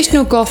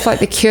traditional goth, like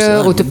The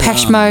Cure or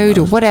Depeche Mode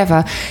or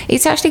whatever,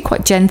 it's actually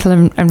quite gentle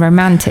and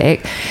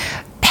romantic.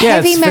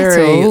 Heavy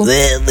metal,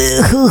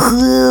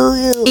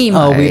 emo.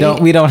 Oh,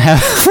 we don't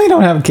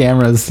have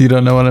cameras. You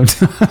don't know what I'm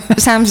doing.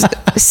 Sam's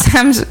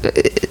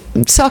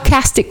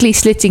sarcastically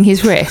slitting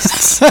his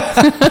wrists,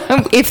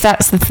 if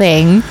that's the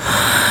thing.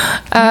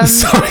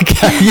 Sorry,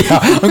 yeah,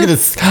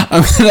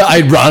 I'm gonna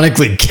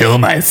ironically kill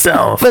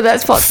myself. But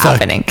that's what's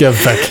happening.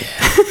 Fuck.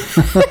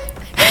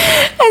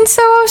 And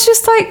so I was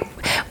just like,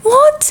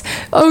 "What?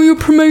 Oh, you're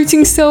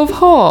promoting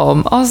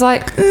self-harm?" I was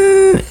like,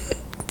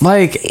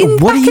 Like,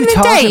 what are you talking? Back in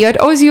the day, you had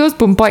Ozzy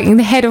Osbourne biting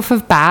the head off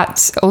of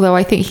bats, although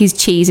I think he's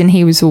cheese and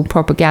he was all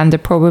propaganda,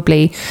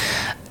 probably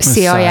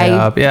CIA.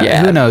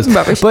 Yeah, who knows?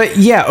 Rubbish. But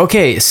yeah,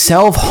 okay,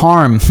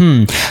 self-harm.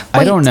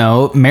 I don't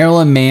know.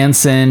 Marilyn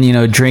Manson, you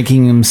know,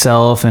 drinking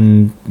himself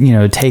and, you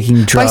know,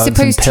 taking drugs. I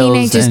suppose and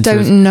pills teenagers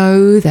don't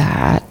know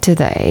that, do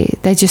they?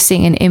 They're just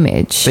seeing an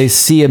image. They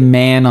see a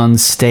man on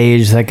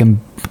stage that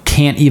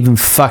can't even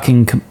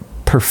fucking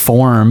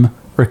perform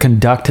or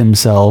conduct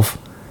himself.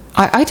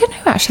 I don't know,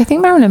 actually. I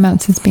think Marilyn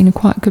Manson's been a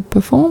quite good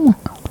performer.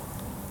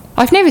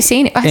 I've never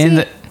seen it. In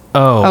the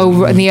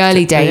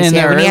early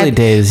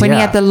days. When he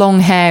had the long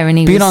hair and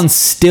he being on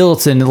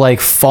stilts and like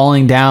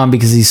falling down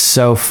because he's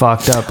so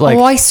fucked up. Like,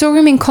 I saw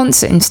him in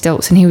concert in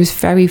stilts and he was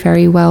very,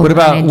 very well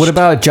managed. What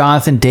about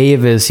Jonathan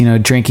Davis, you know,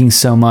 drinking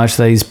so much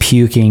that he's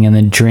puking and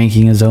then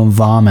drinking his own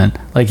vomit?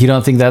 Like, you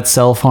don't think that's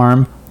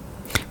self-harm?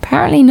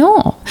 Apparently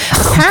not.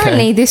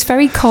 Apparently this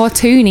very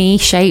cartoony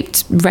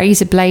shaped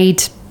razor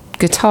blade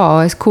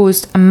guitar has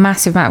caused a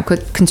massive amount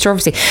of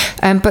controversy,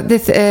 but the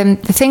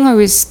thing I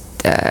was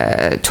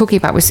talking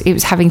about was it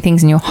was having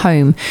things in your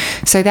home.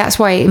 So that's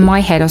why in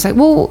my head I was like,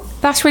 well,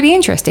 that's really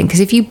interesting,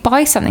 because if you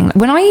buy something,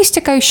 when I used to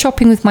go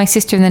shopping with my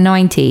sister in the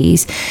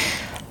 90s,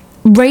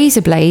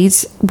 razor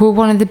blades were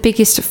one of the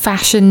biggest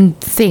fashion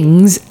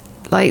things.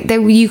 Like,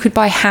 you could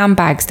buy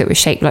handbags that were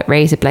shaped like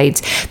razor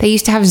blades. They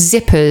used to have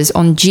zippers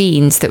on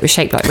jeans that were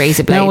shaped like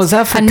razor blades. Now, was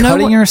that for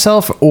cutting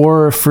yourself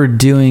or for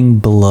doing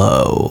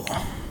blow?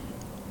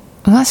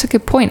 Well, that's a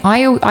good point.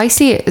 I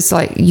see it as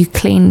like you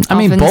clean ovens and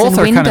windows. Both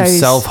are kind of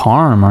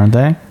self-harm, aren't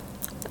they?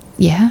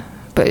 Yeah,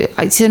 but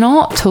it's an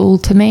art tool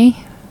to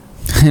me.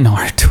 An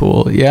art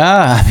tool,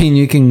 yeah. I mean,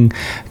 you can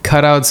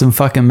cut out some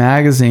fucking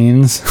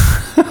magazines.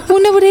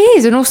 Well, no, it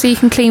is. And also you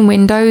can clean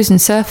windows and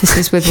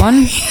surfaces with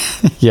one.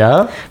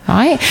 Yeah.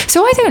 Right?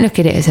 So I don't look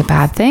at it as a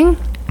bad thing.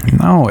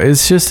 No,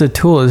 it's just a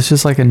tool. It's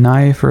just like a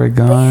knife or a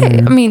gun.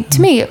 Yeah, I mean, to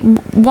me,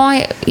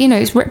 why, you know,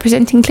 it's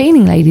representing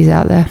cleaning ladies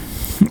out there.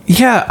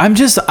 Yeah, I'm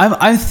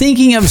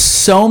thinking of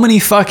so many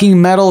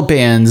fucking metal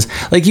bands.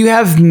 Like, you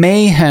have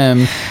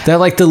Mayhem, that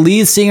like the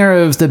lead singer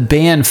of the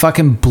band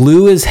fucking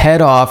blew his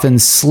head off and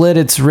slit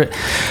its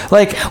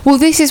like. Well,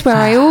 this is where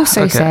I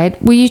also said,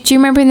 do you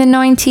remember in the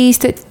 90s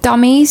that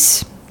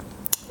dummies,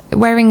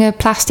 wearing a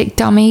plastic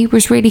dummy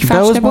was really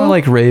fashionable? That was more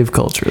like rave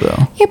culture,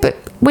 though. Yeah, but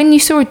when you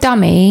saw a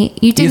dummy,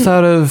 you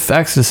thought of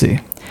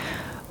ecstasy.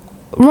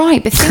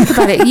 Right, but think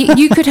about it.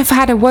 You could have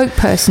had a woke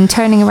person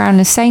turning around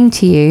and saying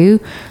to you,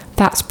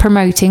 that's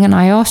promoting, and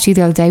I asked you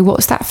the other day,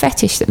 what's that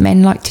fetish that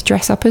men like to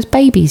dress up as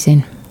babies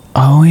in?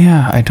 Oh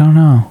yeah, I don't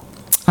know.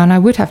 And I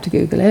would have to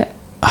Google it.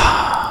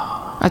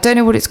 I don't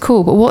know what it's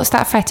called, but what's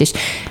that fetish?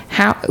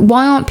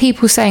 Why aren't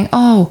people saying,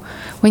 oh,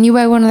 when you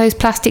wear one of those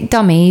plastic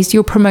dummies,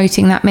 you're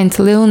promoting that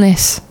mental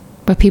illness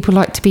where people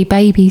like to be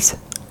babies?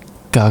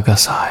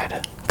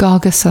 Gaga-side.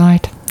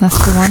 Gaga-side. That's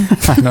the one.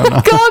 I don't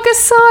know.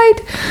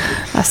 Gaga-side.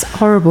 That's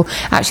horrible.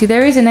 Actually,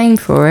 there is a name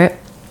for it.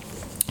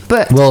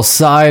 But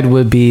side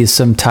would be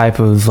some type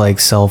of like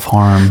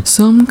self-harm.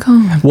 Some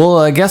kind. Well,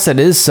 I guess it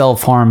is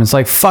self-harm. It's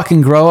like,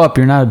 fucking grow up.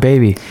 You're not a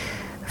baby.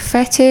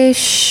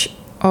 Fetish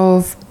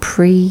of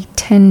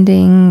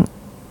pretending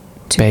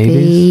to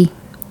be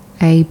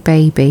a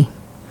baby.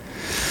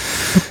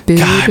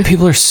 God,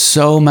 people are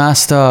so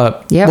messed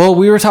up. Yep. Well,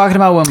 we were talking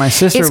about when my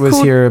sister was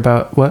here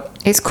about what?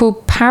 It's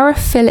called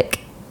paraphilic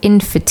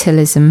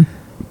infantilism.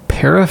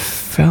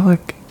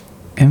 Paraphilic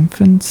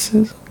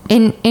infantilism?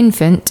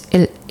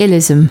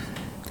 Illism.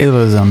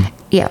 Illism.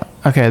 Yeah.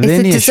 Okay,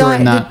 they need to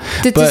shorten that.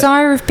 The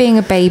desire of being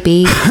a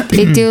baby,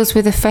 it deals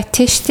with a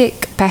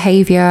fetishistic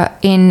behaviour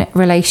in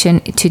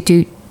relation to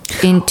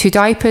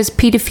diapers,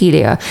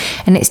 paedophilia,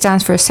 and it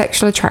stands for a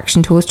sexual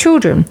attraction towards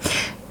children.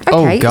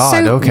 Okay, Oh God.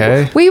 so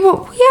Okay. We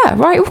were, yeah,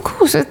 right. Of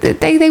course,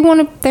 they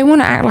want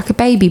to act like a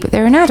baby, but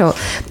they're an adult.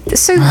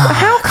 So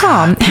how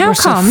come? How We're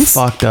so comes?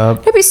 fucked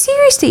up. No, but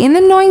seriously, in the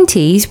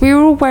 90s, we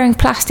were all wearing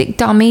plastic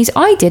dummies.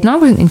 I did, and I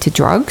wasn't into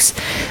drugs.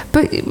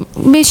 But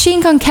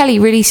Machine Gun Kelly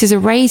releases a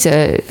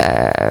razor,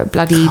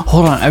 bloody.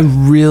 Hold on, I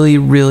really,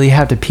 really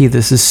have to pee.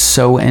 This is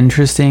so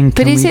interesting.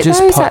 But is it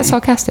though? Is that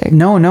sarcastic?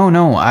 No.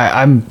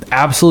 I'm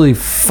absolutely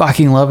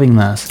fucking loving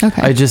this.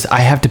 Okay. I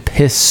have to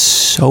piss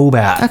so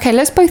bad. Okay,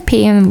 let's both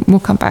pee and we'll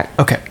come back.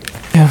 Okay.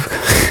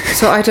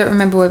 So I don't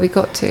remember where we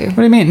got to. What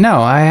do you mean?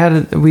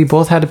 No, we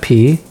both had to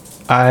pee.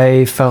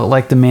 I felt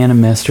like the man of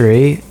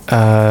mystery,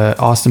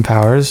 Austin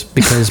Powers,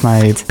 because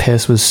my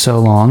piss was so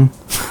long.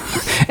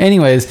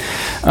 Anyways,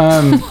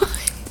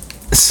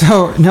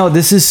 so no,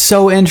 this is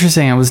so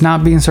interesting. I was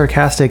not being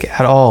sarcastic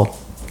at all.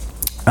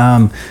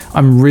 I'm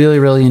really,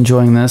 really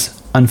enjoying this.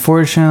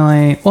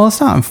 Unfortunately, well, it's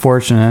not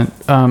unfortunate,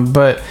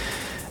 but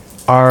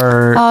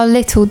our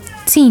little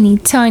teeny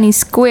tiny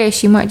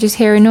squish, you might just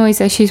hear a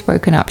noise as she's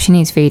woken up. She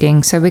needs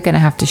feeding, so we're going to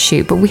have to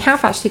shoot. But we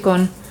have actually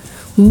gone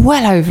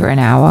well over an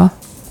hour.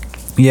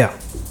 Yeah,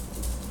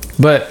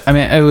 but I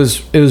mean, it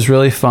was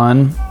really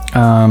fun.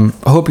 I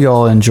hope you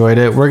all enjoyed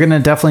it. We're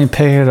gonna definitely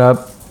pick it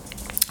up.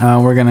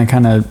 We're gonna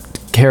kind of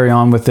carry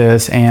on with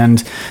this and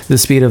the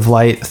speed of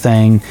light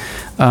thing,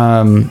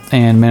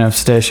 and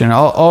manifestation,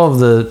 all of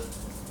the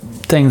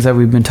things that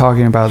we've been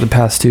talking about the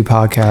past two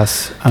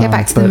podcasts. Get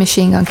back to the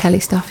Machine Gun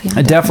Kelly stuff.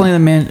 Yeah, definitely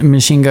the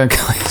Machine Gun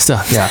Kelly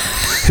stuff. Yeah,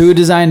 who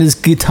designed his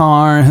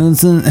guitar? Who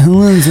lives in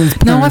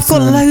person? No, I've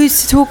got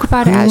loads to talk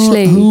about it.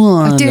 Actually,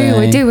 I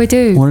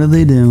do. What are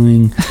they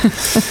doing?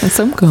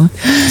 Some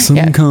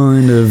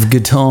kind of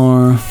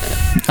guitar.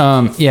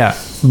 Yeah,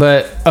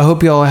 but I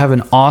hope you all have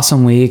an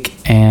awesome week,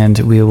 and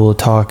we will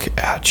talk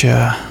at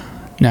you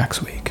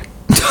next week.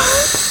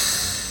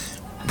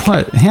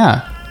 What?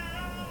 Yeah.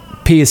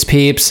 Peace,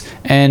 peeps.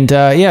 And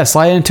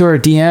slide into our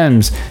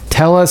DMs.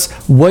 Tell us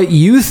what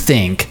you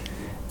think.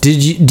 Do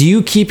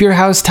you keep your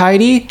house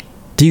tidy?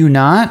 Do you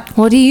not?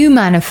 What do you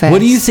manifest? What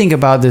do you think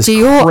about this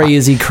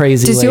crazy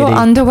Does lady? your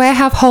underwear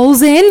have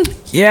holes in?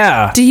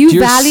 Yeah. Do you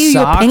value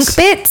your pink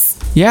bits?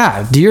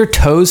 Yeah. Do your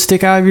toes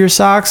stick out of your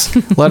socks?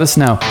 Let us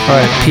know. All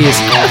right. Peace.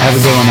 Have a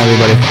good one,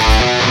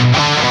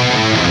 everybody.